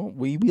 Well,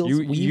 we will.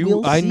 we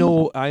will I see.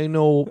 know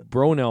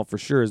Bronell for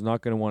sure is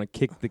not going to want to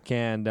kick the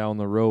can down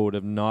the road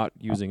of not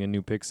using a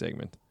new pick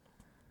segment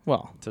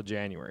Well, till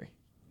January.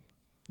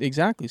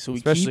 exactly. So we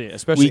Especially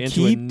we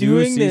into a keep new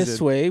doing season.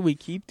 this way. We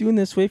keep doing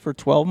this way for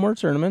 12 more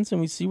tournaments, and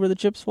we see where the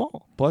chips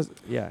fall. Plus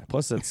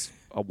that's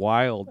a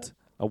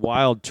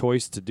wild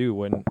choice to do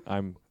when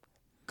I'm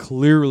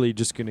clearly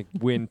just going to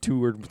win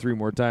 2 or 3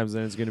 more times,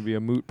 then it's going to be a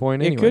moot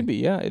point anyway. It could be,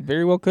 yeah. It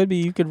very well could be.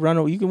 You could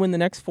you can win the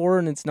next 4,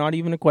 and it's not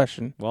even a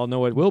question. Well,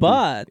 no, it will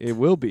But- be. It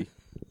will be.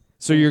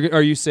 So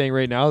are you saying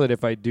right now that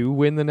if I do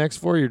win the next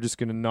 4, you're just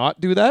going to not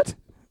do that?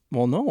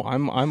 Well, no,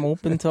 I'm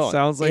open to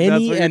Sounds like that's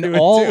any what you're and doing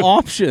all too.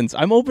 options.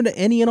 I'm open to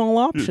any and all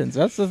options.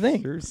 That's the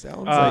thing. Sure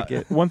sounds like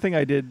it. One thing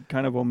I did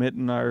kind of omit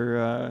in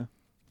our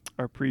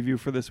preview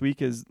for this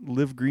week is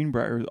Live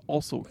Greenbrier is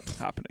also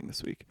happening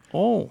this week.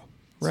 Oh,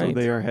 right. So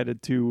they are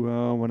headed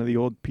to one of the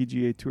old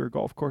PGA Tour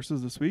golf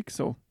courses this week.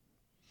 So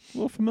a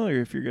little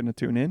familiar if you're going to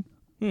tune in.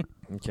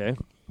 Okay.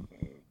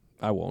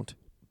 I won't.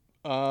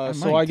 So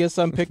might. I guess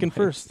I'm picking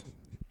first.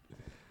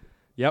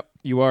 Yep,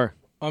 you are.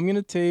 I'm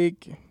gonna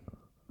take.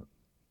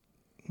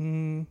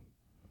 I'm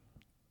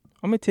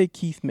gonna take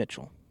Keith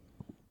Mitchell.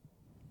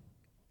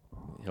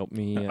 Help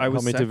me I help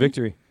was me to second.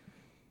 victory.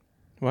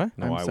 What?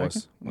 No, I'm I was.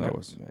 second? I Okay.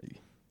 was.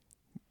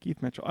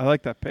 Keith Mitchell. I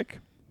like that pick.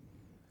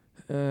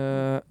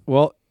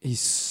 Well,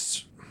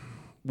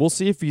 we'll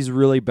see if he's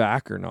really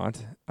back or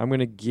not. I'm going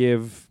to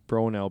give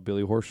Bronell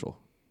Billy Horschel.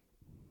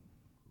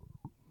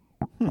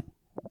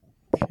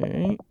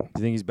 Okay. Do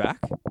you think he's back?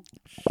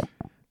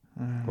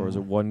 Or is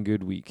it one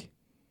good week?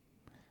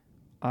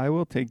 I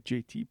will take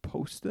JT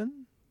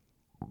Poston.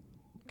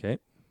 Okay.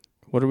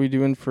 What are we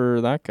doing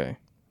for that guy?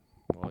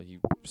 Well, you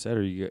said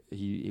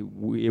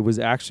it was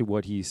actually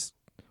what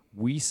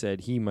we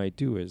said he might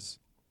do is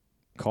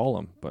call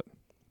him, but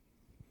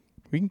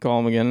We can call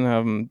him again and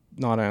have him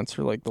not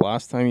answer like the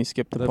last time he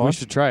skipped the then we pod.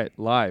 should try it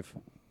live.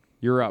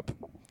 You're up.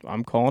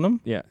 I'm calling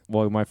him. Yeah.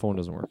 Well, my phone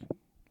doesn't work.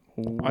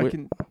 I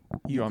can.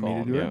 You want me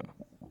call to him, do yeah. it?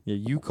 Yeah,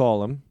 you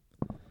call him.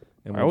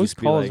 And I we'll always just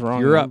be call like, his wrong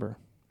 "You're up. number.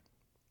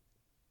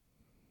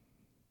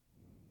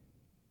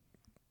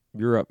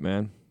 You're up,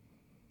 man."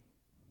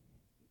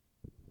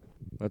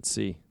 Let's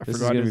see. I This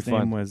is forgot gonna his be fun.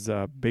 name was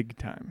Big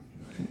Time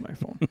in my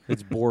phone.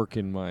 It's Bork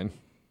in mine.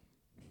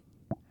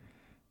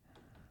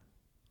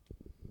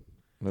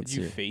 Let's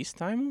Did you see.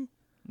 FaceTime him?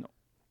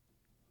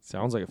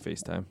 Sounds like a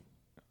FaceTime.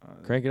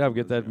 Crank it up.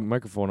 Get that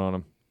microphone on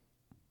him.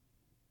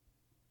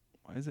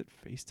 Why is it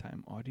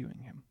FaceTime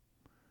audioing him?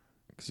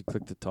 Because you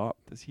click the top.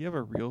 Does he have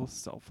a real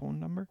cell phone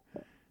number?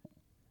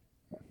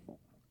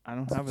 I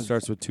don't have his.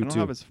 Starts with I don't 22.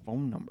 have his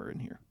phone number in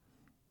here.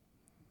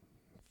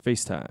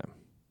 FaceTime.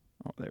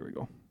 Oh, there we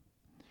go.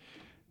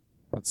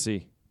 Let's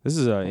see. This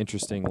is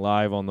interesting.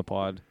 Live on the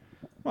pod.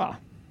 Wow.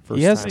 First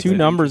He has time. two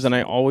numbers, and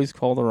I always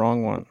call the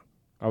wrong one.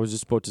 I was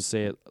just about to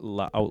say it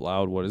out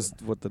loud.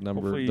 What the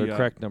number? Hopefully, The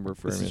correct number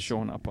for This him is is.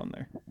 showing up on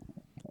there.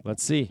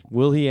 Let's see.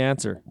 Will he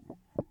answer?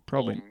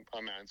 Probably.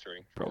 I'm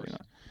answering. Probably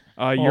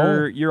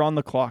not. You're on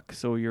the clock,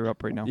 so you're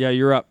up right now. Yeah,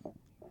 you're up.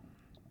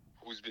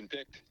 Who's been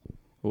picked?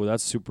 Oh,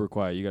 that's super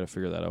quiet. You got to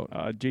figure that out.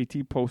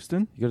 JT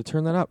Poston. You got to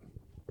turn that up.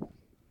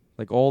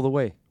 Like all the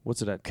way.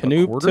 What's it at? A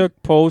Canoop quarter?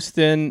 took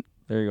Poston.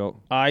 There you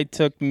go. I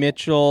took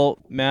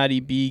Mitchell. Matty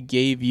B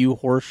gave you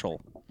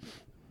Horschel.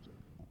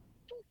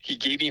 He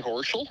gave me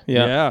Horschel?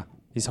 Yeah.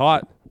 He's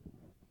hot.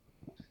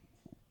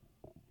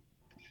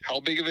 How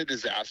big of a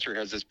disaster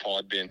has this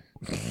pod been?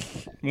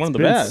 One of the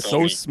Been best.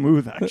 so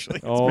smooth, actually.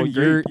 It's Oh, been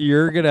great.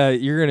 you're gonna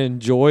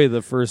enjoy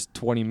the first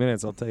 20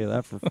 minutes. I'll tell you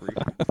that for free.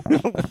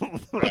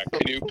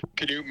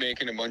 Canute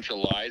making a bunch of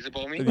lies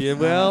about me? Yeah,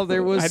 well,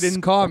 there was I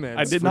didn't- comments.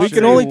 I did for not We say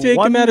can only take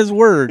one- him at his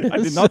word. I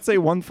did not say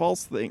one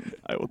false thing.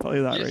 I will tell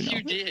you that Yes, right now.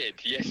 you did.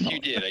 Yes, you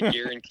did. I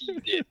guarantee you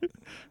did.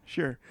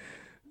 Sure.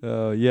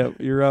 Yeah,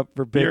 you're up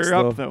for picks. You're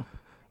up, though.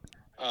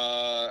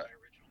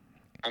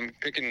 I'm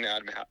picking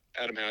Adam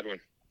Hadwin.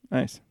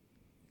 Nice.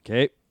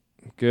 Okay,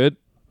 good.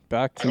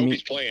 Back I to hope me.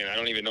 he's playing. I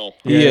don't even know.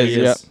 He is,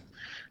 yep.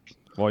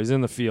 Well, he's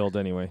in the field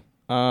anyway.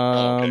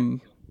 I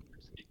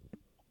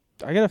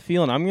got a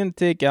feeling I'm going to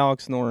take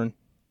Alex Noren.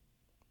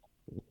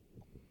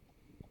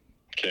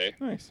 Okay.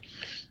 Nice.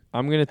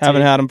 I'm gonna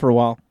Haven't had him for a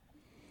while.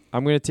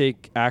 I'm gonna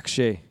take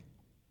Akshay.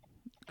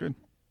 Good.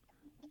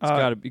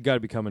 You got to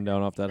be coming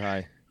down off that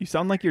high. You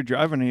sound like you're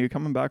driving. Are you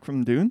coming back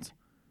from dunes?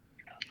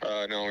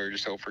 No, we were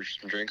just out for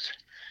some drinks.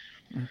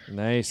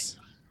 Nice.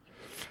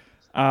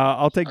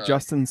 I'll take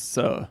Justin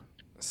Suh.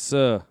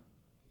 So,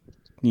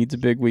 Needs a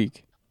big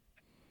week.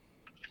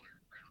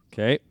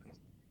 okay.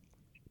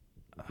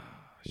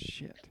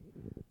 Shit.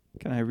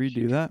 Can I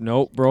redo that?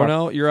 Nope,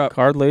 Bronell, you're up.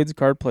 Card laid's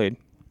card played.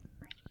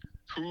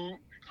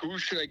 Who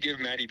should I give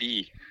Matty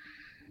B?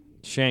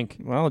 Shank.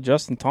 Well,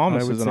 Justin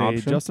Thomas I would is an say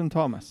option. Justin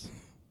Thomas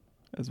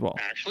as well.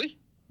 Actually?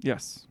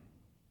 Yes.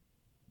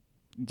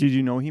 Did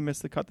you know he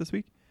missed the cut this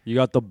week? You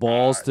got the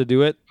balls to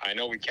do it? I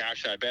know we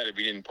cashed that bet.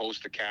 We didn't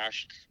post the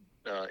cashed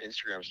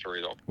Instagram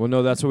story, though. Well,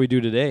 no, that's what we do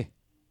today.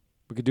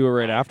 We could do it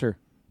right after.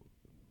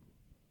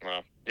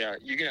 Well, yeah,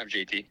 you can have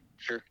JT.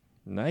 Sure.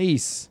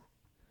 Nice.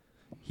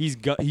 He's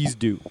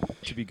due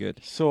to be good.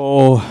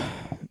 So,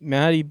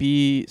 Matty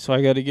B. So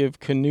I got to give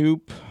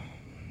Canoop.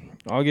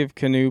 I'll give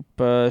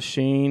Canoop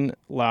Shane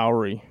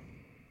Lowry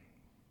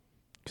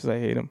because I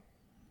hate him.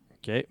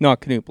 Okay.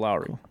 Not Canoop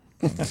Lowry.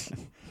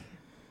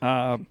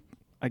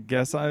 I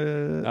guess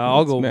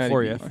I'll go Matty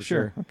before B. you for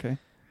sure. Okay.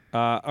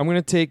 I'm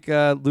gonna take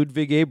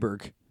Ludwig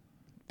Aberg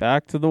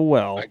Back to the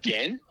well.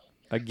 Again?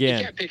 You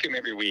again. can't pick him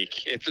every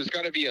week. There's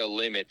got to be a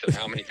limit to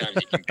how many times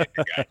you can pick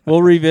the guy.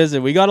 We'll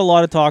revisit. We got a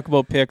lot of talk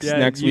about picks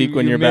next week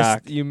when you're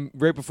back.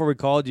 Right before we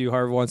called you,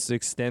 Harv wants to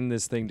extend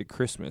this thing to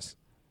Christmas.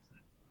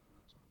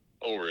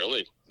 Oh,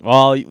 really?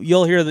 Well,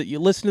 you'll hear that. You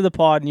listen to the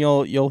pod and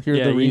you'll hear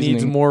Yeah, the he reasoning.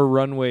 needs more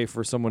runway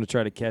for someone to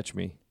try to catch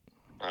me.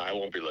 I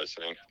won't be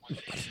listening.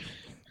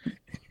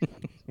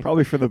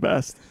 Probably for the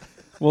best.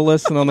 We'll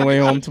listen on the way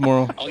home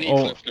tomorrow. I'll need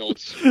Oh, cliff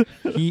notes.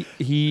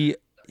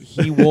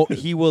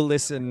 He will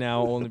listen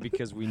now only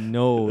because we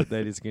know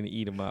that it's going to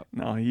eat him up.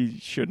 No, he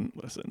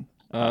shouldn't listen.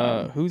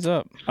 who's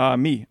up?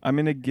 Me. I'm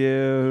gonna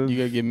give. You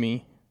gotta give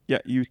me. Yeah,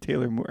 you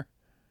Taylor Moore.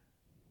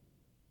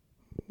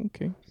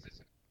 Okay.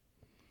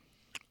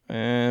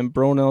 And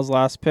Bronell's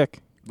last pick.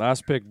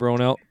 Last pick,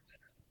 Bronell.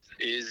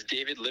 Is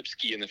David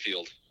Lipsky in the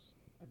field?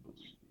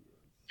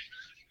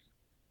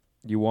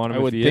 You want him I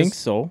if would he think is?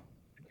 so.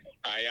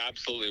 I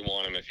absolutely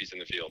want him if he's in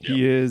the field.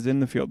 He is in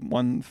the field.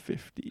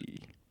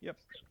 150. Yep.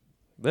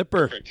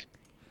 Lipper. Perfect.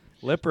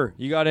 Lipper.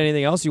 You got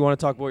anything else you want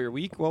to talk about your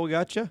week while we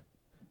got you?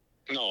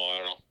 No, I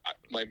don't know.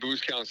 My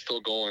booze count's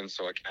still going,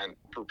 so I can't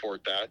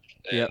report that.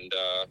 Yep. And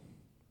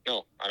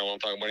no, I don't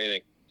want to talk about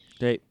anything.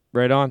 Okay,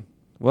 right on.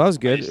 Well, that was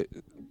good.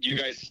 You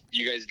guys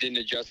didn't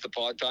adjust the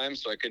pod time,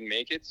 so I couldn't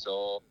make it.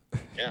 So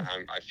yeah,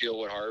 I feel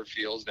what Harv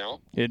feels now.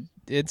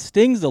 It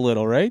stings a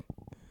little, right?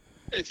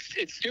 It's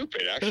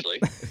stupid, actually.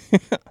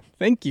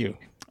 Thank you.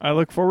 I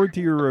look forward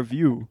to your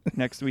review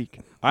next week.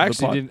 I of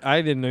the pod.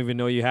 didn't even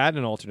know you had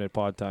an alternate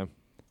pod time.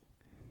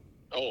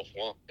 Oh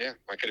well, yeah,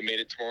 I could have made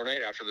it tomorrow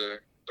night after the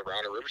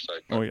round at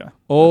Riverside. Oh yeah.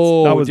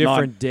 Oh, that was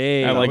different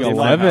day. At like Different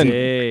 11.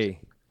 day.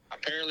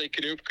 apparently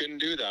Knoop couldn't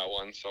do that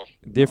one, so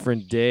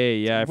Different day.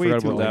 Yeah, I Way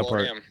forgot too about it's that all about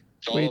part. him.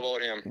 It's all Wait.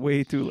 about him.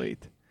 Way too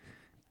late.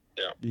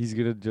 He's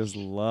gonna just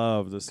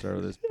love the start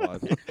of this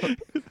pod.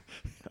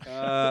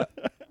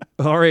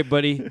 All right,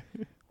 buddy.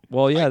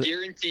 Well, I yeah.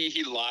 guarantee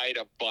he lied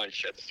a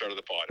bunch at the start of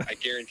the pod. I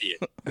guarantee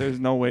it. There's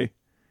no way.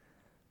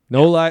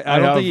 No lie. I I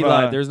don't think he have,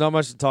 lied. There's not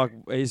much to talk.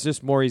 It's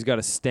just more. He's got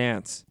a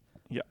stance.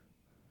 Yeah.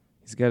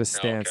 He's got a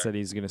stance okay. that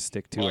he's gonna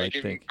stick to. Well, I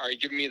think. Are you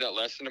giving me that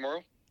lesson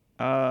tomorrow?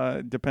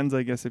 Depends,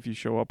 I guess, if you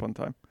show up on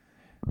time.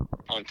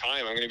 On time.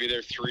 I'm going to be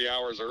there 3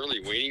 hours early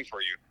waiting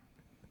for you.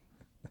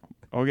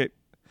 Okay.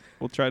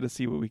 We'll try to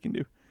see what we can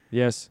do.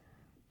 Yes.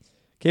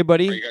 Okay,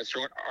 buddy. Are you guys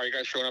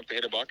showing up to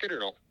hit a bucket or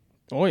no?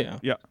 Oh yeah.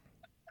 Yeah.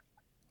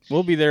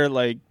 We'll be there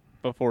like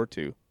before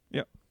 2.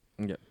 All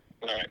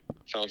right.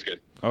 Sounds good.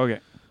 Okay.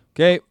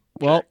 Okay.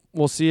 Well,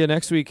 we'll see you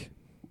next week.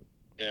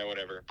 Yeah,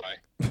 whatever.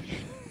 Bye.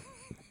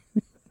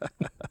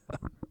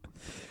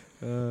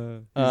 He's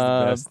the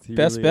best. He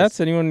Best really bets. is.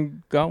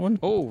 Anyone got one?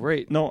 Oh,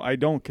 right. No, I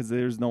don't, because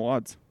there's no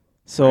odds.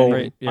 So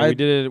Right. Yeah, we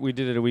did it. We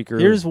did it a week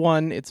early. here's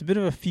one. It's a bit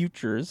of a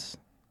futures,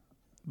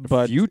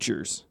 but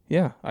futures.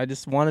 yeah, I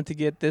just wanted to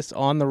get this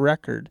on the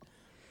record.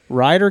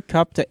 Ryder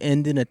Cup to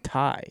end in a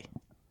tie.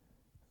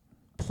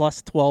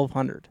 Plus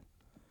 1,200.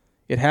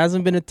 It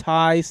hasn't been a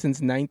tie since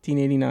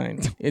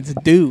 1989. It's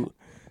due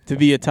to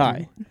be a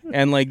tie.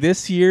 And like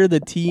this year,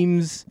 the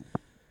teams,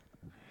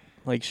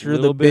 like sure,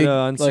 Little the bit big,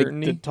 of like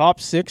uncertainty. the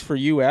top 6 for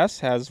US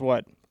has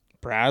what?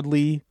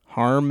 Bradley,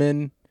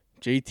 Harmon,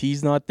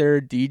 JT's not there,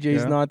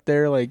 DJ's Yeah. not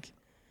there. Like,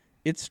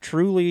 it's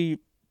truly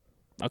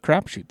a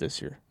crapshoot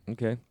this year.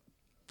 Okay.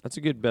 That's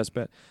a good best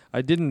bet.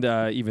 I didn't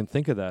even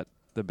think of that.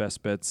 The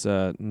best bets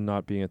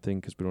not being a thing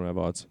because we don't have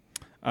odds.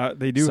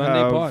 They do Sunday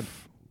have. pod.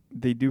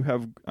 They do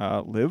have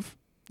Live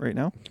right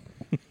now.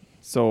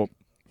 So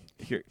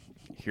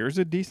here's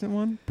a decent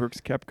one. Brooks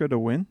Koepka to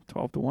win,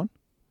 12-1.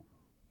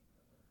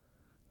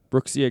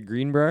 Brooksy at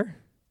Greenbrier.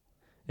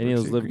 Any of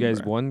Brooksy those at live guys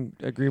Greenbrier. won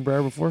at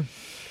Greenbrier before?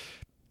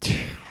 I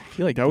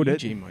feel like Doubt it.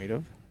 DJ might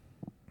have.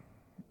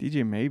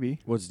 DJ maybe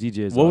What's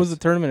DJ's What was the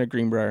odds? tournament at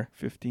Greenbrier?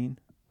 15.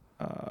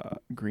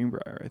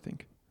 Greenbrier, I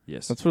think.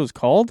 Yes. That's what it was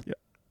called? Yeah.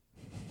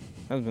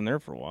 Hasn't been there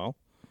for a while.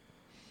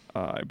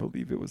 I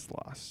believe it was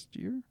last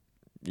year.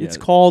 Yeah. It's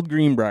called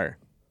Greenbrier.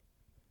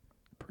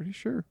 Pretty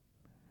sure.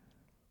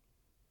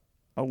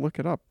 I'll look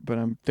it up, but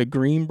I'm The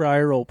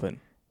Greenbrier Open.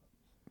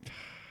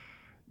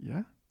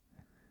 yeah.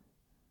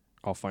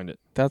 I'll find it.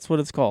 That's what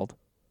it's called.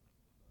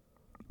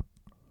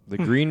 The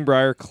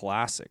Greenbrier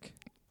Classic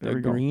There the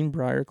we go.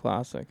 Greenbrier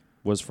Classic.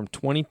 was from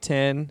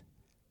 2010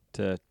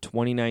 to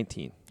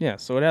 2019. Yeah,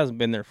 so it hasn't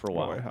been there for a Oh,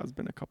 while. it has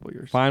been a couple of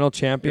years. Final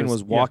champion Yes,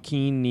 was yeah.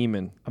 Joaquin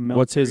Neiman. A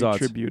What's his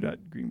military odds? tribute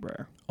at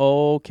Greenbrier.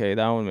 Okay,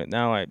 that one.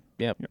 Now I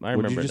What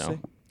remember did you it just now.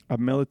 say? A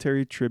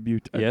military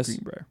tribute at Yes.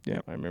 Greenbrier.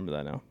 Yeah, I remember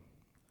that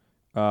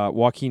now.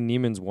 Joaquin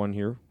Neiman's won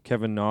here.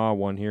 Kevin Na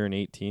won here in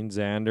 18.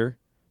 Xander,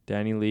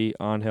 Danny Lee,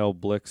 Angel,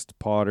 Blixt,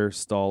 Potter,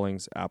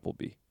 Stallings,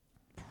 Appleby.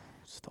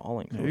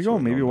 Stalling. There you go.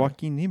 Maybe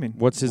Joaquin Neiman.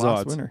 What's his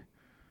last odds? winner.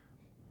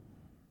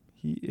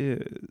 He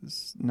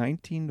is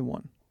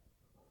 19-1.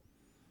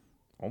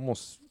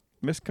 Almost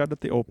Miscut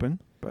at the Open,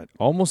 but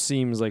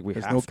seems like we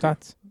There's have no to.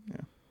 cuts. Yeah.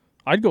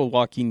 I'd go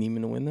Joaquin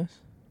Neiman to win this.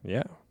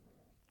 Yeah.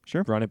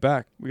 sure. Run it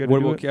back. We gotta What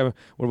do about it. Kevin?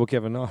 What about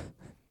Kevin Na?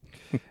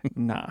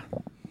 Nah.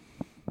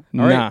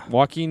 All right, Nah.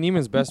 Joaquin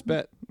Neiman's best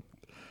bet.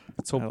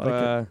 Let's hope. I like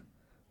it.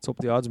 Let's hope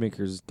the odds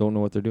makers don't know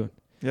what they're doing.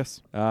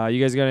 Yes. You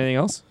guys got anything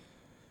else?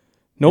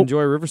 Nope.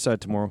 Enjoy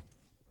Riverside tomorrow.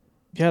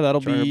 Yeah,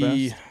 that'll Try our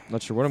be best.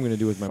 Not sure what I'm going to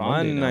do with my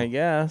Monday fun, now. I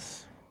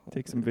guess.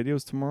 Take some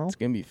videos tomorrow It's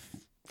gonna be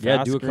Yeah,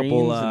 fast do a couple,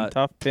 greens uh, and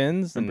tough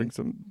pins and and bring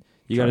some.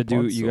 You got to do.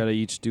 tripods, You so- got to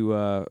each do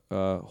a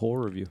whole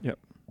review. yeah,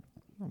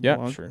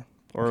 vlog. sure,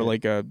 or Okay.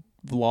 like a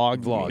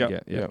vlog. Vlog. Yep. Yeah,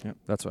 yeah. Yep.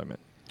 That's what I meant.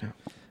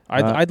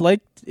 I'd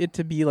like it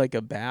to be like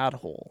a bad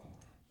hole,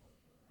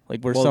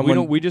 like where Well,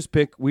 someone. we just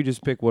pick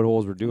what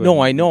holes we're doing. no,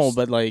 I know, Just-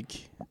 but like,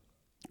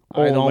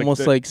 Oh, I'd like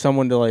almost the- like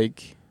someone to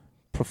like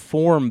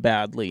perform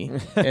badly,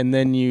 and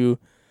then you,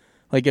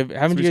 like, haven't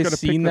So you he's guys gotta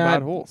pick seen the that?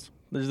 bad holes.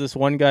 There's this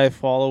one guy I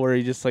follow where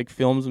he just like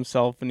films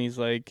himself and he's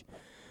like,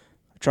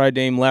 I tried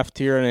to aim left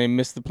here and I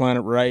missed the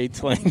planet right.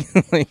 Like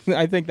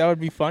I think that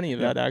would be funny if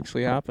that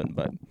actually happened.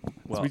 But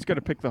So he's got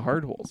to pick the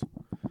hard holes.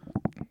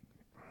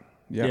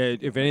 yeah.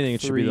 If anything,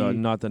 it should be Three.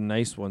 not the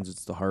nice ones.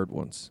 It's the hard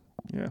ones.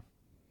 Yeah.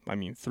 I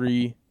mean,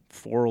 3,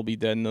 4 will be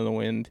dead in the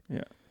wind.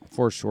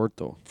 For short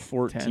though,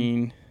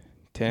 14,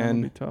 That'll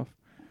be 10. tough.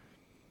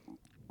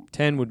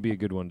 10 would be a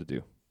good one to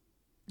do.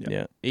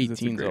 Yeah, 'Cause it's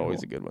a 18 is great always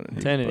hole. a good one.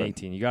 10 and but-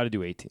 18. You got to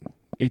do 18.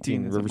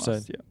 18 is a Riverside.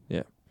 must,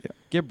 yeah.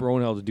 Get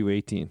Bronell to do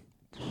 18.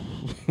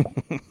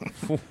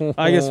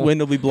 I guess wind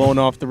will be blowing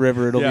off the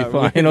river. It'll Yeah, be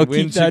fine. wind- I'll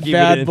wind keep should that keep it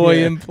bad in, boy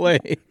yeah. in play.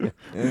 Get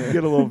a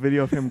little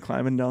video of him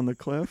climbing down the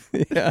cliff.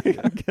 yeah.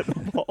 Get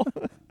the ball.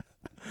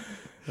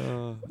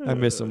 I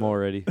miss him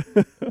already.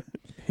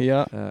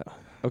 Yeah.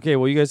 Okay,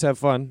 well, you guys have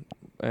fun.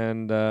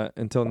 And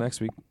until next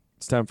week,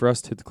 it's time for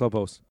us to hit the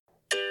clubhouse.